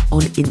DJ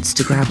on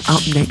Instagram.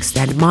 Up next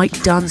then,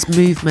 Mike Dunn's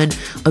Movement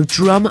of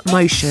Drum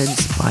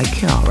Motions by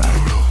Chiara.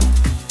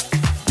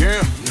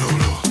 Yeah. No.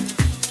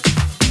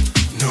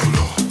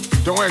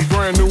 Don't act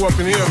brand new up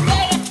in here.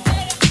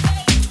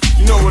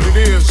 You know what it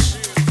is.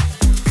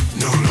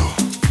 No.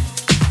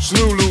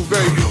 Snulu,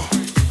 baby.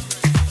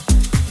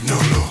 No.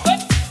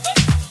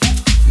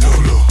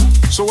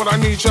 So what I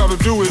need y'all to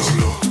do is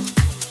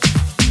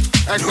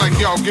act like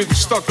y'all getting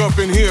stuck up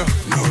in here.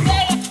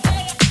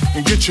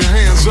 And get your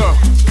hands up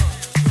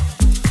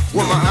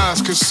where my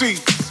eyes can see.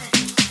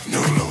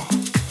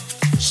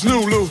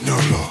 Snulu.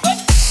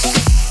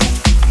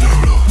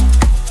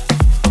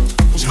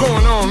 What's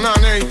going on,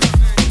 Nane?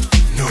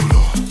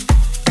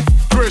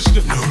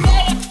 Christian.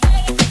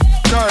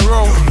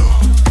 Cairo.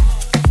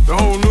 The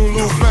whole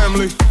Nulu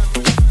family.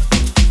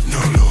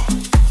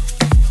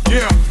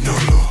 Yeah.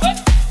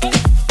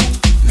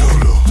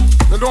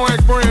 Now don't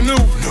act brand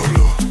new.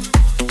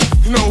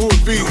 You know who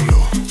it be.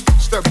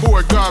 It's that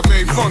boy God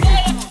made funky.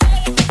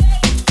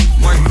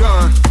 Mike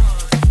Dunn.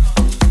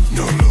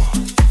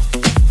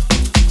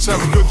 Let's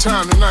have a good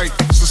time tonight.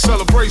 It's a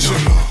celebration.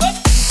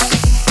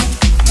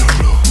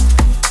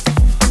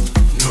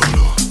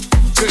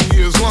 10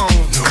 years long,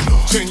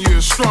 10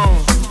 years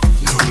strong.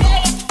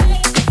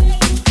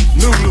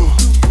 Nulu.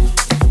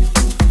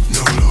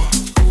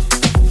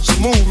 It's a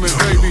movement,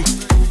 baby.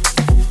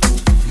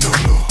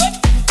 Nulu.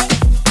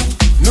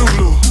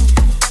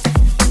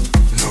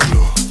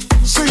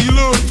 See you,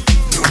 look.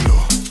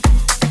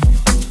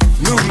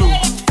 Nulu.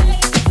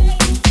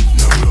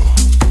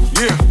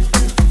 Yeah.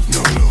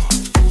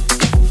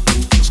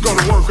 Let's go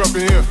to work up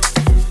in here.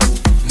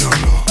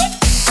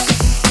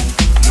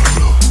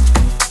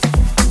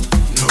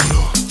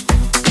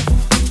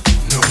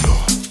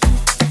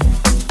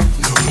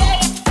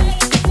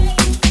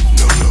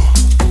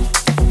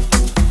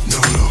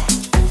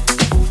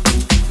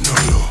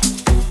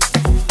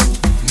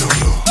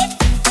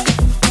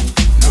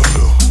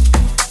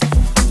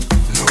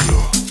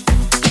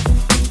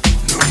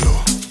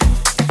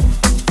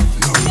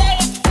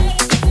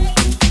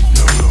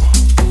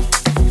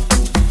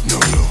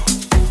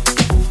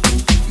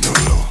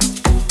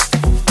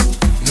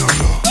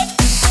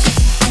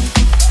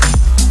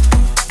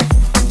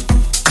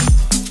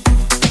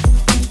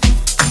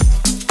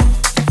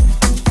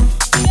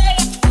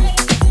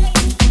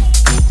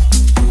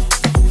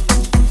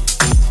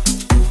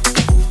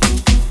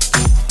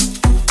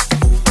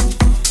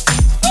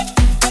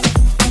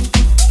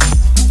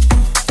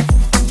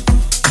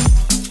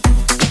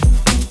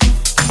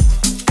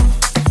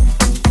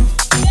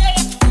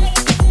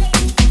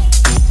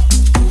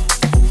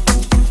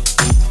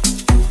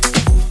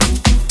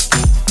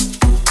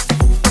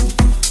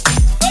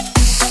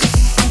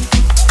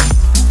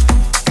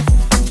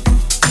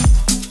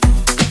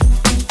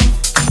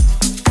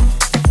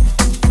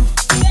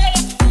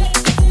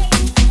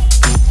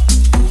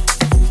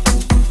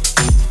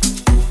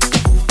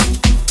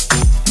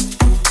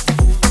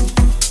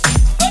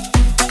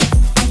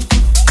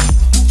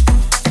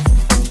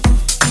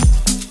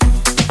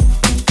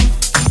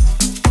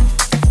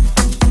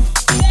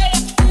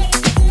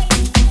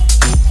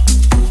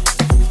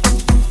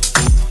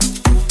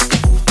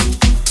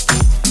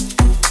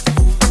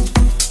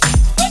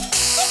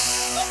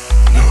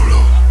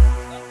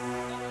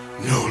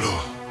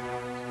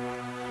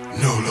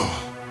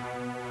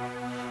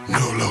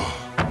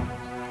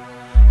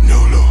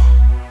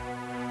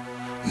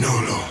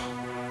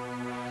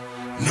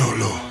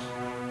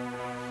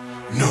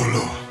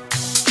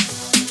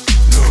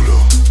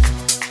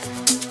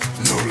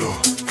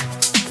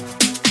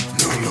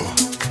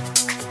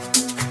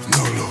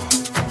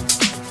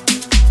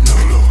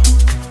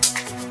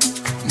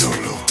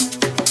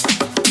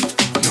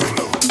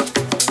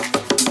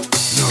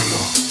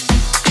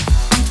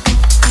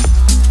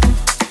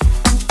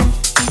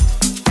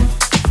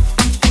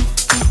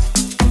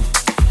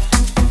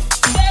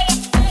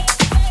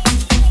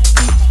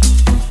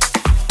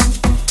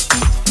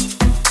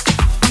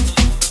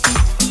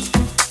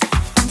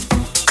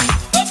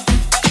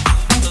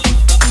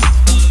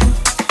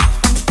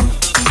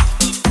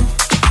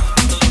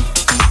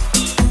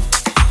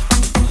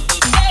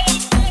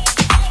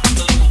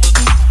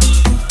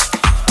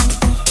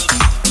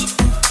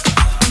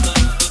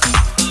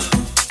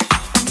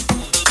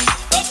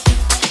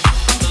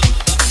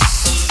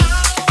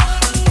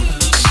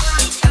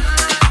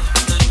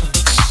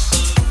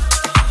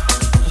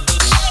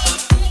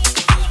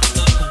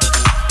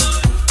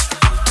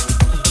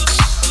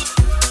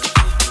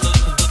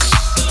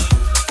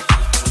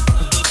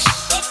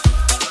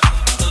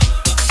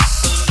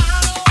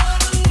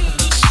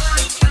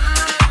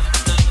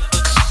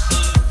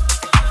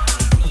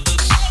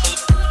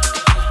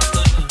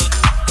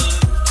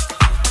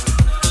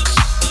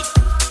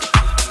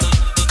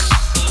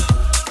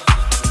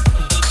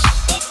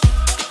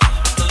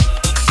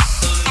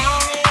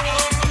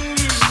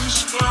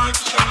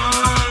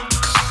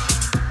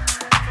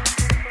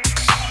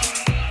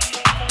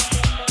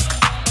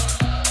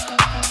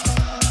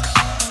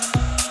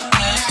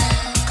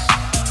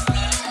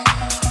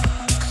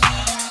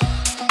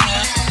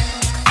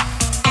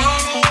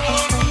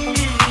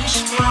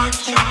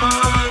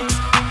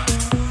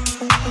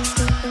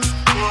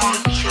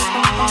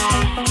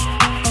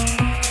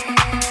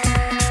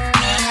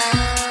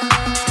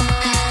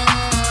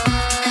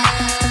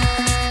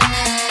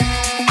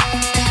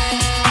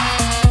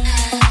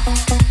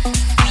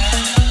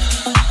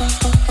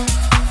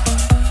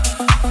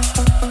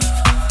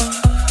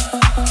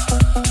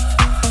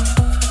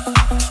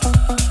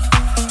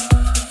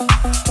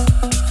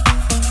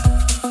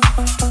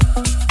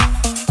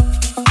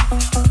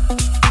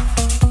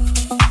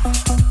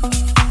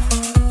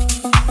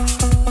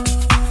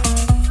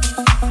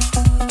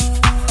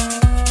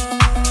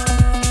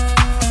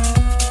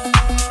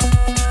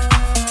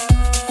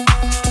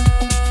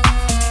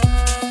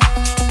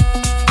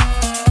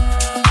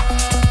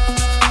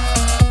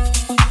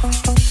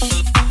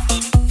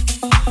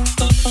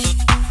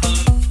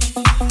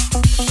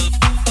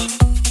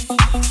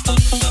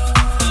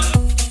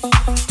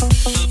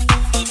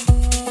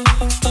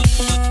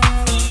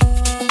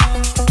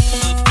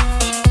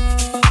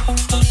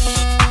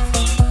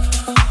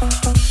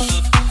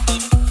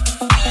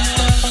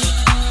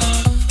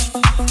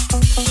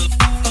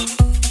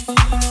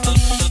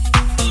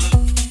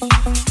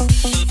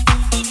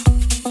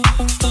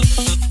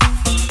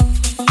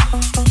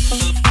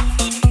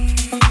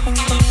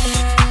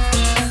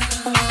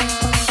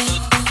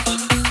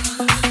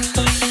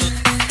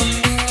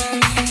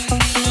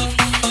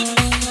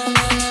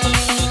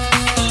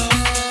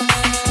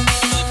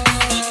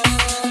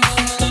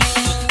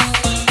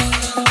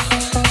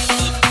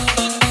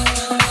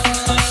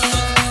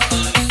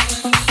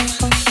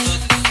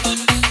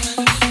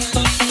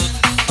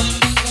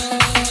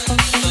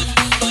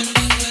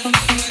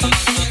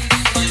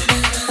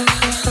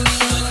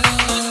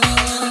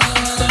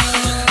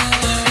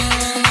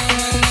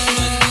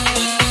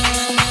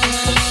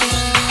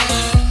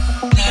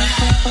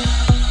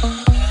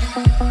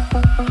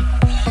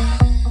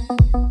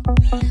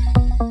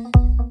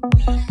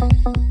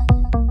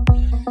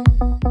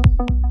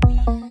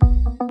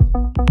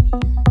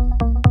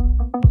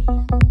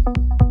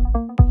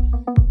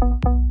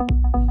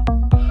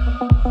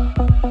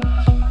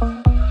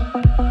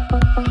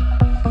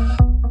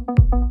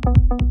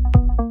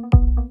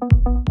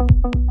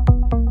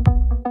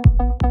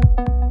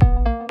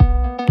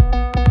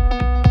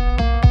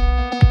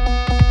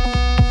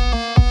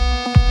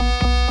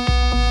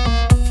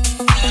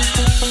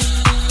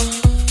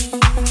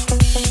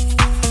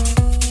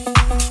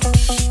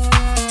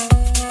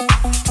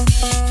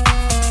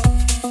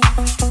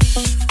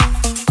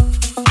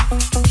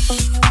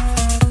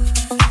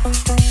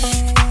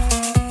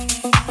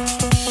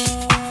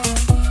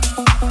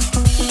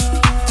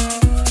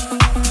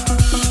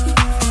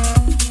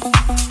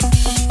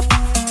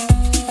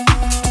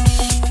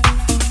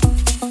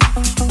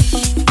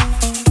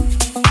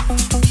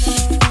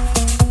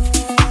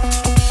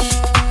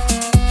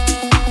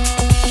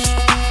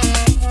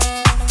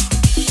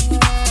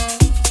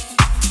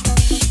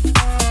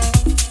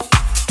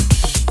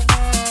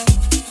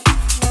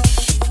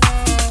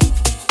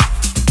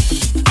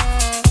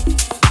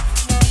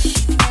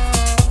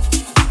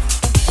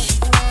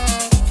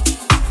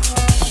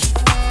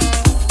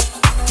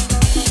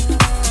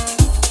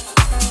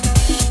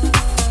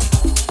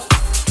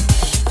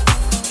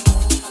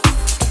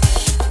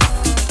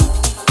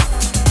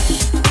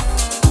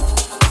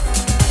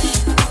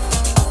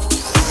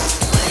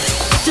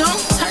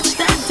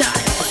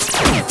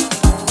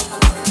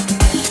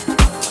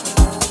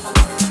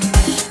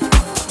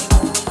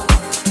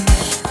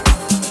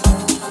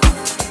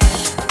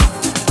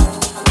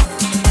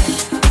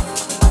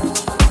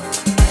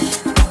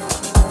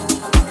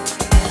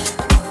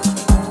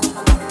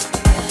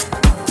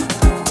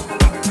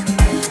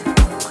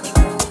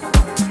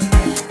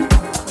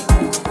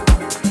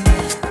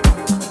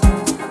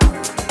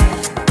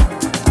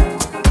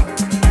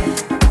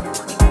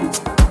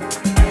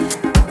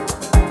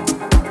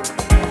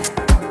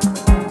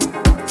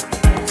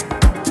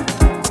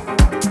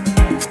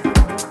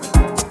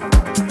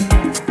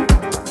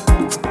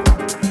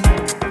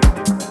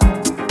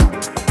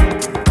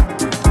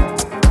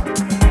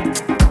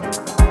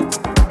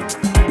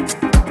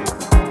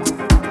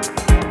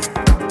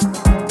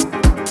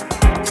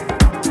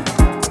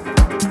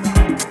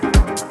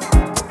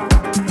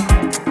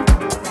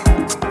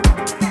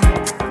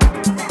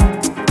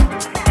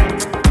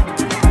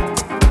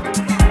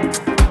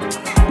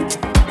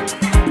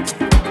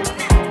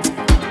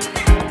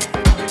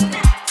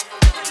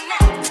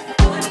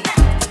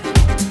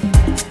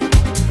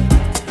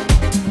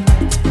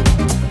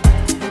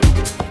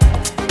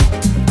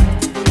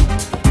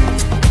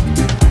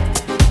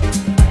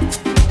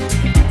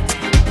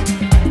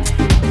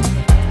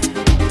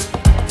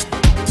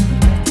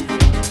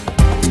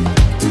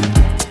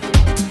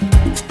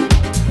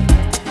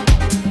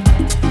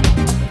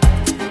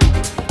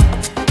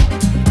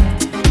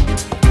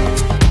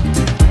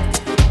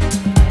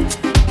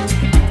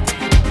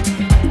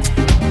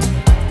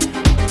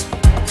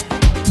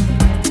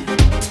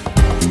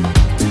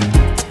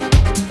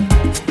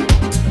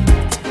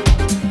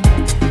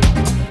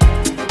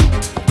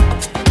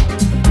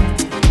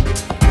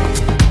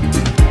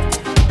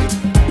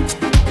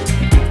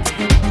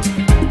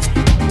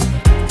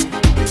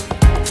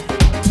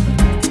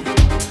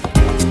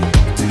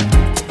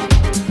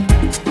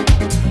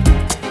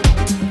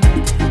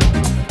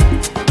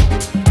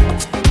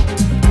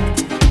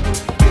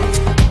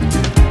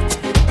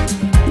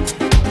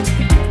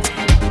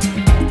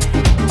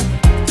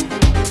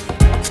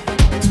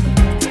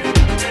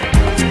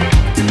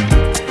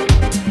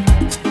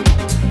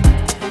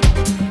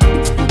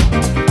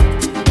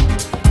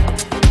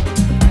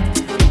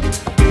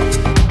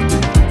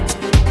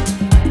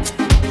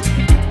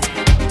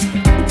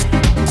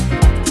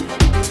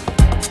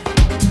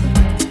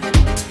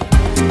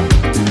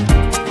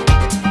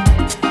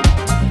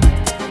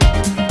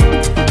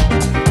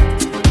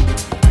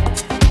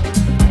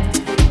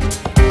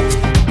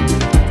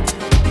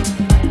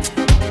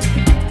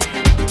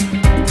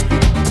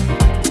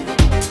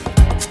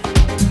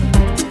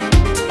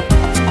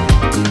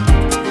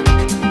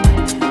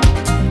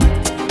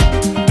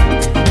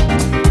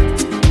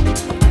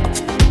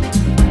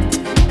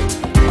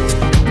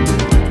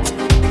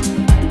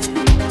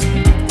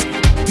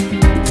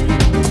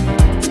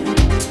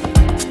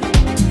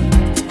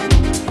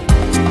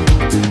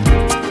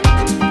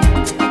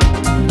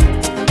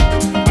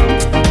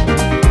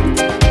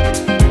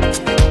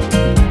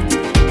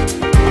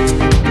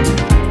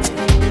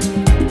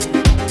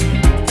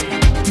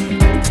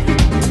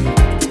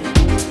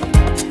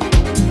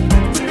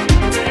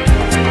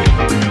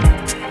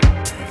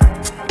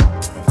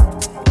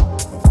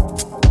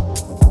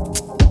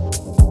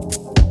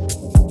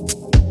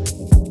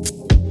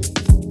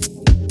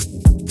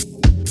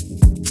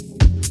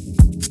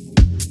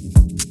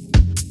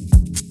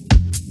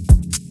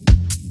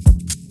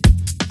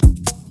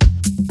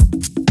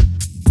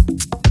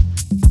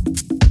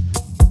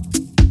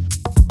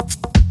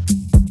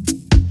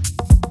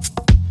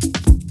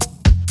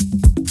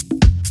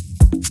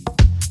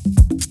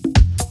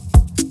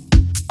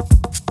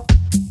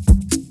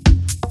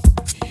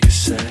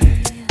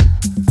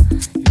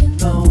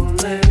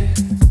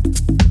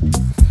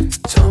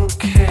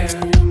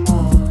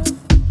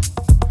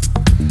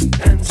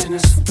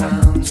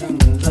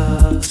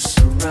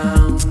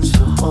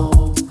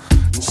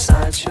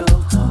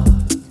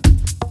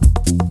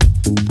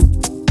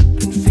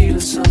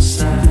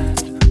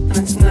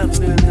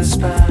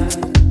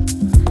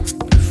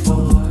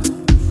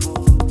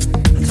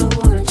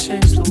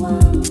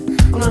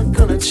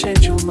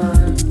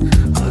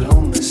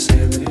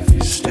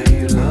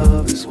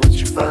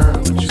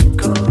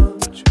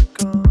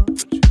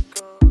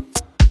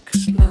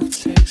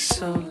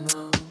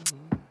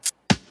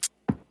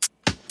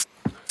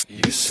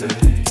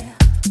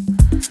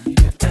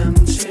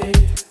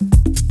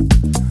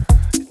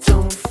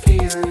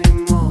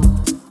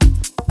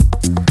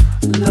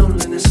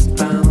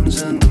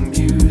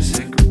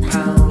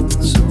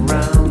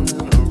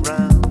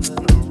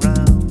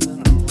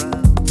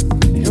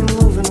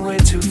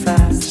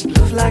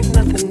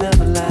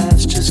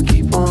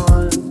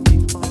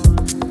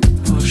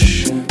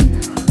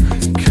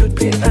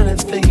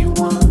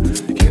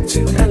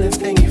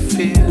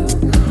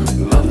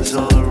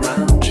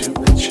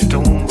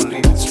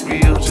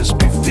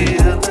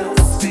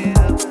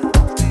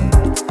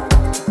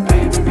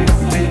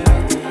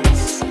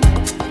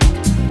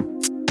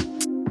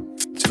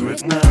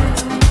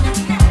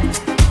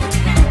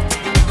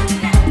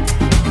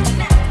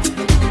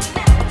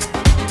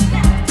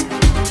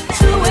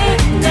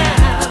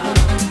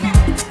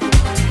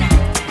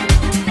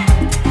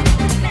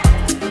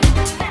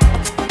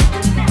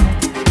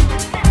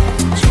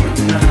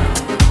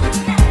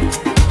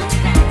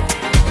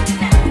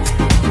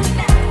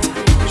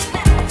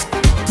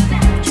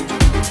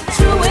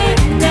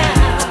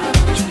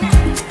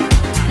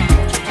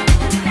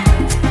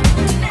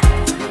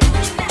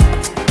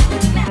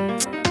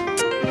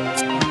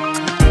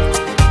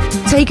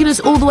 Taking us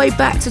all the way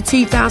back to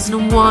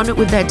 2001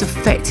 with their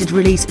Defected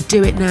release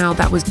Do It Now.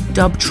 That was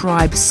Dub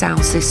Tribe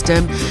Sound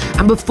System.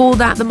 And before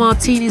that, the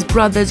Martinez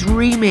Brothers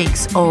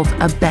remix of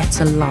A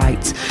Better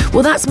Light.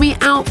 Well, that's me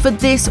out for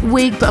this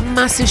week, but a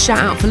massive shout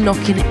out for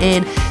locking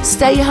in.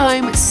 Stay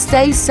home,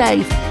 stay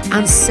safe,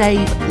 and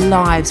save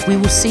lives. We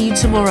will see you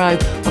tomorrow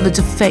on the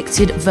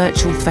Defected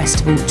Virtual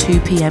Festival,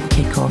 2 p.m.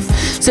 kickoff.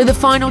 So the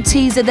final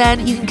teaser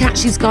then, you can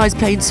catch these guys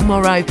playing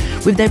tomorrow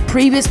with their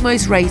previous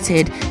most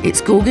rated,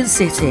 It's Gorgon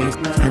City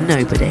and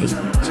Nobody.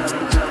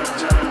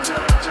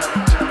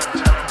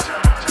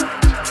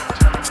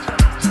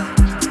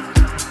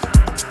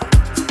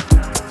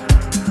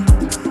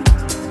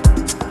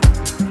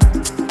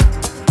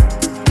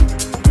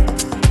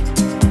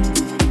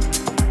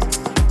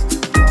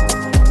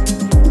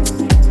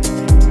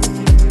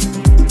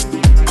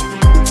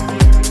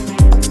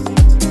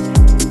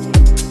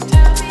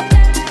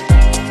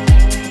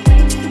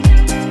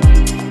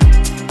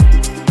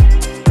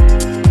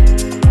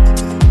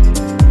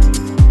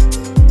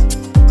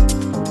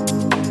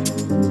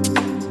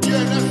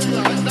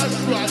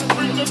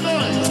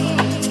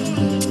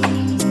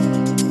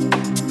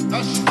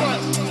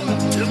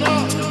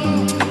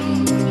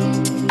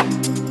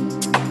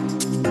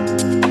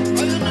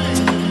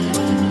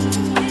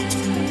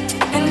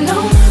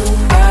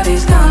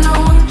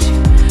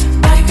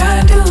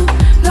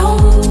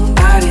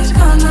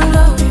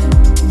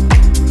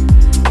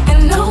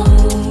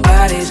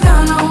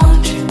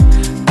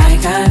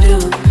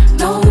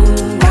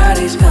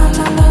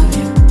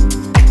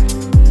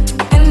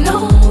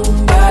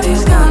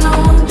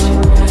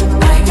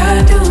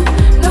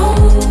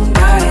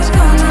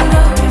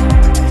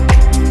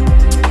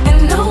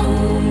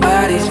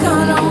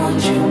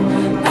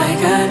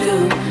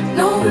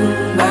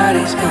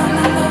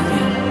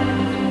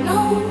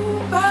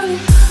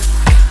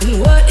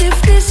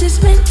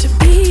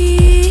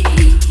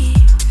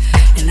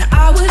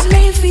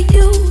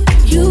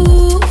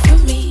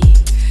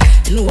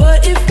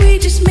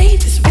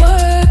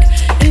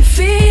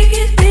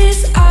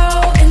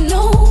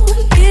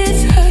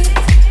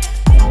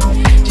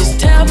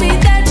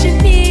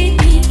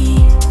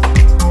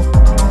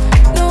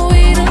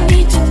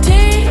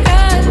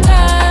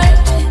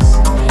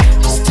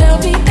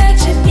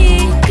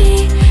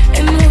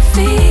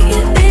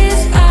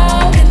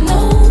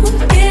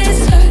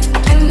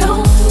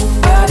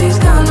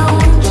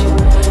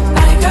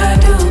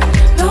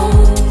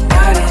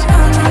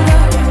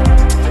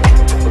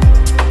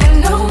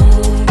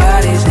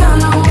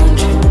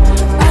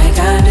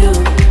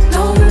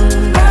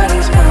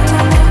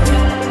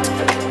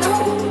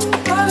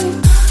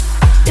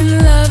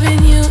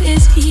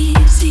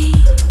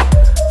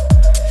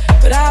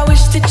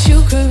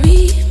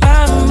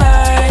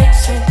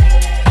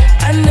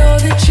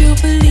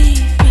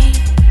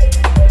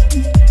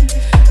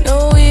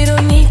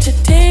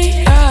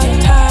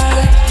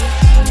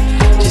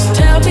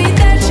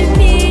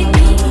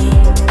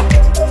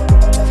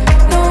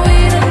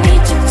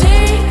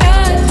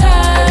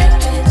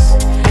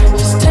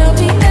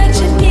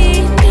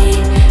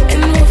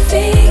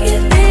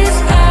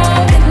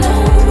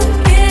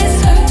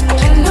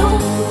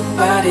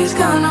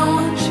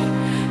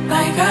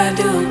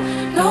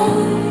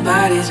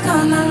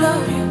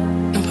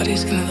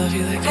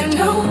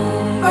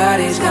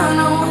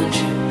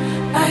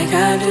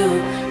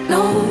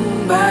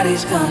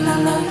 Nobody's gonna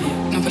love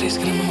you. Nobody's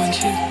gonna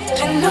want you.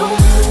 And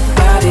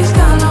nobody's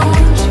gonna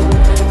want you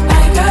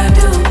like I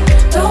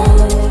do.